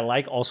cards that I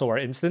like also are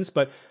instants.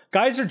 But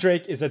Geyser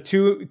Drake is a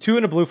 2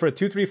 and a blue for a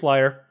 2/3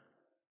 flyer.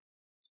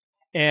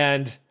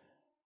 And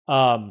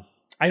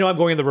I know I'm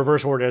going in the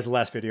reverse order as the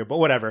last video, but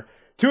whatever.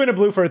 2 and a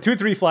blue for a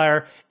 2/3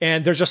 flyer.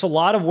 And there's just a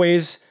lot of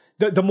ways.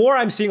 The more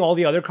I'm seeing all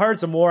the other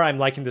cards, the more I'm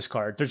liking this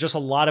card. There's just a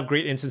lot of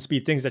great instant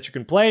speed things that you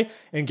can play,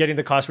 and getting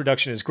the cost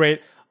reduction is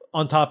great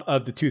on top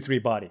of the 2/3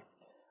 body.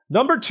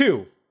 Number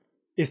 2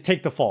 is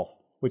Take the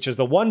Fall, which is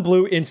the 1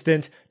 blue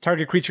instant.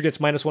 Target creature gets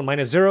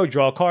 -1/-0,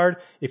 draw a card.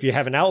 If you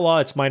have an outlaw,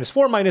 it's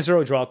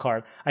 -4/-0, draw a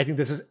card. I think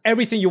this is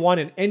everything you want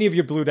in any of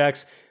your blue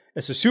decks.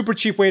 It's a super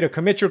cheap way to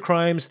commit your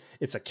crimes.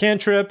 It's a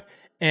cantrip,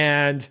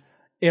 and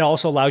it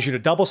also allows you to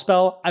double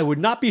spell. I would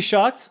not be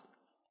shocked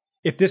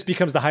if this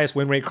becomes the highest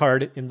win rate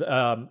card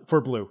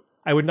for blue.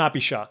 I would not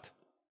be shocked.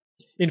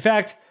 In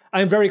fact,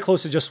 I'm very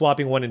close to just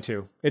swapping 1 and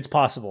 2. It's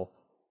possible,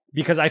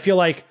 because I feel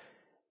like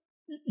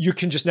you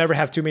can just never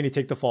have too many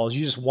Take the Falls.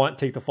 You just want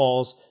Take the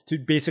Falls to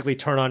basically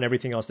turn on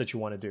everything else that you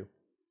want to do.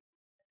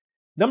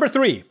 Number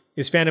 3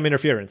 is Phantom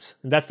Interference,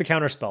 and that's the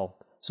counter spell.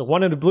 So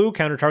 1 in the blue,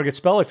 counter target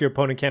spell if your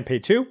opponent can't pay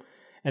 2.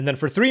 And then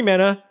for 3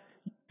 mana,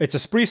 it's a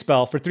spree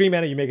spell. For 3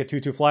 mana, you make a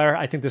 2/2 flyer.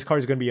 I think this card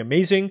is going to be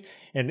amazing.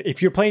 And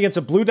if you're playing against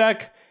a blue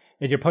deck,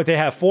 and they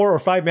have 4 or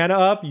 5 mana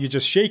up, you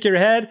just shake your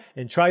head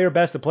and try your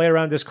best to play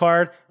around this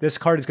card. This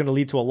card is going to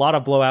lead to a lot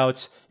of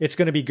blowouts. It's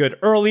going to be good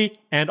early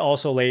and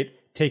also late.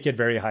 Take it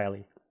very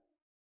highly.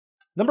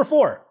 Number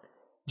 4,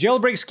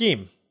 Jailbreak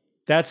Scheme.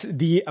 That's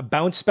the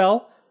bounce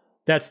spell.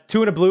 That's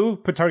 2 and a blue.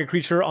 Put target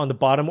creature on the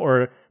bottom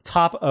or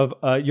top of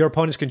your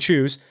opponents can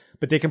choose,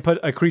 but they can put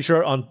a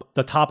creature on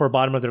the top or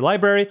bottom of their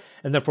library.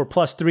 And then for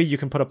 +3, you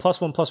can put a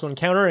 +1/+1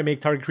 counter and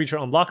make target creature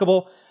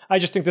unblockable. I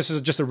just think this is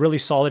just a really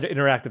solid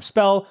interactive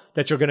spell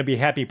that you're going to be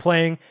happy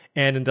playing.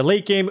 And in the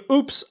late game,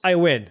 oops, I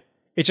win.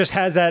 It just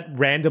has that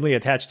randomly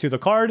attached to the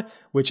card,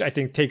 which I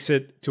think takes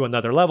it to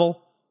another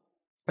level.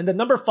 And then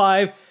number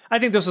 5, I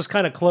think this is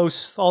kind of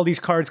close. All these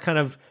cards kind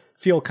of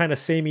feel kind of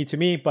samey to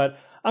me, but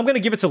I'm going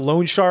to give it to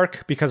Loan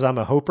Shark because I'm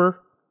a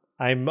hoper.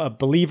 I'm a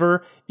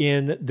believer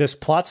in this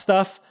plot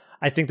stuff.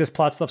 I think this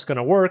plot stuff's going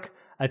to work.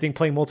 I think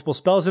playing multiple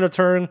spells in a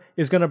turn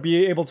is going to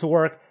be able to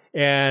work.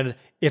 And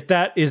if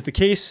that is the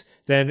case,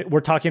 then we're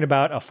talking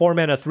about a 4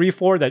 mana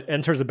 3/4 that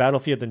enters the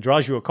battlefield and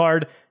draws you a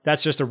card.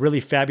 That's just a really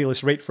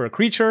fabulous rate for a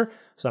creature.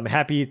 So I'm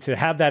happy to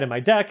have that in my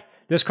deck.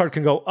 This card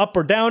can go up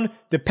or down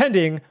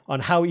depending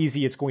on how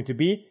easy it's going to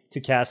be to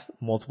cast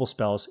multiple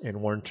spells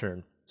in one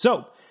turn.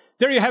 So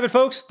there you have it,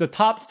 folks. The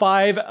top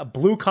 5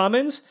 blue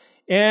commons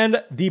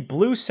and the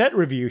blue set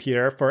review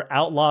here for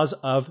Outlaws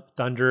of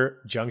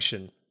Thunder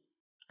Junction.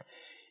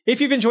 If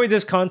you've enjoyed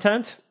this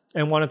content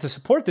and wanted to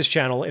support this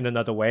channel in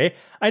another way,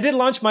 I did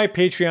launch my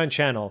Patreon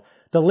channel.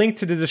 The link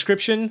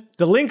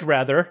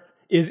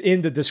is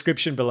in the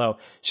description below.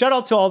 Shout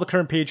out to all the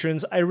current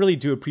patrons. I really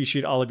do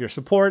appreciate all of your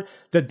support.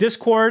 The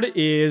Discord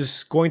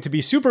is going to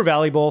be super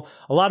valuable.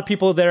 A lot of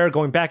people there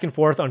going back and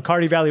forth on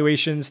card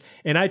evaluations,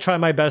 and I try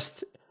my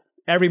best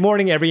every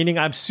morning, every evening.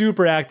 I'm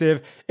super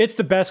active. It's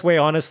the best way,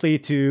 honestly,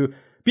 to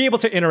be able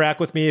to interact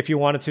with me. If you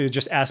wanted to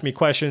just ask me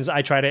questions,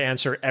 I try to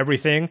answer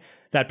everything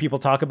that people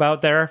talk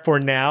about there for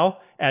now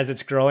as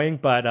it's growing.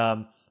 But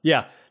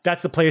yeah,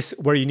 that's the place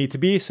where you need to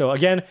be. So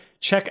again,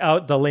 check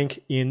out the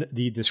link in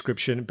the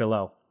description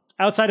below.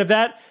 Outside of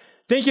that,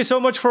 thank you so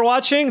much for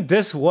watching.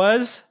 This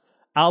was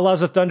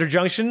Outlaws of Thunder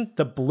Junction,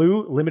 the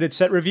blue limited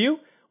set review.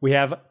 We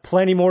have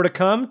plenty more to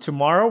come.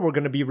 Tomorrow, we're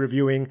going to be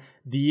reviewing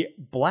the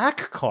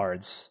black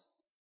cards.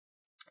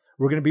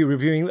 We're going to be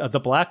reviewing the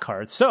black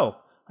cards. So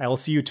I will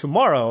see you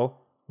tomorrow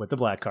with the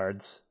black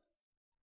cards.